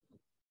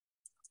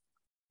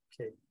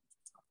 Okay.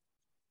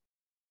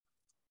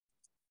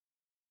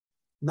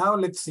 Now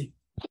let's see.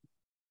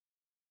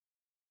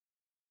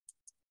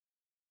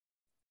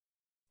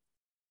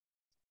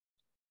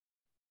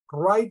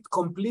 Write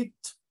complete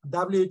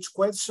WH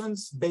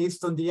questions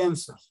based on the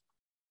answers.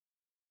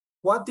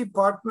 What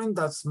department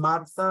does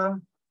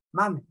Martha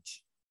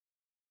manage?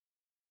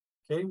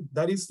 Okay,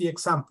 that is the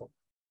example.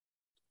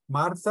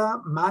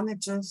 Martha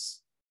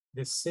manages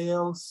the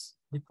sales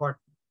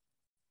department.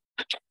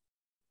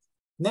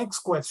 Next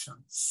question,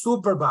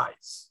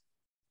 supervise.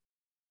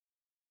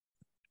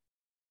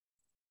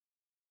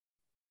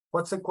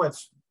 What's the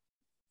question?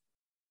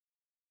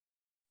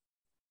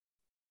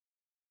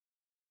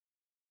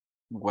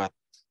 What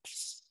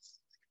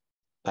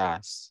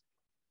does?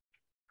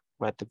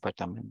 What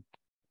department?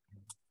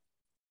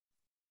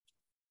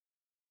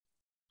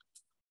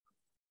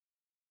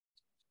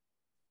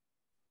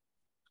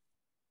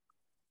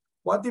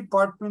 What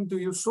department do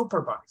you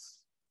supervise?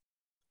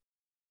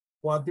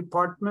 What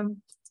department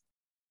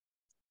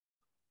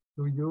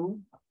do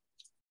you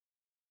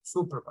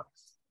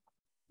supervise?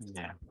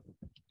 Yeah,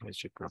 I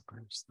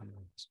supervise.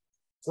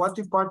 What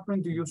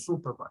department do you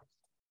supervise?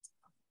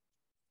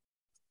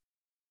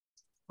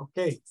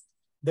 Okay,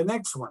 the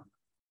next one.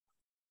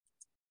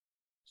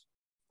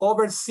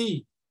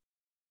 Oversee.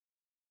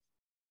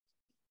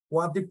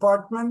 What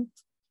department?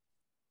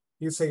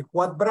 You say,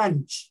 what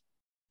branch?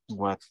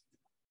 What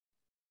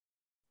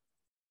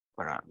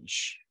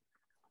branch?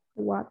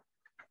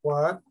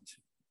 What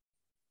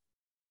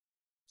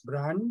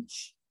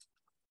branch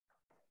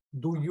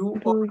do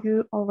you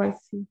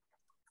oversee?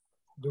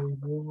 Do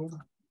you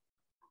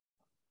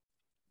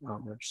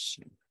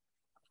oversee?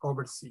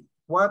 Oversee.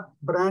 What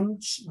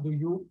branch do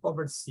you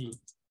oversee?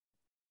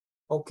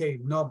 Okay,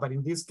 no, but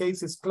in this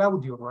case it's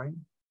Claudio, right?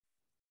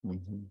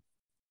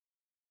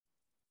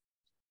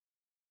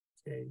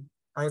 Okay,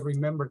 I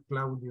remember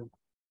Claudio.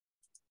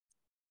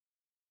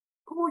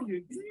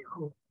 Oye,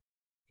 hijo.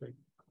 Okay,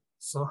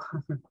 so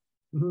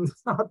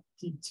not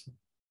teacher,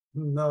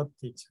 not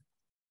teacher.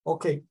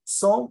 Okay,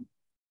 so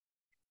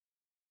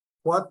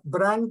what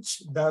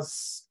branch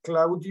does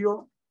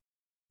Claudio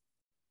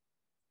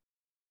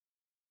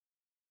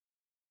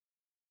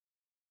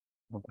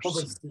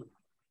oversee?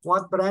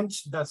 What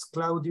branch does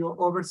Claudio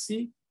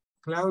oversee?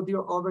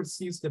 Claudio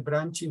oversees the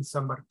branch in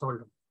San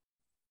Bartolo.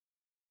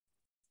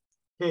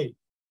 Okay,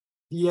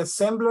 the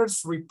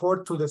assemblers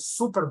report to the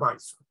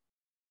supervisor.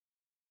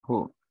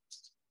 Who?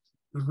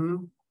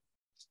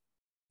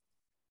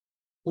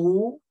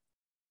 Who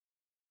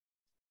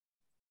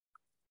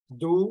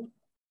do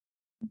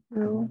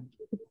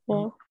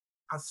Report.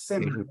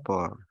 Assembly.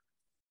 Report.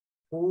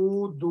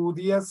 Who do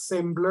the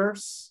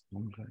assemblers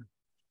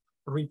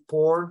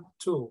report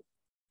to?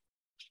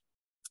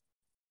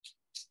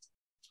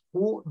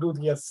 Who do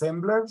the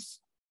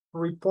assemblers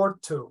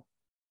report to?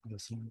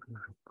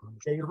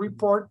 They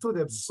report to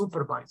the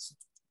supervisor.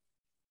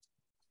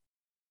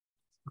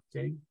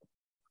 Okay.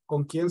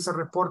 ¿Con quién se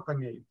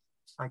reportan ellos?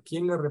 ¿A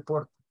quién le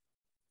reportan?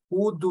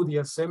 Who do the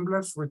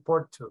assemblers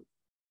report to?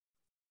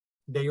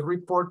 They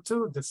report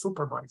to the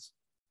supervisor.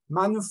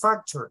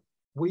 Manufacture.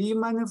 We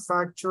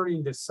manufacture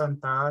in the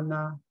Santa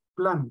Ana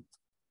plant.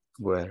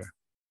 Where?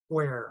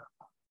 Where?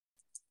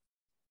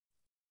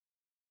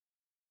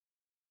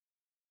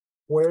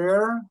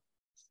 Where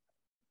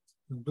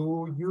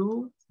do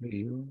you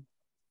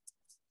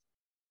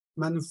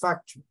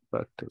manufacture?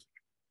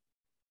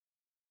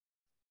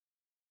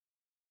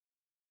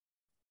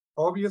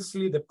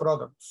 Obviously the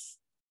products.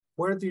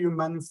 Where do you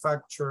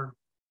manufacture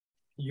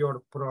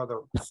your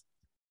products?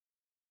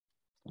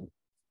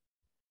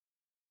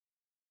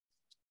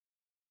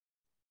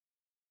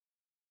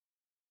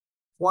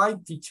 Why,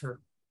 teacher?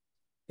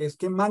 Es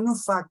que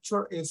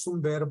manufacture es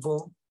un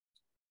verbo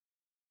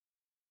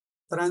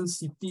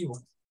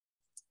transitivo.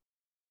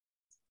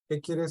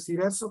 ¿Qué quiere decir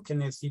eso? Que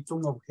necesito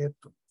un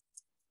objeto.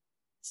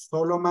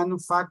 Solo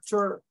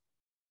manufacture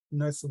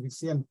no es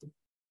suficiente.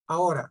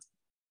 Ahora,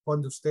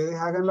 cuando ustedes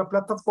hagan la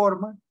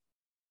plataforma,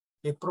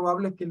 es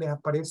probable que les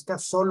aparezca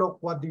solo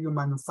what do you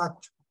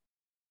manufacture.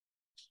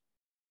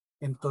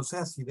 Entonces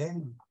así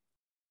dejen.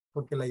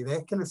 Porque la idea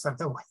es que les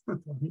salga bueno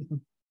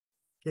también.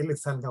 Que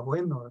les salga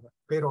bueno, ¿verdad?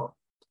 Pero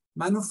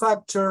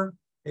manufacture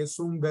es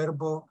un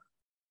verbo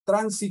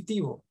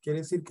transitivo. Quiere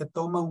decir que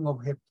toma un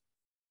objeto.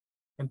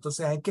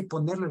 Entonces hay que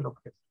ponerle el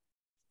objeto.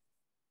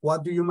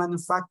 What do you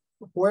manufacture?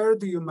 Where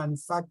do you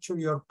manufacture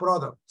your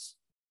products?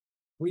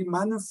 We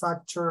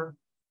manufacture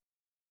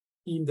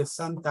in the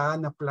Santa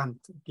Ana plant.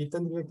 Aquí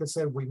tendría que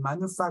ser we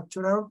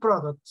manufacture our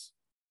products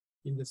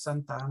in the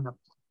Santa Ana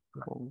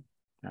plant.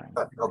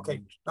 But,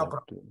 okay, no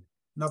problem.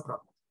 No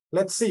problem.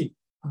 Let's see.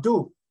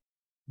 Do.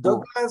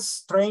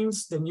 Douglas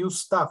trains the new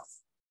staff.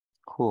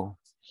 Who?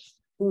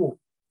 Who?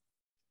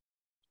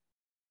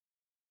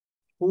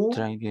 Who?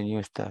 Train the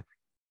new staff.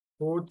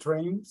 Who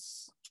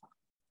trains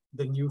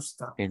the new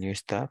staff? The new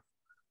staff.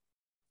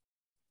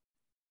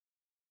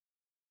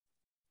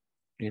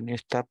 The new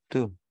staff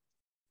too.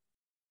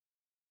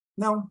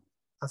 No,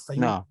 hasta ahí.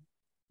 No.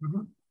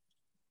 Uh-huh.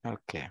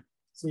 Okay.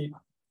 Sí.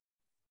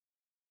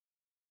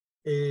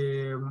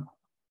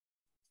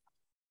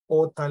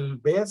 O tal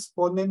vez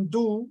ponen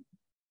do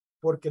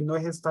porque no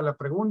es esta la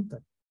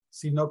pregunta,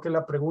 sino que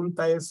la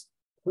pregunta es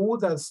who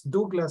does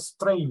Douglas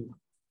train?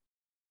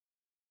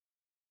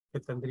 Que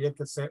tendría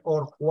que ser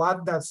or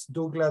what does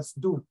Douglas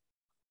do?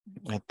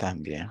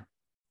 También.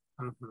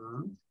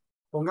 Uh-huh.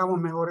 Pongamos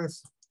mejor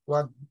eso.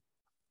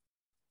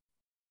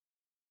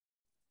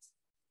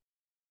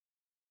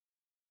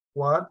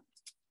 What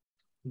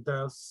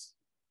does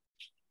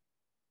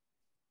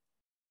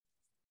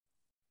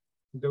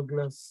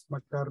Douglas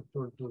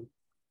MacArthur do?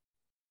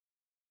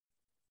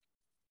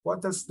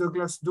 What does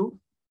Douglas do?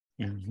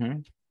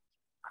 Mm-hmm.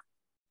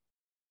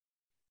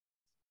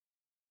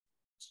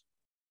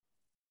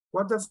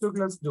 What does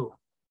Douglas do?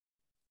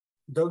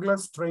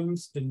 Douglas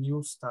trains the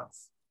new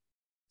staff.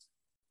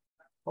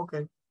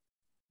 Okay,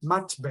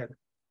 much better.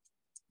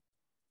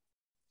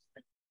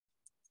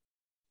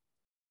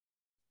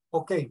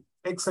 Okay,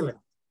 excellent.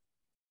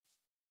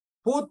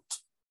 Put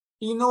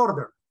in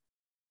order.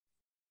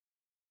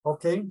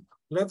 Okay,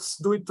 let's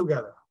do it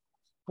together.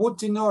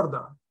 Put in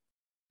order.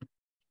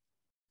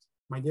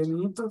 My dear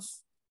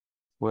niñitos.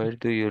 Where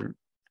do you live?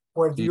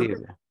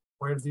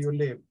 Where do you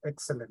live?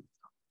 Excellent.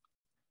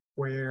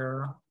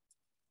 Where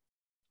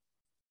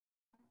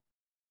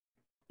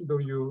do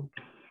you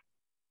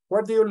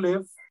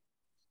live?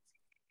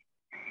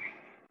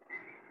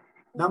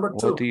 Number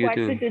two. What do you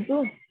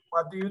do?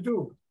 What do you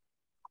do?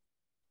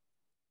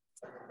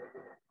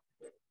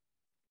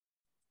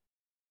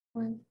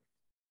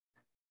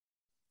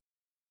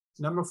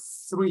 Number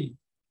three.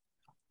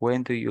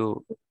 When do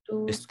you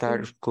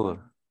start school?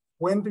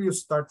 When do you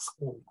start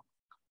school?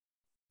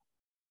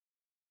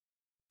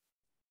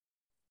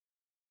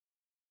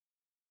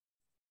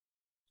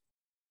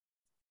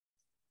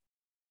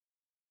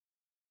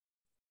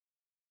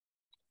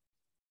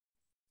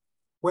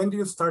 When do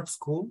you start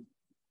school?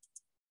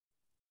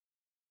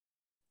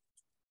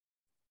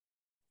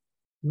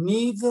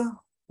 Need,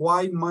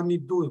 why, money,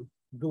 do.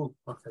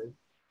 Okay.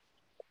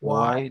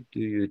 Why do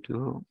you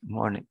do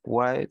money?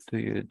 Why do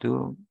you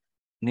do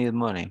need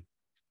money?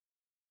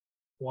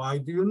 Why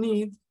do you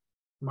need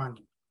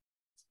money?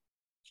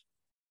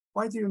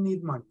 Why do you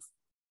need money?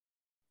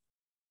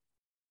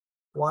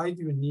 Why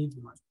do you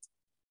need money?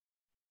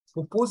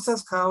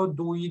 Pupusas, how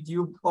do you eat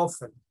you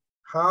often?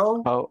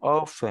 How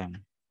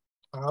often?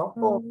 How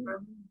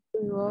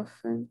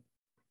often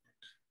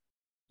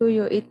do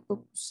you eat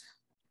pupusas?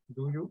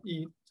 Do you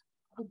eat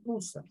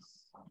pupusas?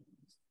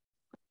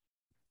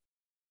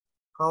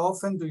 How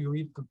often do you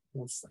eat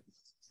pupusas?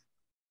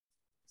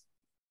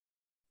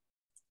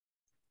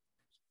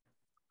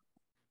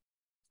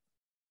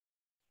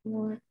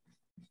 What?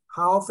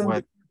 How often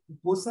What? do you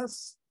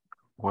pupusas?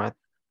 What?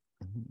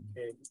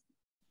 Okay.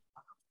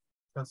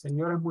 La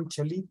señora es muy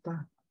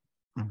chelita.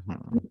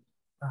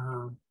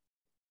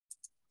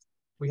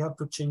 We have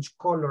to change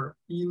color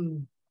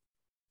in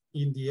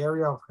the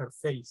area of her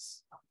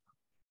face.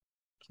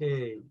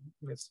 Okay,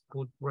 let's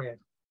put red.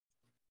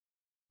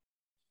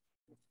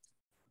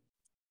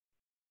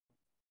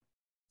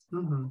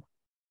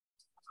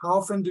 How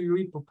often do you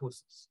eat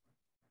pupusas?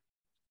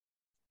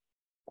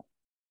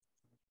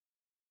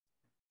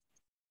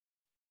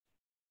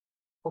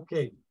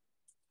 Okay.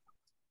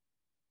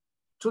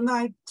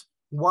 Tonight,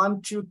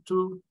 want you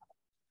to,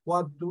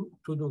 to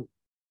do?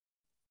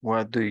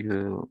 What do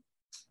you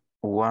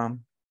want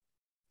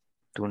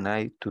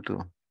tonight to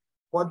do?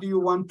 What do you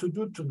want to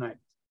do tonight?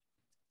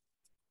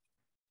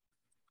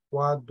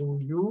 What do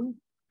you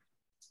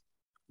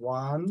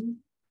want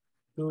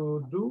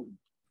to do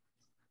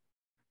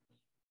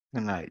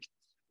Tonight.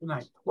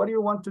 tonight? What do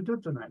you want to do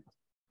tonight?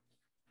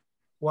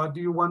 What do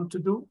you want to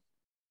do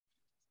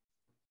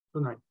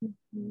tonight?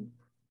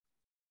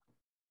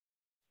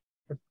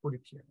 Let's put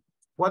it here.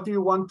 What do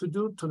you want to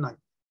do tonight?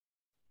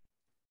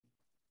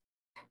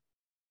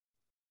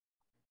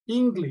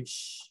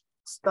 English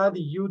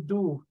study you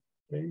do.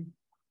 Okay.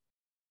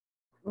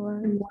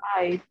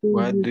 Why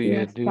What do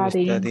you do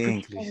study study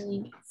English?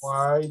 English?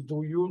 Why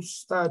do you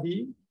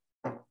study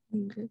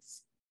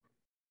English.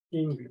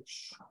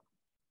 English?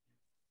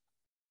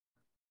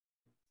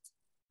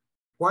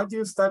 Why do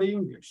you study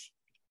English?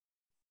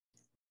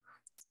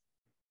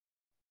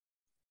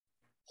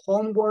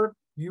 Homework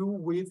you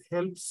with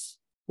helps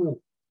who?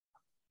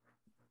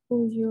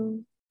 Who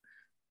you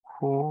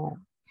Who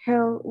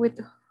help with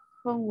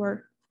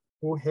homework?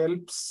 Who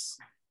helps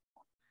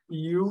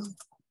you?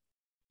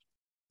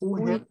 Who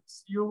With-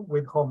 helps you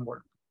with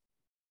homework?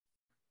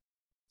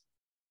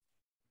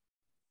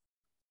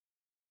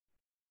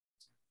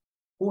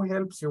 Who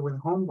helps you with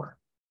homework?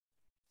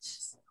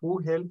 Who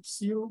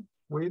helps you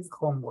with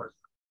homework?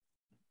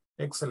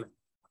 Excellent.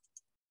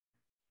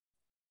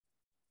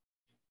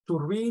 To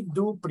read,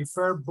 do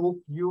prefer book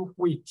you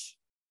which?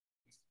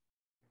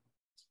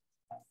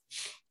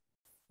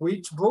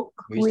 Which book?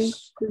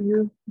 Which do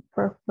you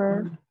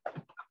prefer?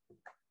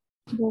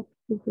 Book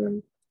to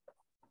read?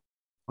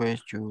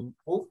 which you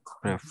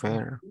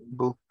prefer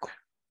book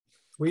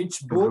Which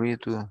to book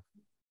read to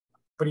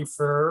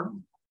prefer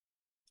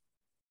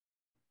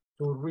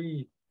to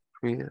read?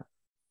 read?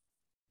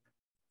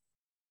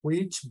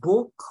 Which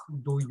book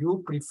do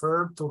you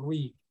prefer to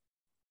read?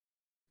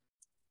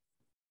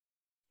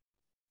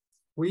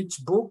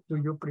 Which book do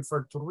you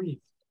prefer to read?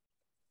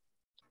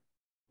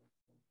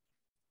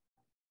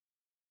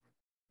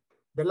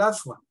 The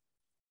last one.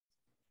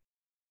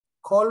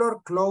 Color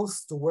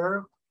clothes to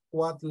wear,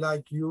 what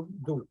like you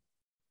do?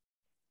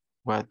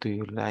 What do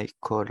you like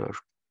color?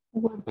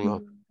 What do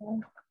Cloth. you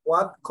like?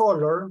 What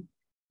color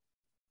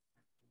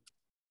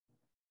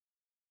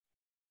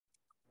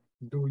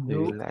do Do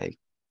you you like?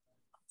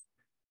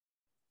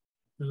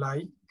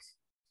 like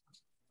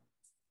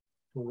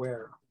to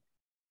wear?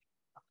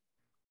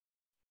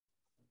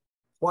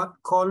 What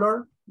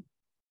color?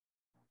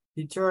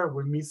 Teacher,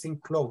 we're missing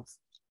clothes.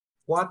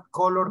 What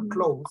color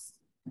clothes?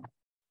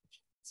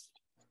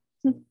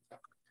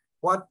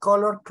 What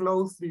color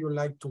clothes do you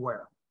like to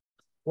wear?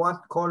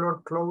 What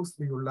color clothes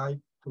do you like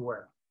to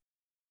wear?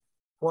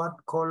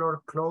 What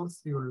color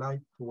clothes do you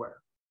like to wear?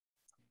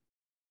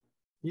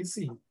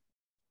 Easy.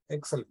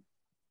 Excellent.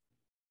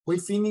 We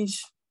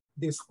finish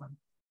this one.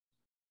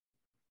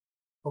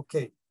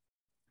 Okay.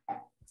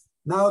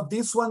 Now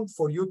this one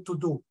for you to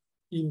do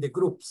in the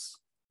groups.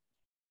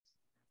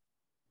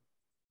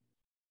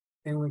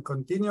 And we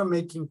continue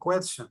making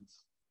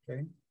questions,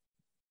 okay?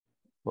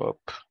 Up.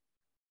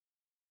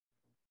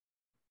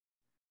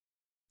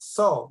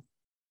 So,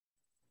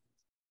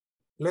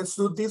 let's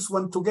do this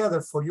one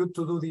together for you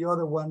to do the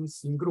other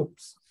ones in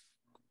groups.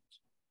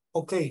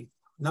 Okay,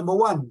 number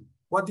one,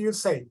 what do you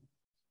say?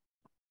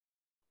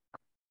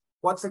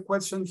 What's the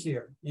question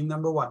here in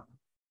number one?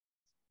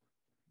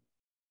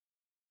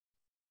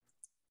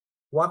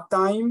 What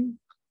time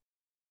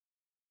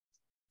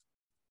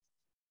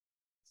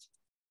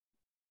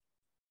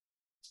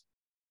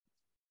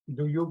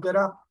do you get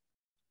up?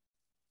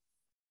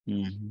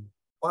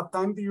 What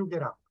time do you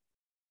get up?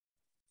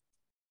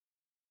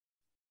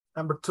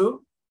 Number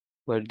two.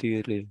 Where do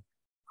you live?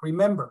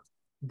 Remember,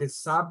 the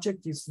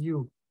subject is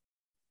you.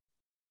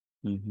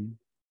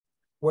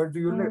 Where do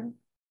you live?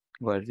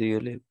 Where do you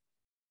live?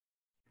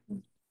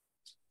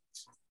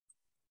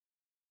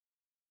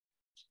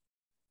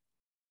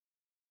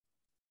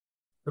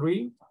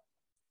 Three.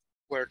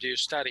 Where do you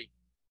study?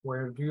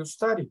 Where do you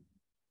study?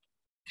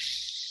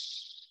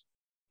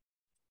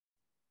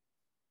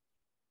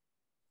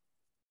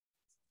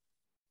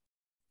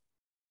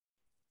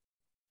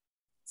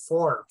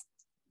 Four.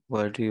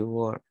 Where do you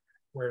work?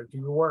 Where do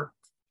you work?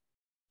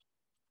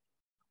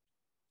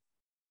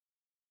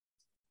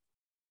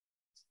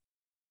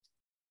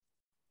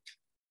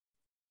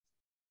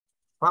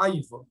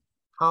 Five.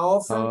 How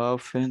often? How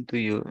often do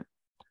you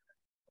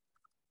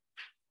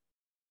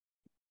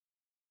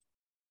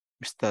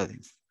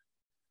Studying.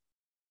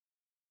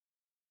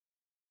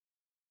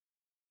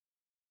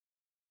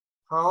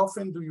 How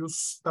often do you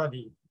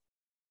study?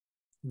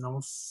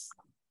 No,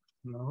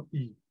 no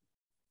E.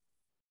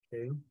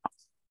 Okay.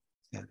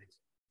 Study.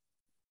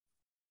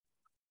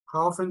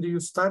 How often do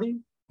you study?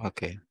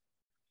 Okay.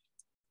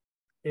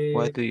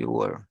 Why do you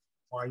work?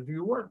 Why do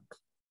you work?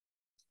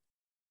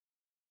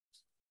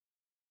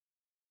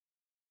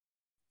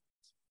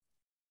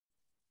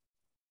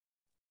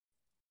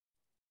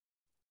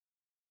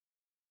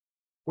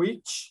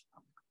 Which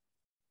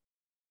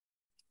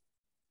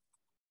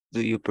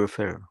do you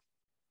prefer?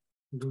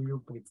 do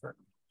you prefer?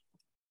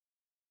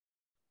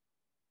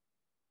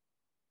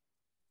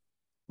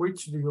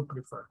 Which do you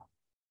prefer?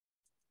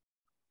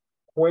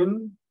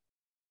 When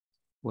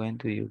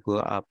do you go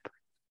up?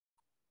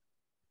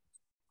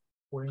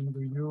 When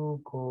do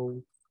you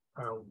go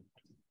out?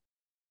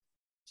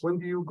 When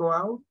do you go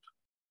out?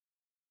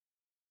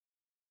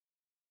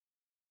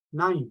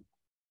 9.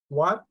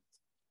 What?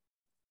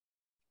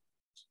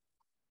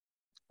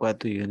 What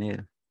do you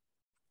need?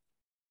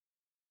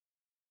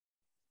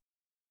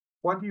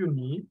 What do you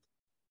need?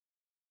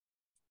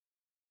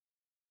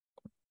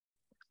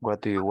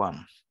 What do you want?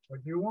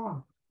 What do you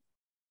want?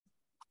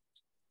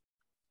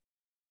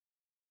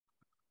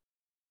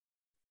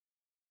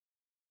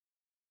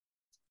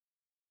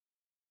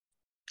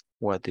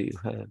 What do you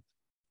have?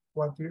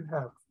 What do you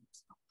have?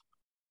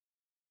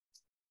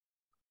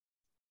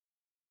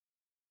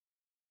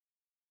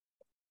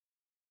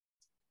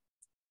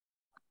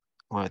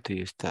 What do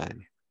you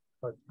study?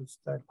 What do you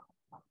study?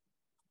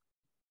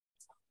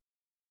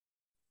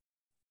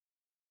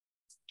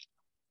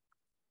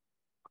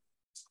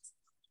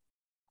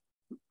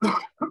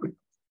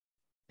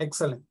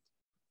 Excellent.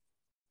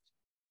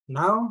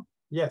 Now,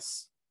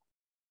 yes,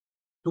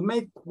 to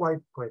make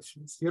white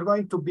questions, you're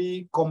going to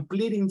be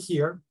completing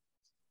here,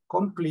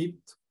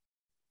 complete.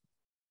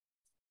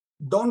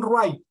 Don't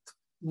write,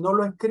 no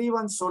lo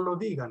escriban, solo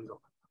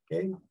díganlo,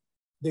 okay?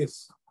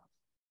 This.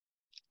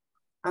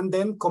 And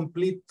then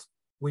complete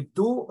with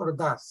do or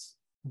does,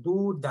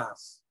 do,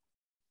 does.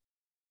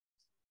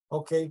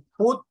 Okay,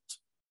 put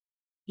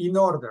in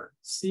order,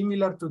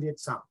 similar to the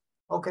exam.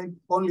 Okay,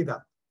 only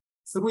that.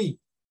 3.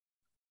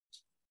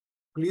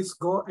 Please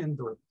go and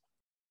do it.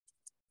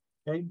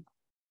 Okay,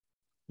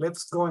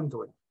 let's go and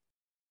do it.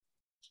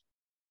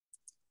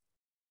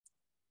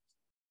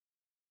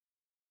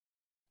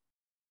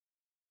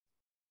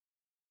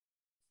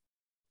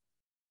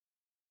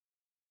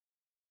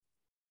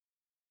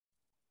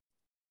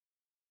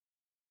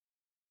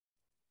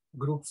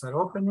 Groups are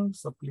opening,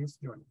 so please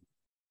join.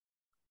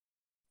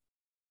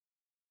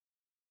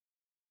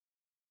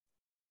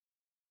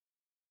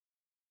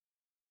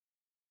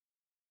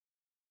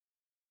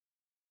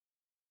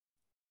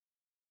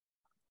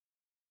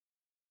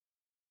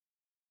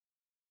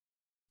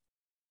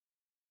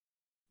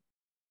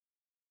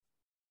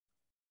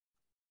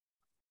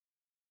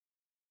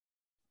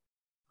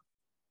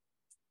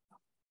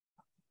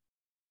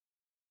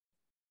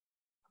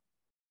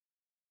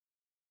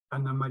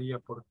 Ana María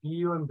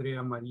Portillo,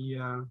 Andrea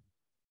María,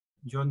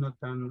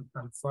 Jonathan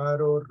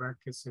Alfaro,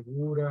 Raquel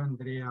Segura,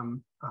 Andrea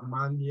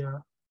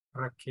Amalia,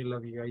 Raquel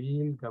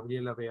Abigail,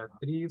 Gabriela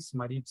Beatriz,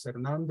 Maritza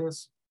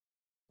Hernández,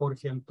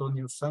 Jorge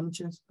Antonio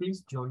Sánchez,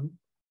 please join.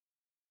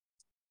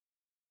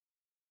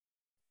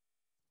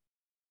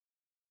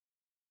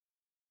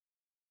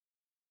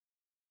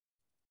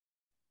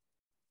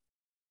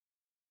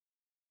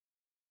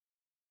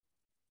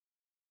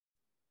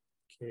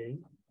 Okay.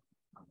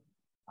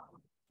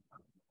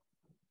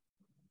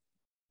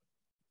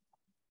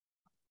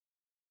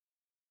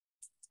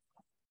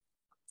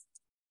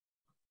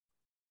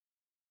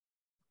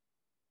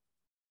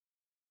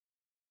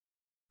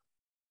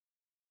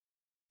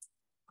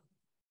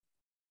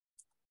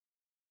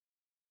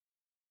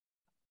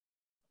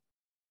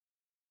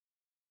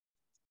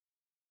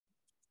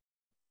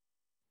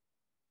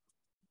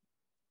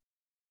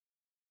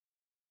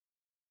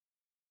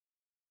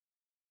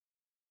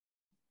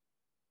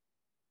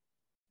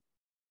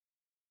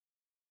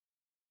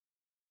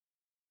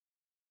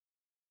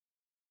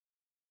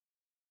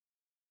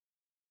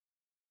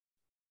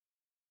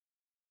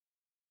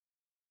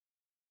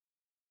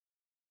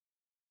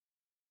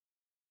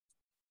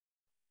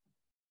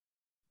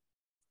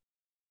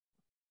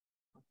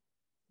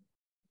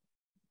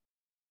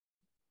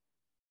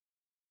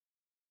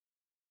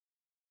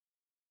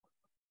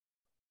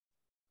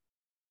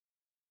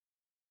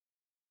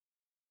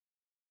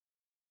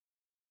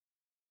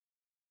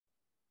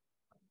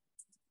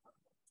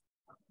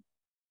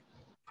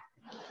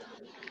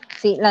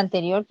 Sí, la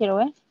anterior quiero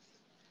ver.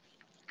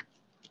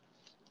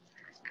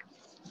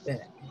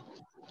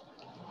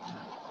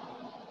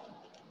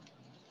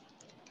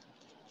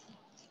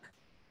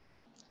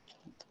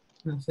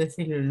 No sé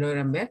si lo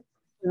logran ver.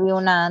 Vi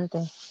una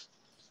antes.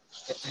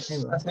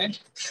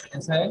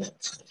 ¿Esa es?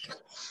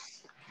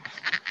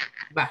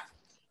 Va.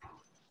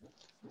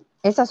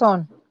 Esas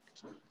son.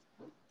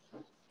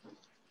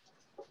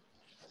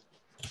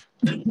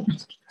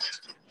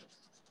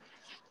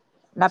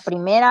 La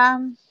primera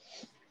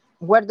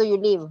Where do you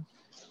live?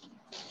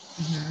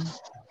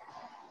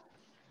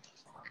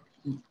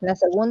 La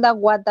segunda,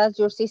 what does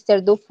your sister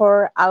do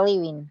for a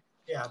living?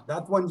 Yeah,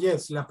 that one,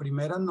 yes. La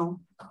primera,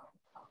 no.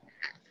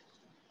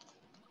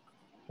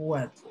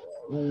 What?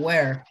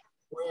 Where?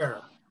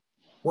 Where?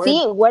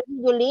 Sí, where do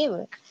you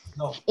live?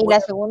 No. Y la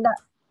segunda,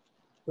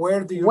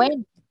 Where do you live?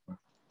 when?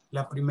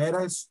 La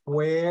primera es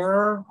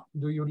where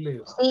do you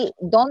live? Sí,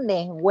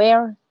 ¿dónde?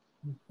 Where?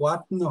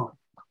 What? No.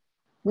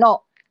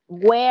 No,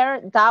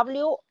 where,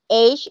 W-H-E-R-E.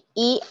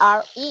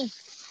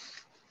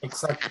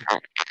 Exactly.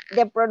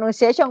 The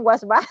pronunciation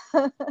was bad,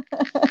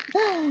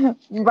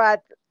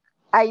 but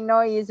I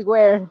know it's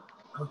where.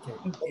 Okay.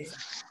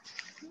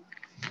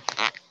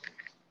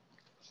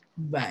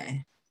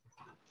 Bye.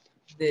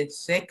 The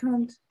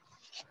second.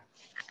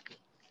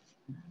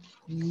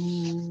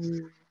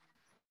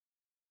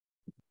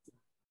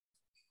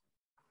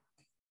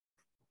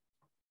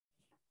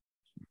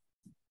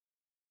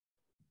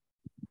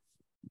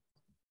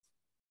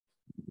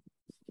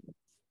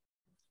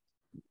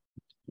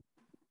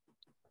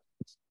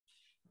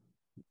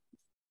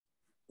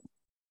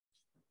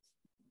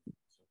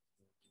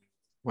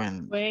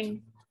 When.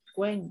 When.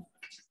 When.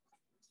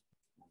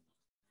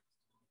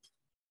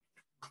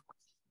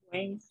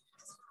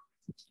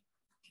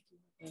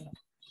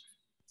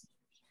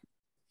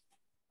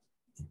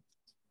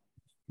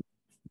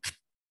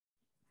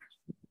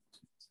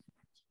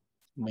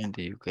 When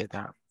do you get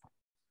up?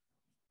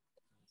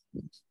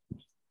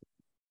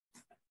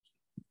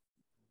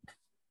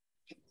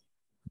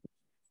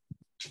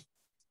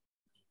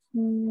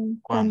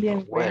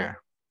 También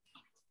Where?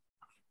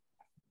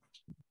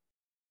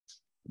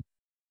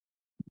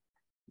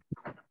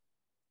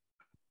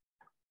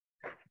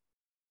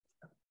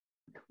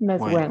 Miss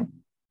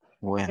when.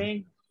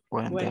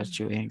 When does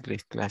your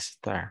English class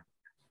start?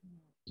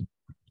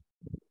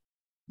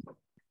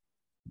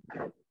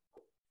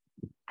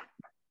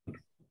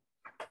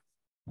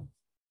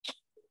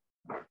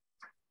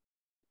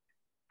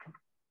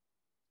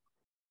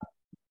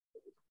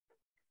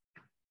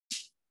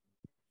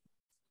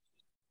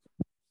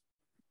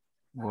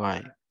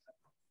 Why?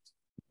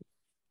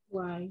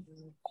 Why?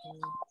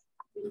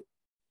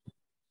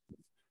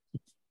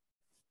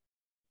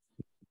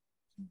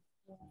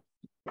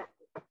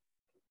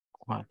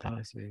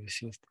 ¿Cuántas veces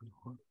hiciste el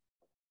juego?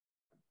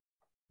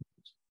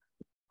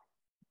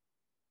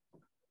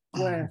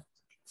 Where?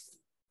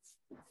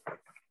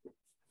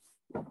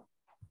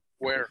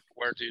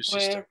 Where do you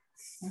sister?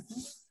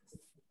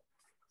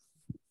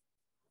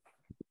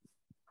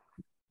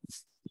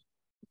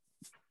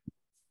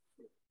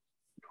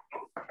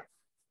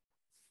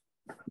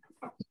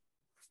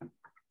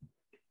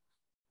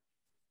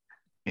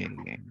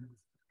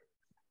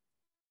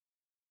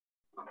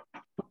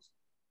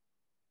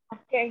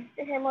 Ok,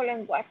 dejémoslo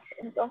en watch.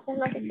 Entonces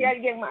no sé si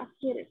alguien más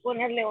quiere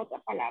ponerle otra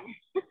palabra.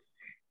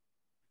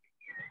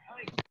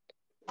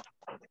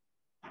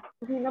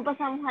 Si no,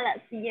 pasamos a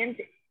la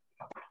siguiente.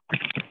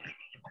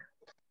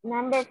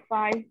 Number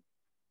 5.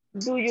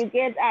 Do you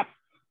get up?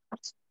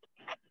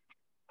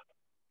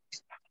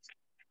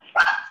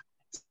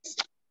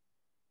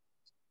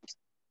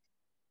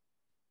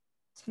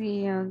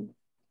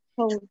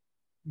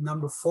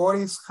 Number 4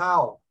 is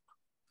how.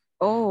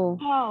 Oh.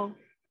 How?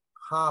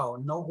 How,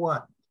 not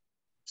what.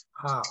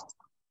 How.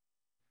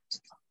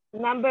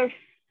 Number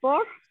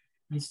 4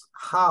 is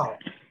how.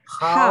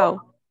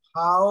 How.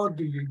 How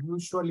do you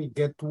usually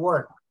get to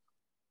work?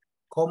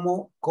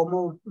 ¿Cómo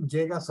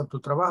llegas a tu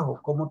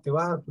trabajo? ¿Cómo te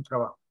vas a tu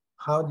trabajo?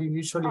 How do you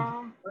usually get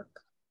to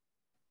work?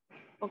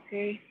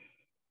 Okay.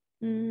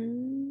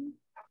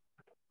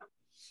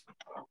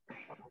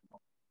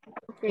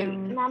 Okay.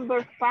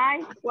 Number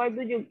 5. Why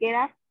do you get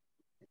up?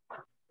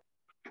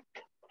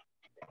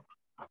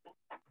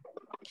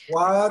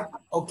 What?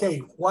 Okay.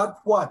 What?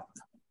 What?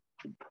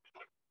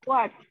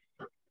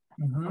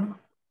 Mm-hmm.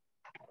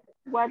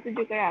 What did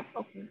you get up?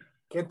 Okay.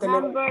 ¿Qué te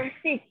Number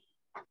 6.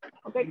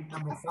 Okay.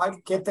 Number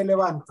 5. ¿Qué te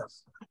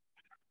levantas?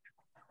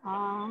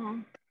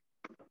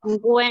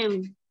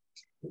 When.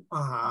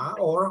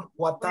 Or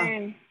what time?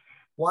 When.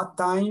 What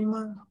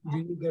time do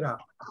you get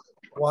up?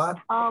 What?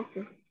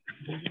 Okay.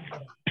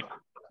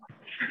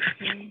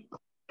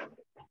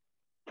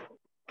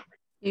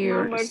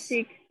 Number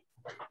 6.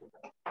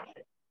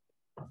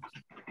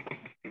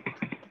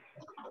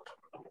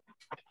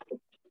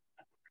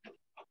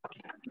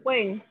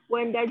 When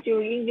does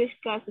your English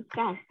class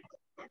start?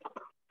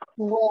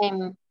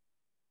 When.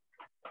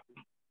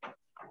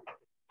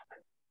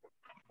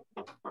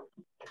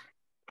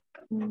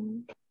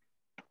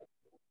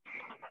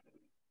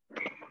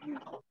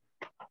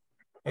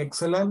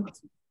 Excellent.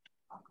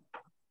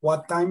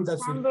 What time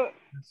does it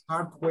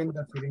start? When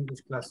does your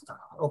English class start?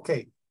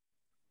 Okay.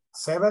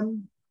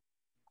 7.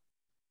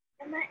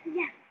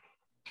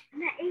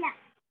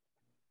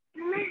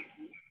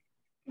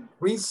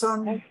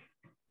 Reason.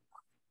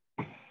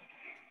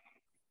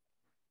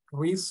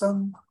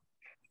 Reason.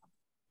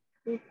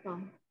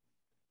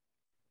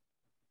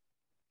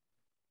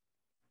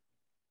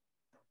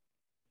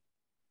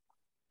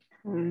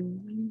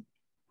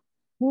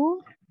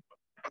 Who?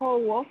 How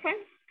often?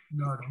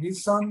 No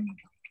reason.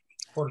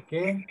 ¿Por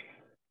qué?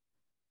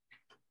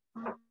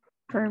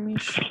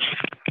 Permission.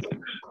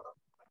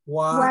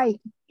 Why?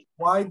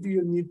 Why do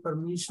you need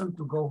permission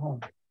to go home?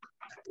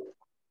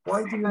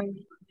 Why do you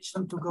need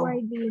permission to go Why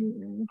home? do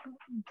you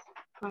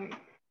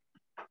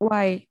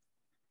Why?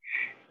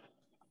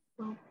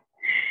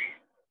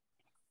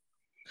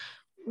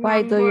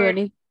 Why do you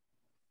need?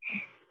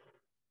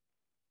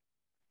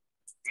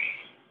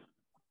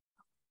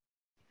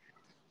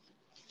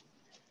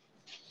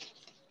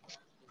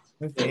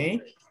 Okay.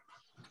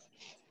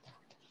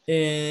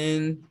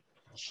 And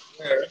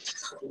Where do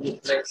you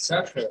play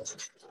soccer?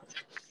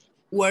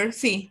 where,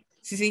 sí,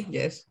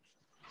 yes.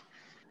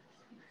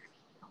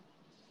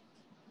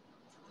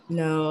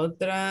 La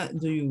otra,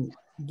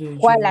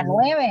 ¿Cuál? La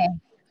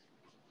 9.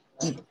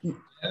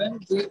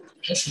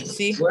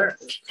 Sí. Where?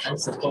 I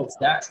suppose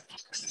that.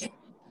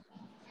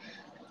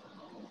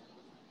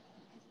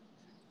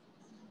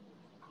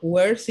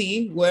 Where,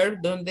 sí, where,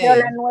 ¿dónde? Pero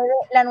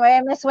la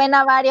 9 me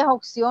suena a varias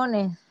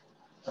opciones.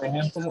 Por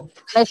ejemplo.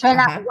 Me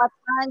suena, Ajá. what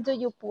time do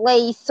you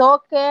play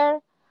soccer?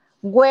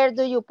 Where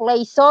do you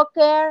play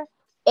soccer?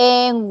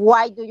 And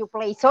why do you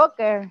play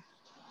soccer?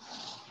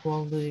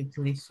 Where do you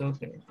play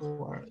soccer?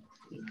 Where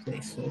do you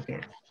play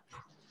soccer?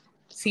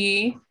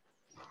 Sí.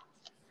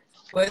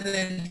 Bueno,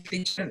 el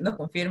teacher no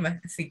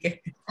confirma, así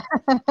que.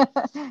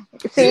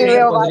 Sí,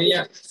 veo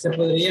se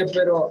podría,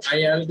 pero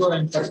hay algo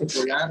en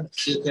particular.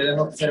 Si ustedes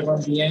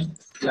observan bien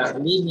las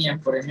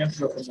líneas, por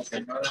ejemplo, como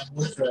que no dan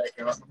mucho de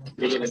que vamos a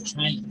escribir el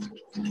time.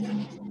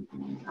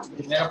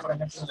 Primero, por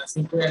ejemplo, en las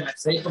 5 y en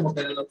las 6, como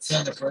que da la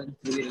opción de poder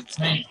escribir el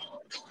time.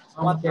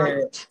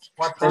 Aunque,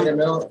 desde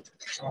luego,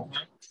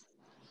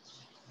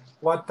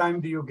 What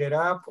time do you get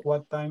up?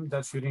 What time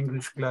does your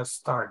English class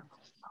start?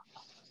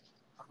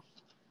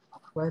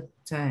 What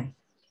time?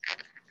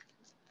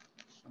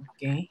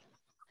 Ok.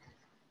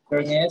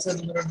 Pero en ese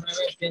número 9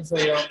 pienso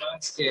yo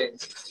más que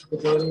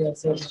podría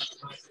ser más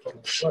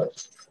como word.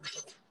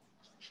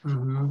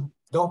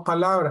 Dos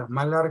palabras,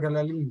 más larga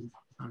la línea.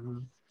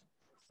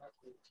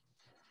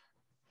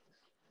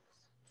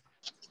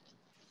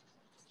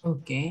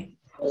 Ok.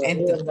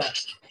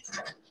 Entonces,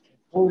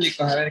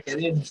 público, a ver qué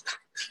dice.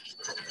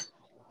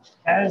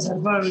 Es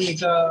el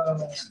público.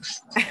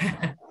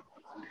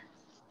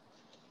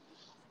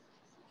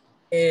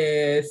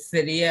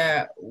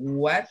 Sería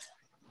what?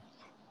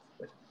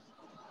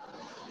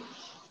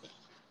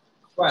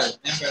 ¿Cuál?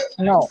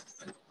 No.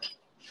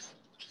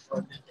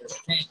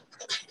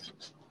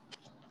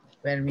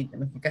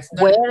 Permítame, que casi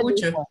no lo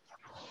escucho. Dijo.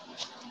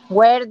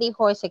 Where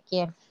dijo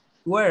Ezequiel.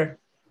 Where?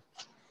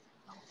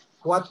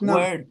 What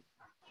number? Where?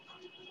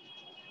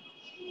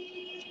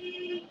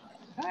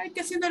 Ay,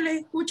 casi no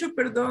les escucho,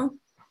 perdón.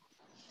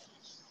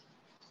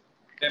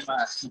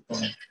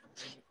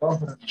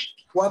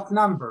 What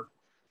number?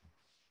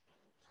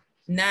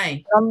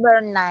 9.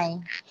 Number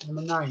 9.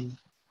 Number 9.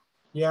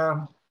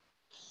 Yeah.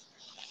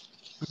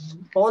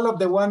 All of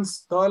the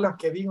ones, todas las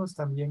que dijo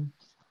también.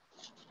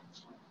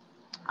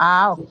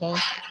 Ah, ok.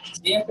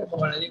 Sí, es que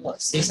como le digo,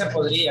 sí se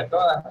podría, por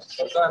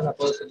todas las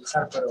puedo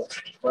utilizar, pero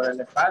por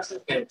el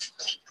espacio que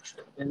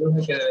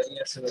deduje que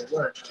debería ser el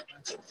Word.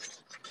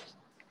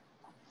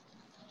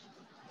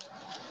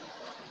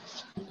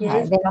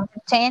 The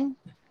number 10.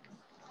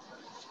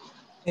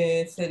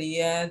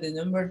 Sería the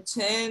number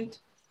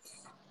 10.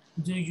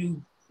 Do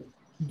you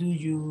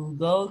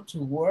go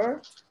to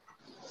work?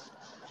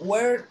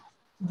 Where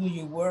do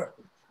you work?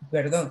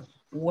 Perdón.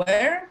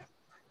 Where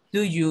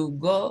do you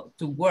go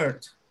to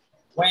work?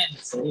 When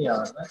sería,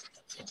 ¿verdad?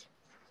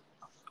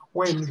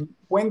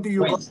 When do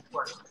you go to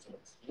work?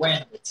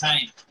 When, the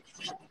time.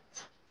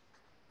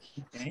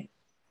 Okay.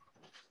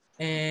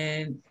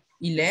 And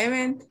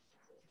 11.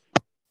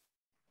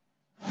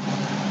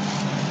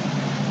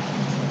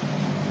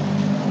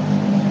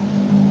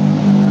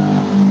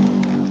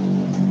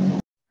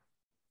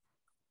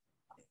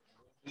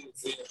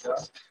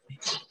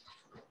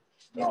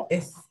 No.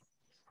 Es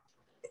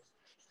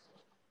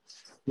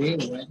sí,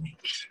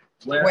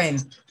 when. When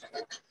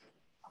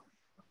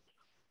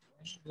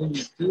do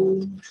you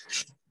do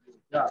your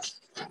job?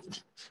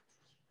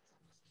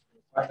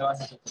 ¿Cuándo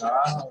haces tu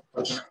trabajo?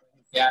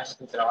 ¿Qué haces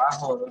tu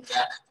trabajo? ¿Dónde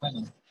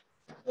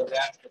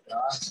haces tu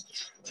trabajo?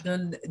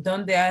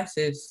 ¿Dónde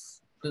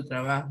haces tu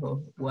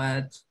trabajo?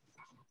 What?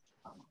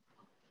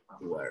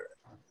 Where?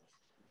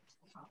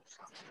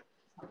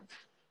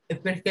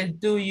 Pero es que el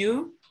do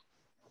you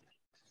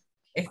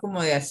es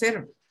como de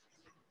hacer.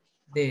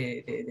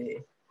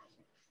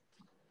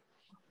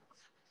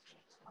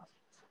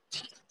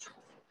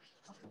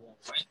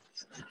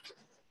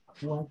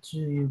 What do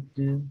you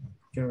do?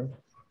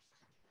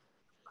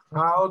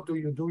 How do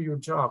you do your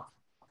job?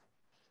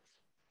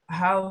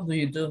 How do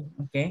you do?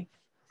 Okay.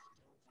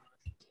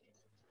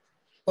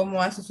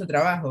 ¿Cómo hace su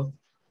trabajo?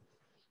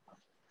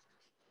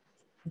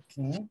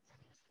 Okay.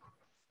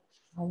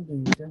 How do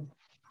you do?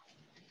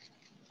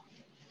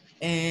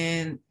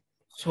 And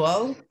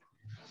 12,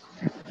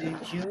 do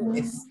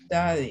you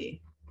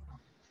study?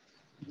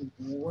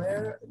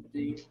 Where do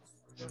you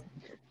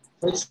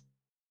study?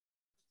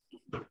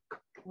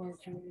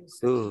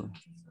 Do.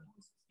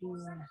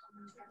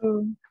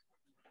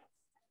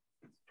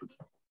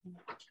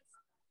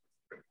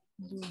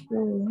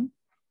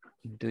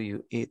 Do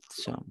you eat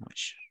so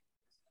much?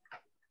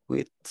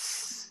 With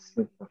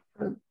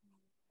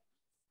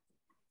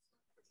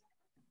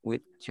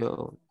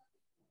your,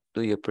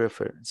 do you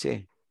prefer?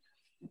 Sí.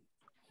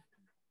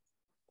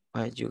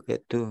 What you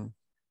get to?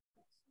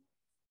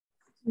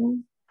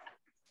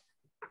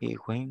 Y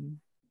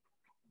when?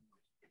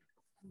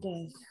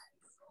 Do.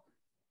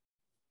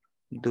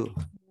 Do.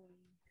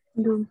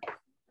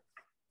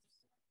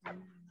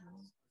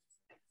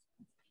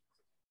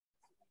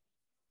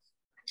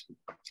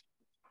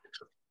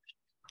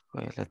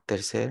 ¿Cuál es la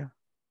tercera?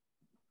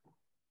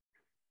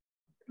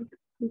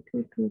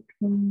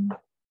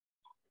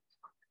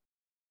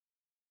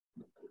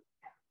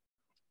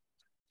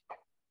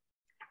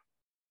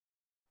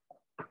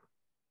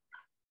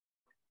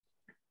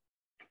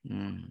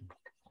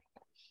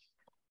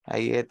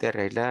 Ahí es de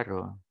arreglar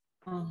o.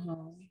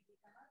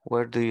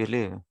 Where do you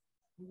live?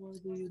 Where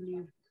do you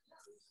live?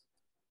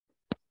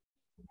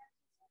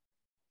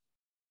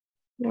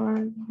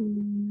 Where do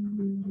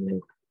you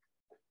live?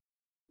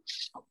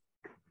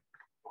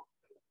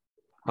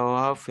 How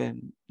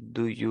often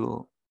do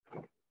you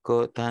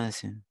go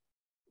dancing?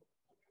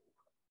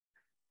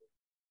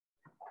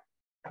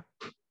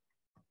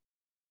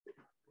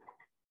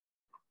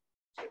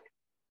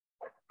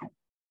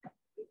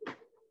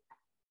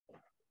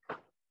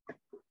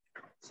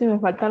 Si me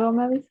falta algo,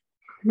 me avisa.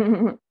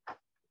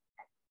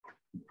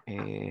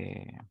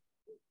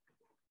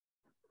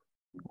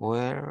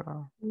 Where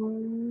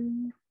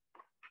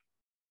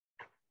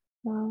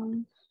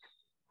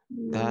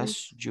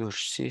does your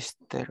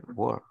sister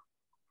work?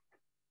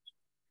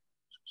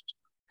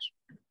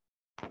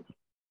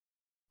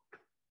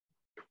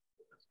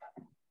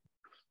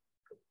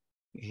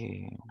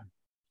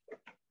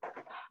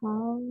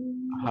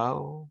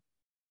 How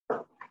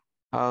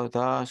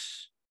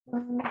does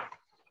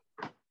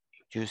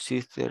your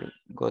sister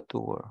go to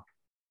work?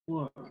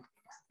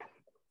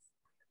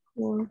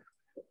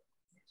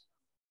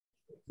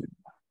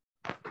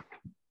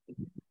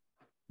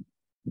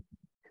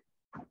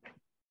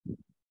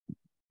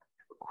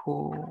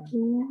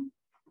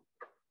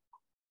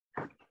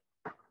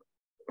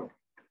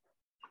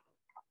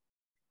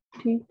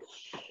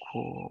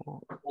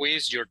 Who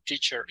is your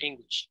teacher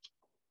English?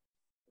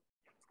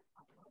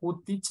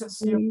 Who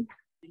teaches you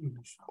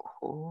English?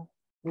 Who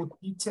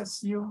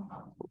teaches you?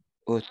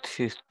 Who's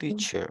his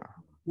teacher?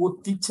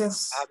 Who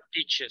teaches?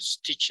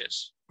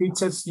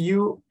 Teaches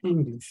you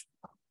English.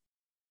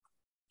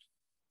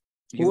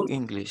 You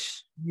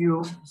English.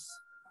 You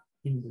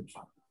English.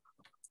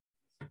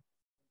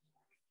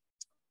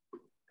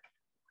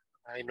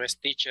 Ay, no es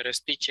teacher, es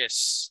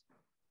teaches.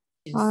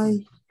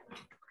 Ay.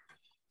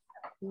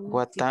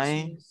 What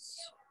time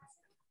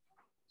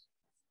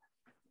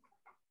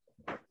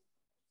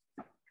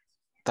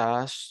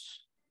does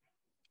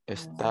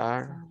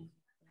start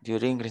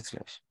your English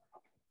class?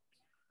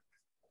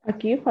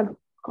 Aquí falta,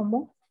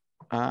 ¿cómo?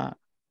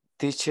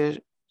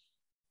 Teacher.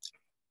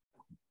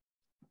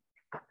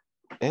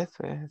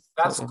 Eso es.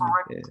 That's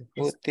correct.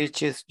 Who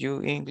teaches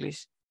you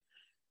English?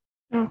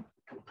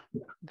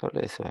 Solo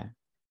eso es.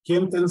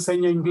 ¿Quién te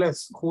enseña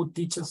inglés? Who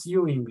teaches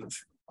you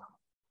English?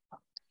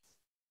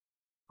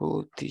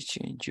 Who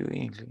teaching you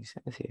English?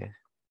 Así es.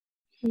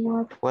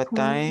 What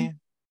time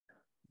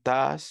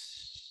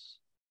does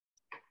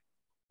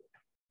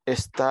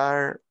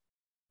start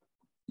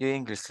your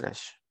English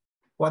class?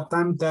 What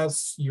time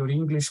does your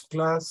English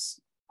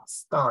class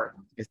start?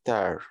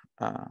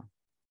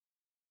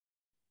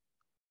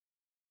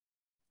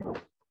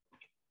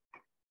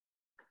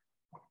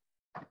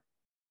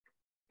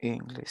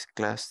 English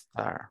class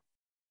start.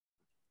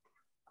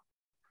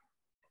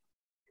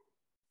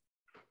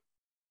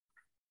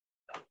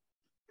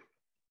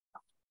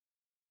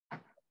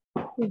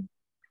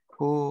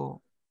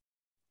 Who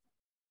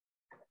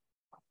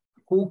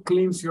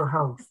cleans your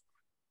house?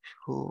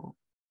 Who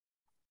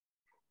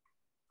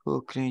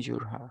cleans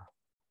your house?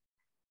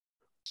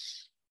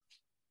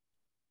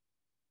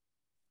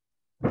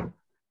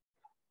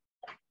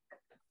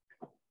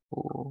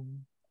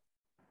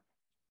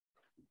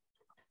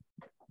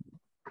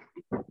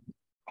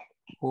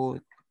 Who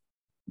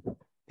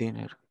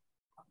dinner?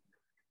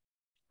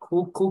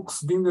 Who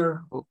cooks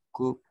dinner? Who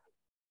cook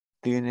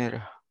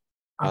dinner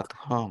at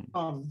home?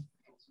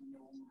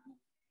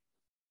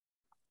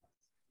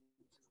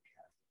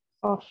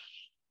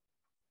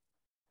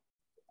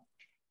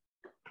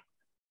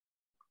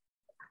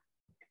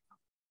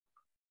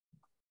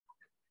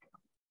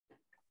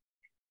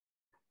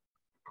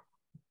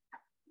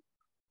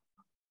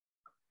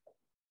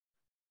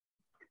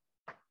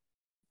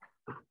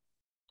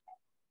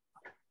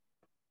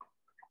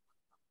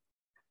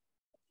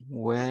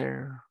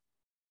 Where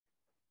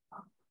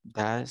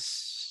does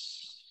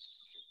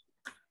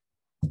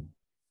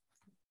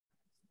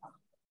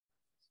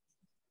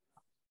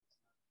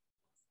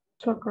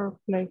soccer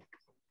play?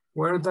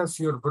 Where does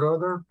your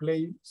brother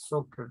play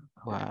soccer?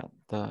 What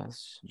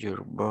does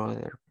your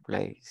brother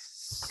play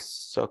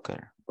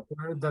soccer?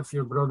 Where does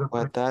your brother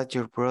play? What does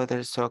your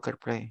brother soccer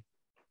play?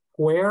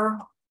 Where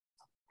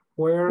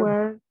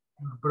Where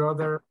your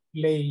brother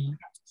play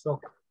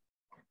soccer?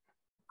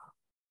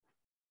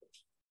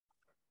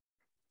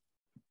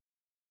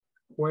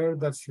 Where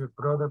does your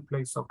brother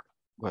play soccer?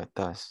 What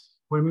does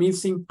We're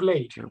missing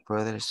play. your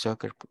brother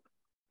soccer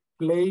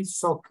Play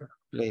soccer.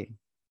 play?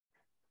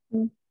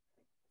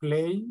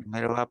 Play.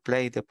 Primero va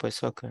play, después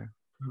soccer.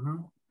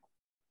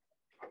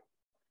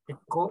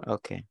 Eco.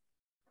 Okay.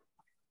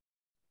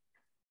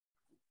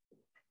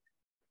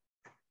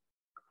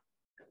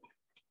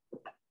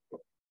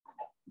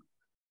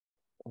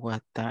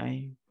 What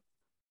time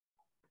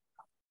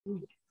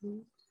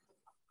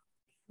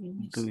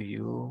do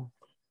you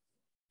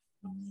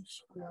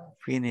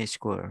finish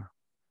work?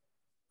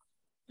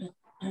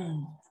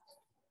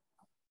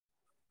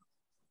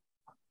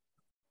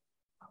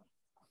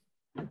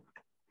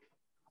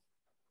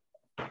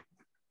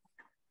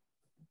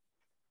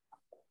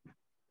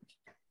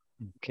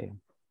 Okay.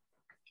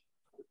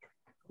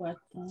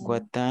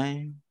 What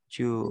time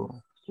you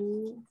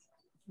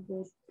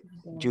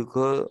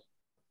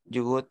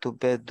go to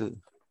bed?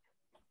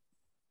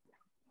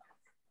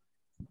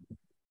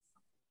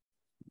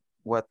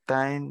 What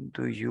time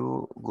do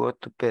you go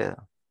to bed?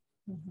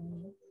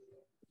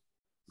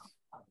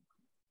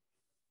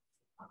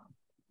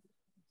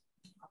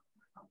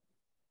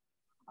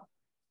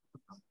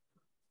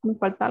 ¿Me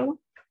falta algo?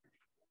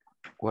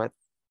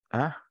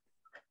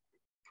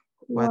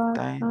 What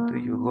time do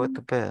you go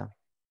to bed?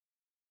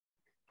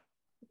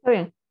 Está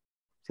bien.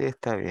 Sí,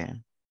 está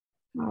bien.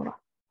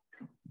 Va.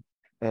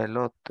 El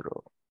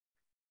otro.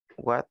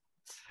 What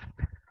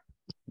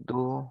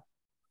do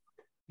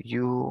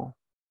you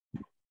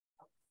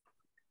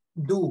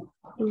do?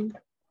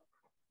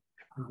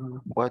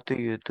 What do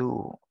you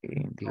do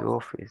in the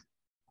office?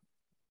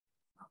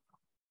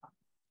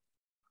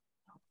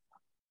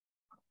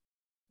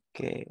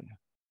 Okay.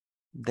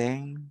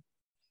 Then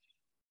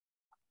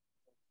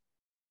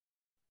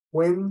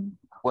when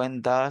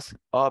does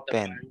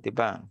open the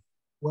bank?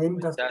 When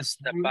does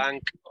the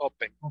bank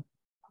open?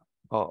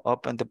 Oh,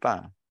 open the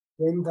bank.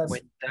 When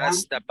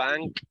does the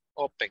bank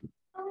open?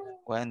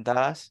 When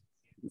does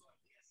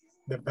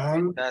the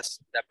bank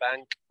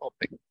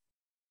open?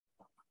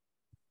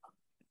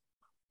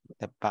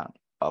 The bank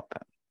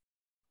open.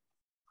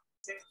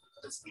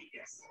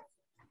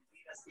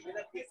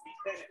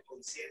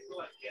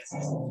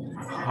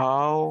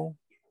 How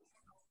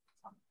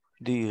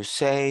do you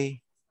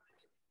say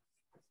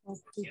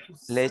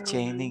leche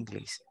in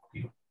English?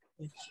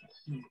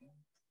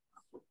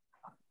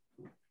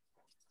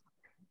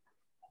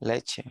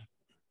 Leche.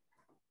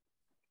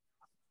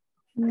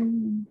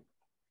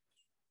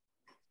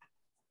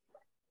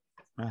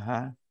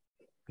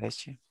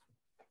 Leche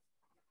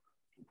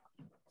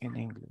in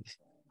English.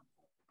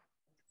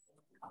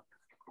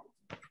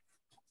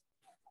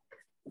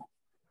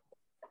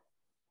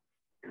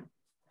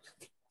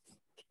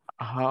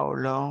 How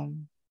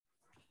long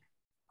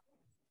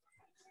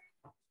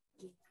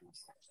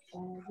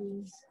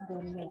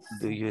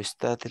do you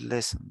study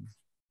lesson?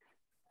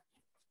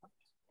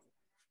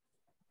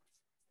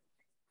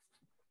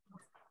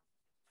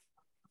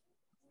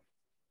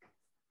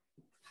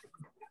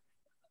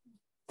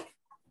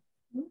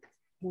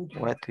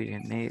 What do you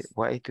need?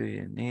 Why do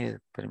you need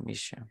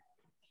permission?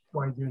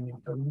 Why do you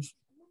need permission?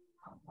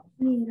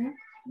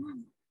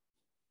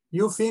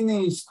 You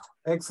finished.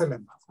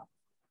 Excellent.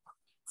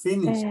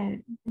 Finished.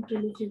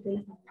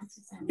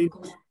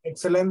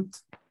 Excellent.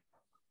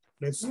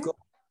 Let's go.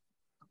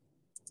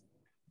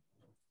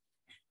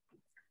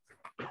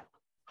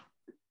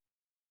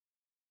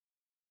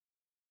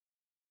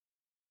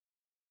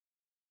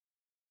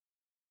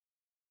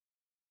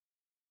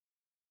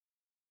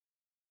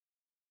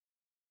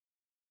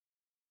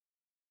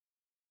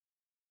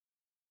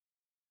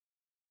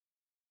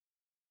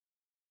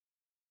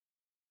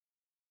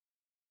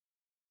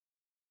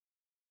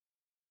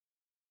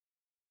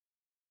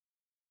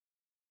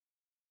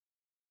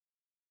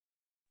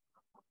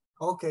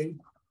 Okay.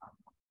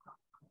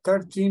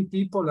 13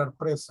 people are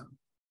present.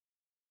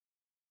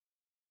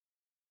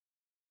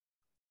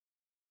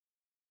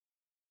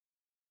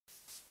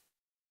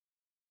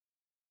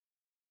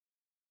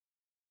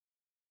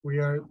 We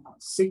are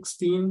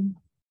 16.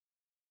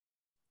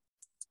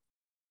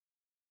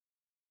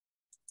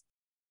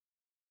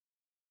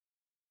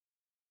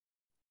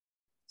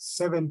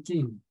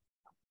 $17.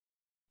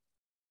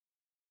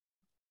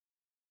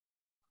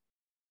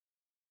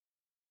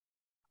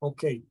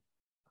 Okay.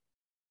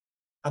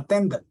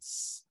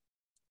 Attendance.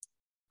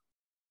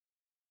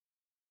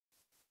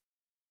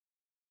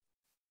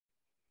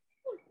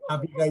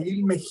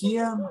 Abigail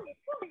Mejía.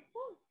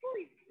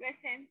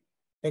 Present.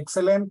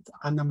 Excellent.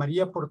 Ana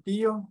María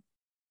Portillo.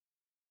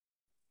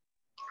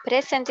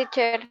 Present,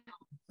 teacher.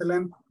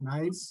 Excellent.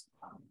 Nice.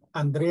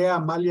 Andrea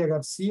Amalia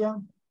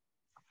García.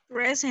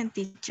 Present,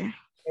 teacher.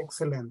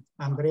 Excellent.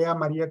 Andrea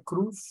María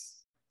Cruz.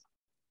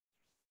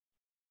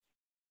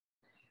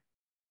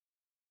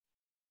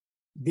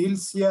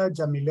 Dilcia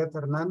Yamilet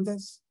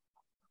Hernández.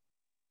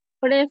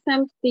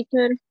 Present,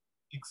 teacher.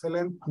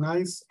 Excellent,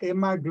 nice.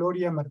 Emma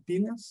Gloria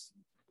Martínez.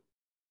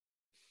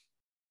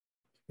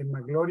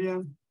 Emma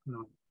Gloria,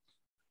 no.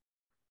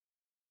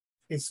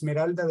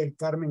 Esmeralda del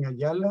Carmen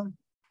Ayala.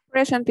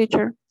 Present,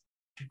 teacher.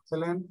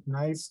 Excellent,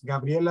 nice.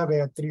 Gabriela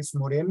Beatriz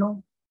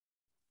Moreno.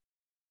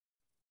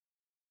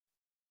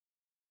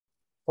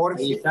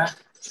 Jorge. Ahí está.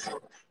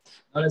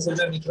 No le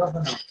suelta el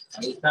micrófono.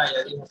 Ahí está,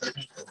 ya dijo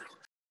presente.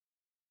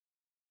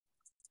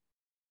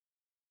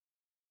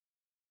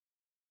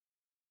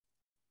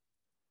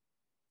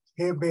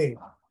 GB.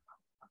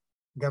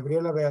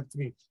 Gabriela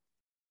Beatriz.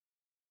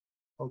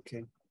 Ok.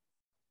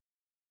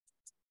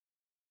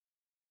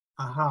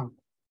 Ajá.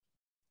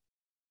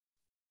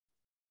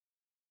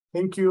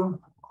 Thank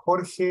you.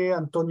 Jorge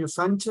Antonio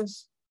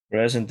Sánchez.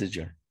 Present,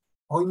 teacher.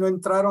 Hoy no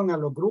entraron a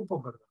los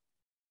grupos, ¿verdad?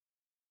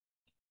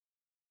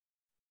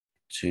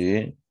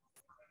 Sí.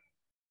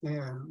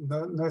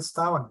 No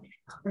estaban.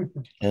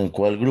 ¿En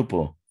cuál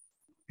grupo?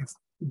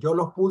 Yo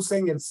los puse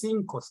en el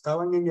 5,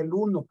 estaban en el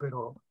 1,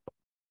 pero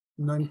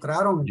no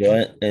entraron. Yo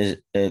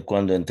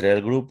cuando entré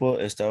al grupo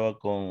estaba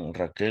con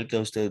Raquel, que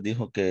usted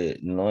dijo que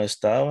no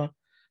estaba,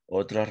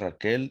 otra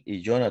Raquel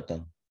y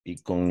Jonathan,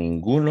 y con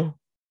ninguno,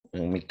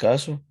 en mi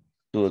caso,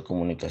 tuve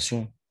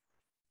comunicación.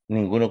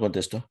 Ninguno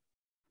contestó.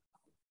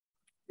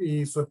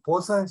 Y su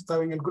esposa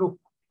estaba en el grupo.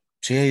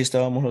 Sí, ahí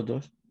estábamos los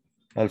dos.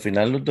 Al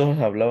final los dos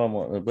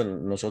hablábamos, bueno,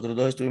 nosotros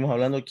dos estuvimos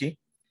hablando aquí,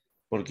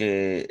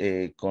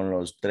 porque con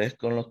los tres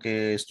con los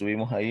que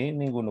estuvimos ahí,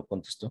 ninguno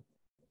contestó.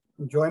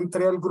 Yo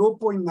entré al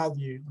grupo y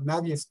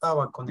nadie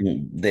estaba conectado.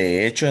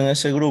 De hecho, en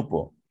ese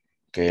grupo,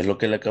 que es lo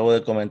que le acabo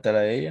de comentar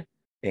a ella,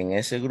 en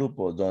ese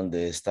grupo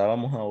donde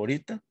estábamos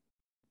ahorita,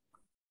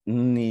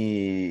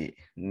 ni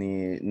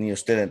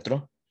usted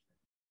entró.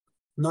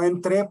 No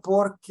entré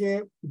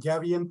porque ya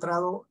había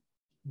entrado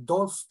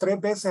 3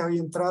 veces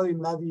había entrado y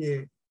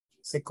nadie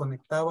se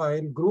conectaba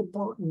al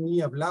grupo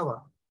ni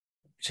hablaba.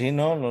 Sí,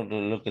 no,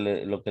 lo que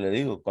le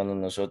digo, cuando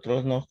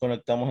nosotros nos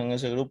conectamos en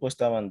ese grupo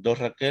estaban dos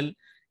Raquel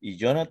y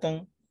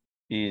Jonathan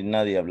y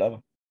nadie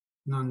hablaba.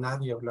 No,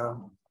 nadie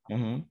hablaba.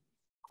 Ujú.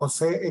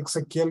 José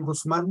Ezequiel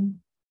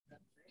Guzmán.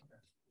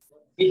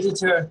 Sí,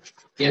 teacher.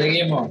 ¿Qué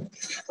seguimos?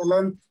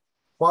 Excelente.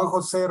 Juan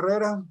José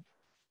Herrera.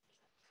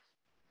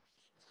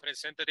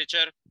 Presente,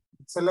 teacher.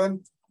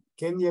 Excelente.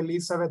 Kenny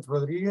Elizabeth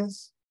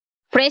Rodríguez.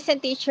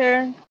 Present,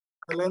 teacher.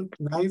 Excelente.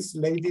 Nice.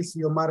 Lady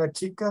Xiomara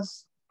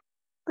Chicas.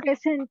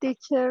 Present,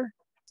 teacher.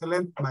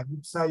 Excelente.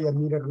 Maritza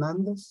Yanir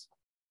Hernández.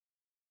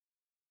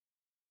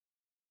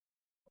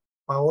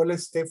 Paola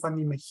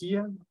Stephanie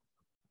Mejía.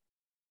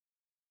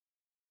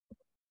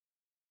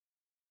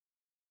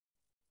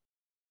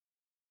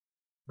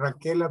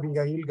 Raquel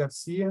Abigail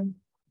García.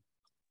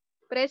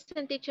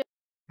 Present, teacher.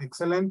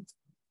 Excelente.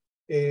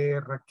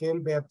 Raquel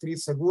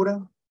Beatriz Segura.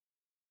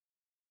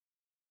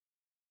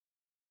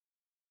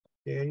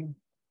 Okay.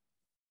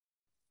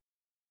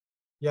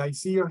 Yeah, I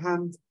see your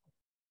hand.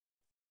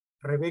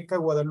 Rebeca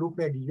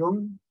Guadalupe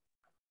Aguillón.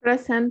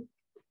 Present.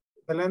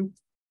 Excelente.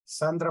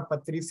 Sandra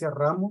Patricia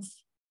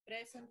Ramos.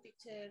 Present,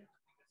 teacher.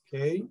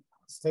 Okay.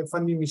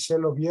 Stephanie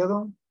Michelle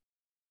Oviedo.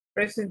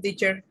 Present,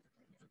 teacher.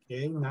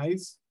 Okay,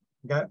 nice.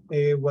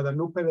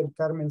 Guadalupe del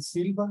Carmen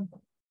Silva.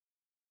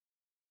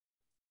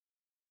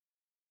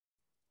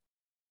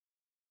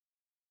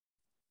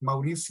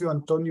 Mauricio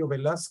Antonio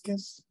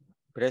Velázquez.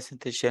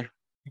 Present, teacher.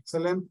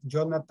 Excelente.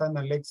 Jonathan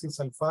Alexis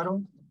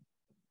Alfaro.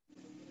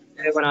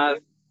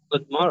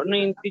 Good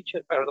morning,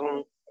 teacher.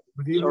 Perdón.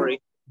 Good evening.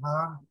 Sorry.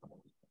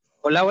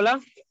 Hola.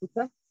 Hola.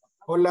 ¿Escucha?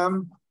 Hola.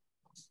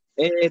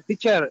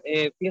 Teacher,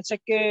 piensa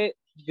que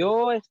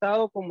yo he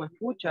estado como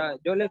escucha.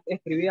 Yo le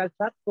escribí al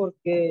chat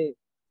porque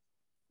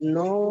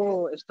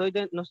no estoy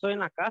en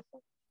la casa.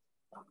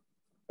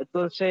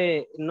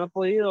 Entonces no he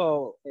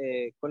podido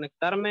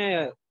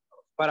conectarme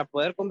para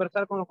poder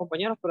conversar con los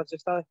compañeros, pero sí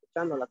estaba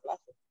escuchando la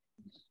clase.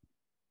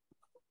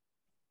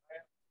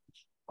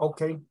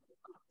 Okay.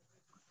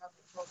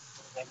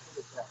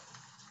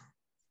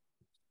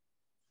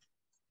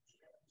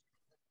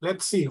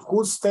 Let's see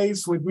who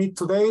stays with me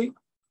today.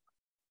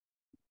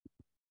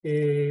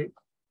 Today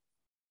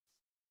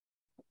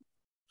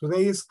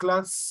is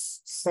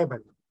class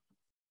 7.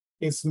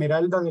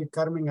 Esmeralda del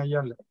Carmen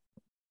Ayala.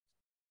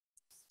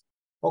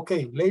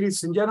 Okay,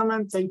 ladies and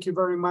gentlemen, thank you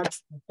very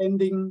much for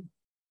attending.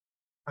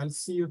 I'll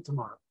see you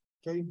tomorrow.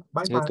 Okay,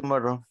 bye-bye. See you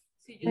tomorrow.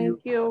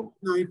 Thank you.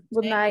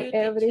 Good night,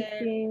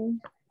 everything.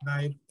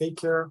 Night. Take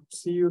care.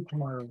 See you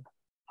tomorrow.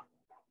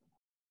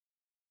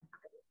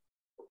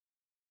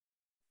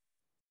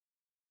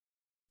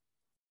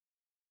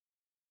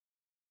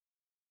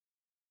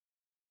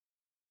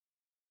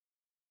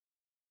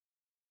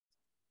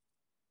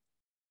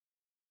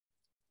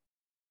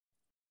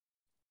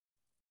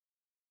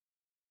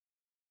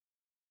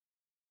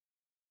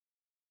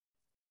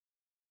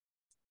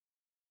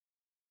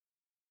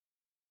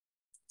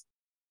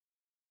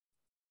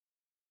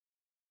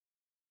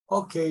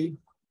 Okay.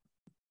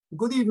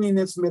 Good evening,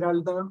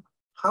 Esmeralda.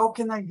 How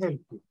can I help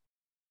you?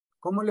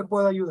 ¿Cómo le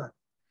puedo ayudar?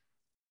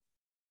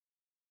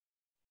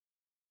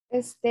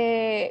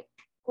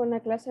 con la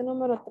clase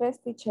número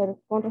 3,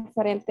 teacher, con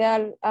referente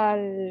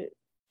al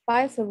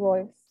passive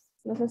voice.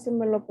 No sé si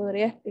me lo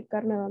podría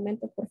explicar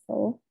nuevamente, por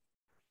favor.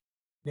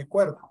 De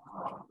acuerdo.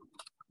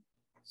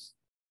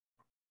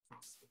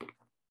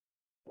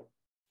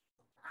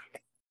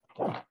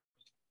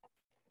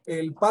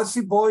 El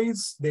passive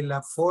voice de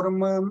la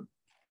forma,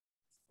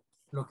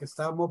 lo que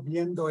estábamos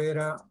viendo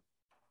era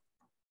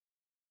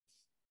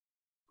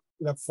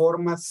la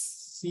forma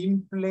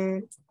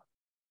simple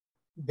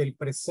del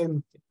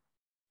presente.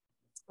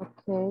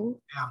 Ok.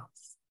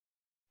 Veamos.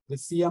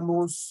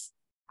 Decíamos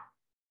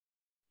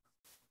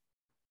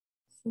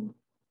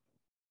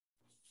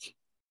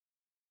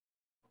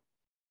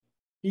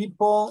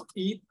people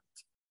eat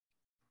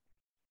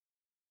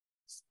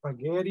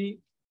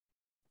spaghetti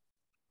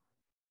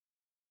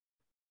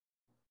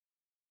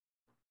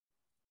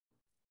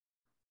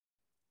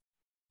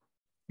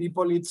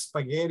people eat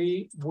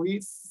spaghetti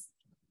with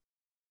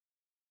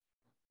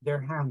their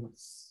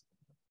hands.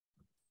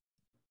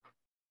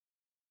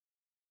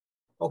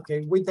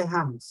 Okay, with the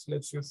hands.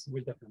 Let's use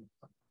with the hands.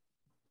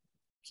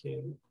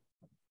 Okay.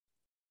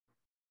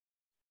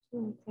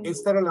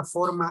 Esta era la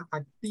forma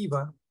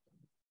activa.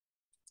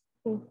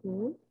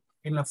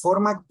 En la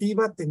forma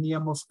activa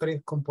teníamos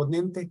 3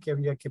 componentes que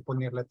había que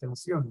ponerle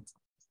atención.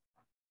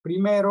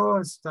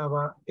 Primero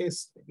estaba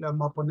este. Le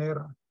vamos a poner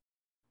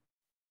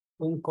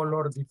un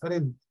color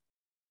diferente.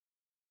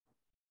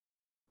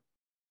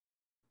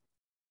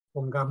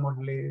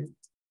 Pongámosle.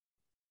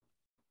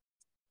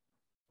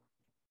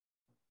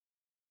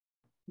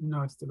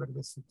 No, este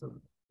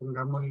verdecito.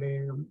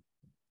 Pongámosle.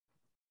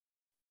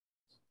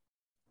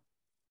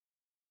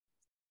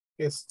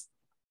 Este.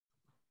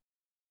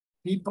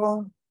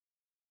 People.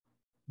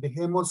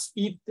 Dejemos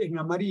it en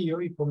amarillo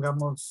y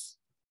pongamos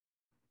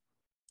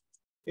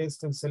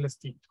este en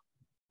celestito.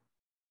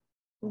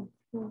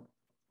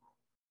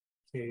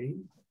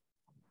 Okay.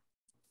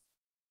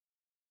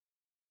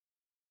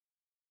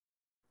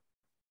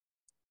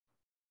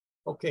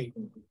 Okay,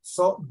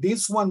 so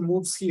this one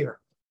moves here.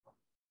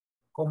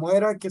 Como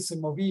era que se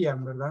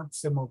movían, ¿verdad?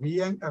 Se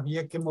movían,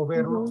 había que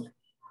moverlos.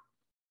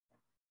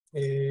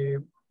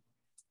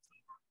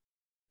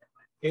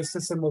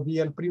 Este se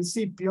movía al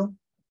principio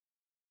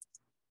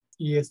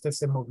y este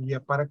se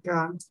movía para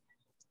acá.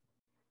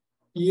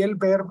 Y el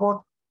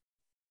verbo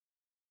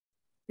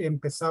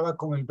empezaba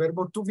con el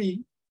verbo to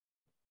be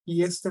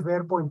y este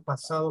verbo en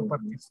pasado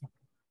participio.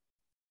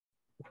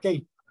 Ok.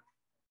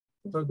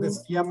 Entonces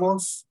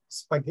decíamos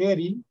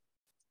spaghetti.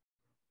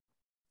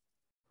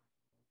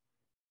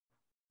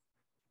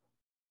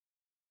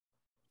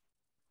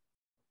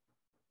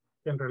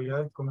 Que en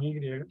realidad es con Y,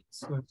 es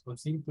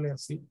simple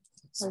así.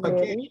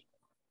 Spaghetti.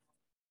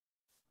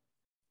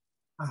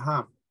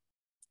 Ajá.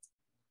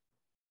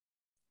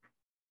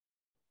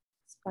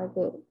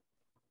 Spaghetti.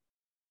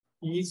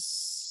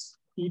 Is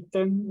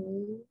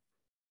eaten.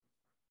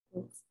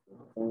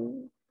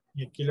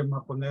 Y aquí le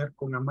vamos a poner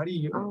con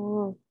amarillo.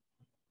 Oh.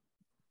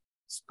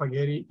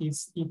 Spaghetti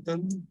is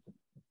eaten.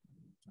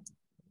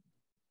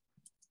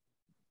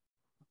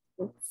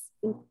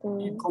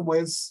 Y como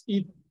es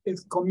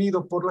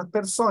comido por las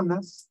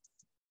personas,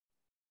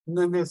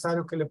 no es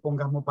necesario que le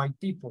pongamos by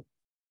people.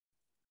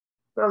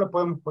 Pero le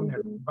podemos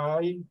poner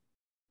by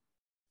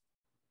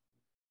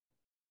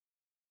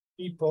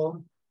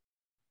people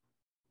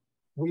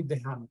with the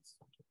hands.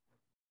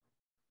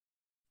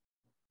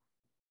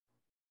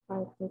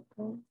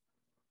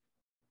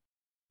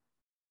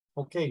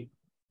 Ok.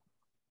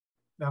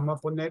 Vamos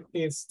a poner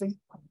este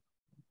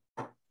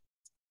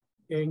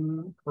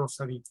en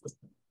rosadito.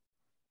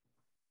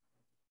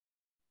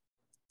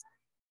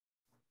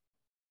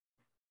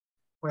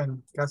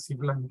 Bueno, casi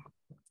blanco.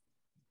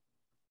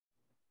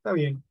 Está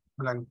bien,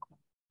 blanco.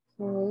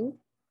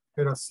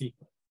 Pero así.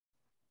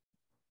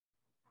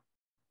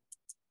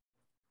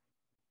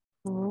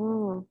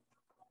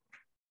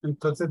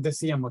 Entonces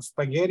decíamos,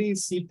 spaghetti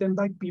is eaten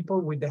by people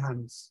with the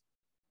hands.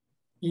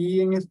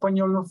 Y en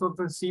español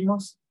nosotros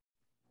decimos,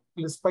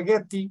 el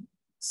espagueti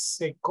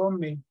se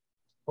come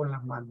con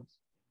las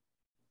manos.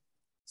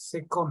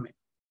 Se come.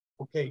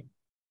 Ok.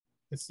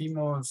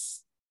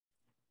 Decimos,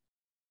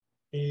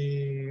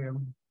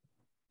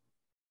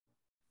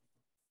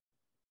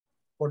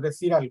 por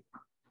decir algo.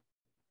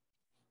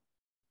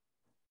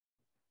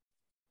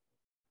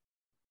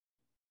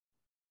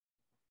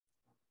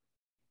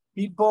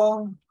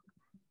 People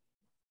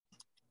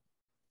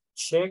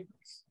check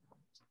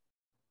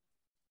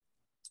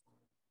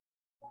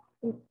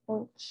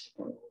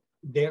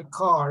their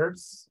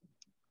cars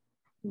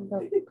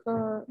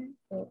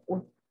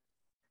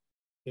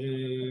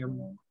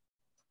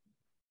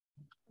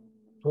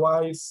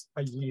twice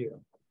a year.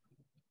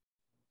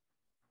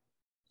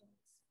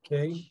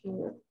 Okay.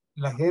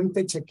 La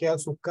gente chequea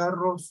sus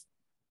carros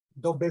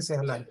 2 veces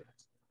al año.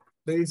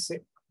 Le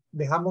dice,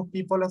 dejamos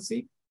people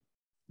así.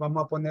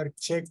 Vamos a poner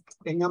check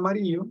en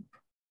amarillo.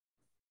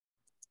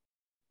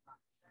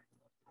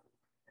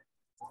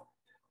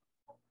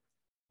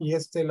 Y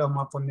este lo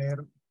vamos a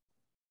poner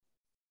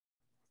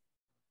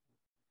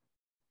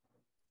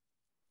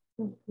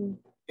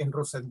en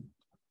rosadito.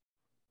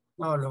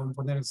 No, lo vamos a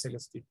poner en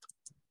celestito.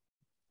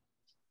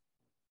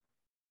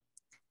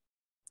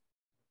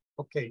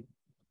 Ok.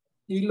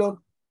 Y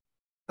lo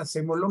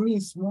hacemos lo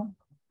mismo.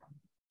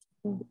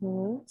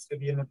 Se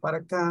viene para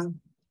acá.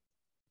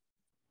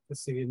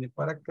 Se viene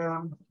para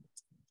acá.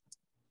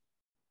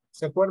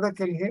 ¿Se acuerda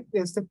que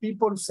este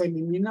people se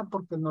elimina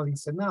porque no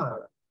dice nada?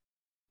 ¿Verdad?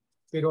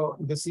 Pero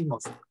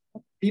decimos,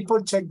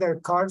 people check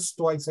their cars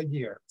twice a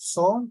year.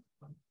 So,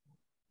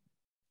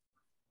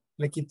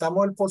 le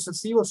quitamos el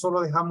posesivo,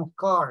 solo dejamos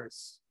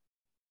cars.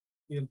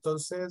 Y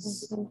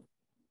entonces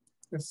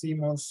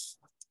decimos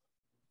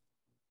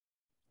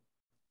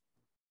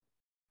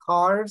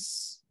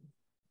cars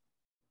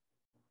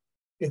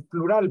es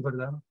plural,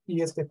 ¿verdad?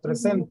 Y este es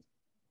presente.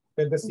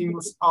 Entonces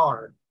decimos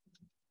are.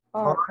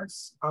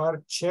 Cars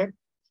are checked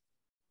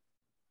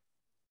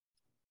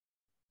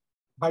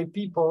by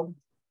people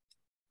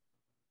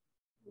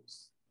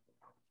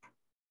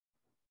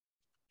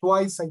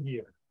twice a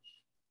year.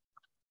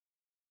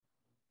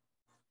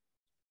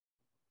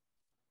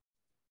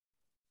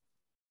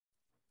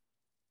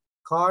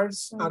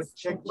 Cars are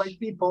checked by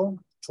people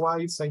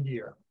twice a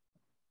year.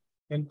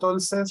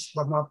 Entonces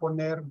vamos a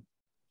poner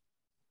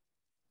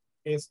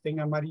este en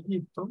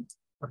amarillito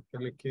para que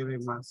le quede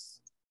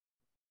más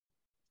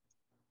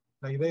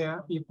la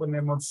idea y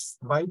ponemos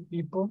by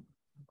people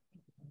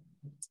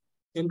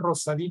en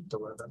rosadito,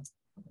 ¿verdad?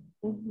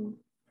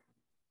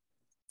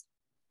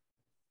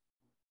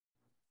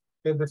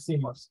 Les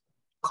decimos,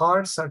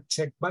 cars are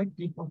checked by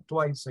people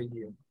twice a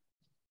year.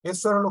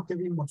 Eso era lo que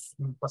vimos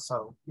en el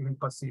pasado, en el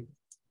pasivo.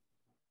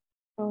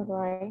 All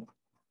right.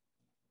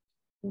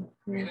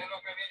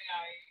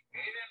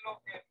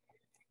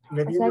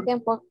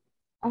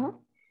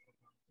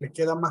 ¿Le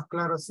queda más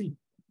claro así?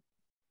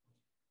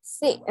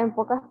 Sí, en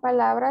pocas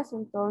palabras,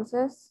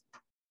 entonces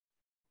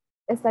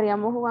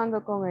estaríamos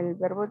jugando con el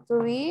verbo to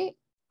be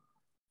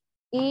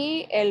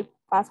y el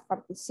past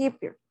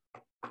participio.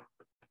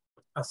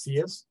 Así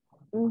es.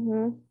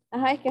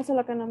 Ajá, es que eso es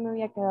lo que no me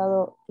había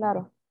quedado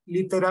claro.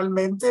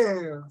 Literalmente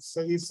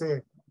se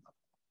dice,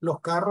 los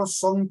carros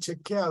son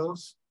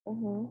chequeados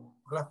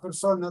por las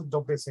personas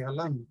 2 veces al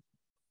año.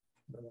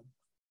 ¿Verdad?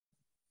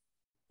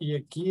 Y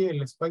aquí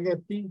el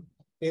espagueti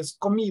es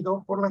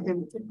comido por la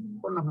gente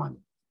con las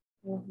manos.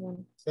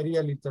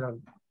 Sería literal.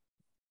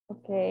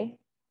 Ok.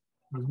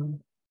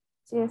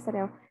 Sí,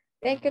 estaría.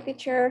 Thank you,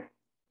 teacher.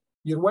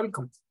 You're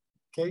welcome.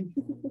 Okay.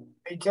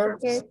 Take care.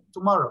 Okay. See you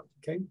tomorrow.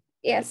 Okay.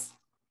 Yes.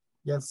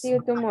 Yes. See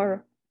you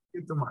tomorrow. See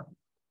you tomorrow.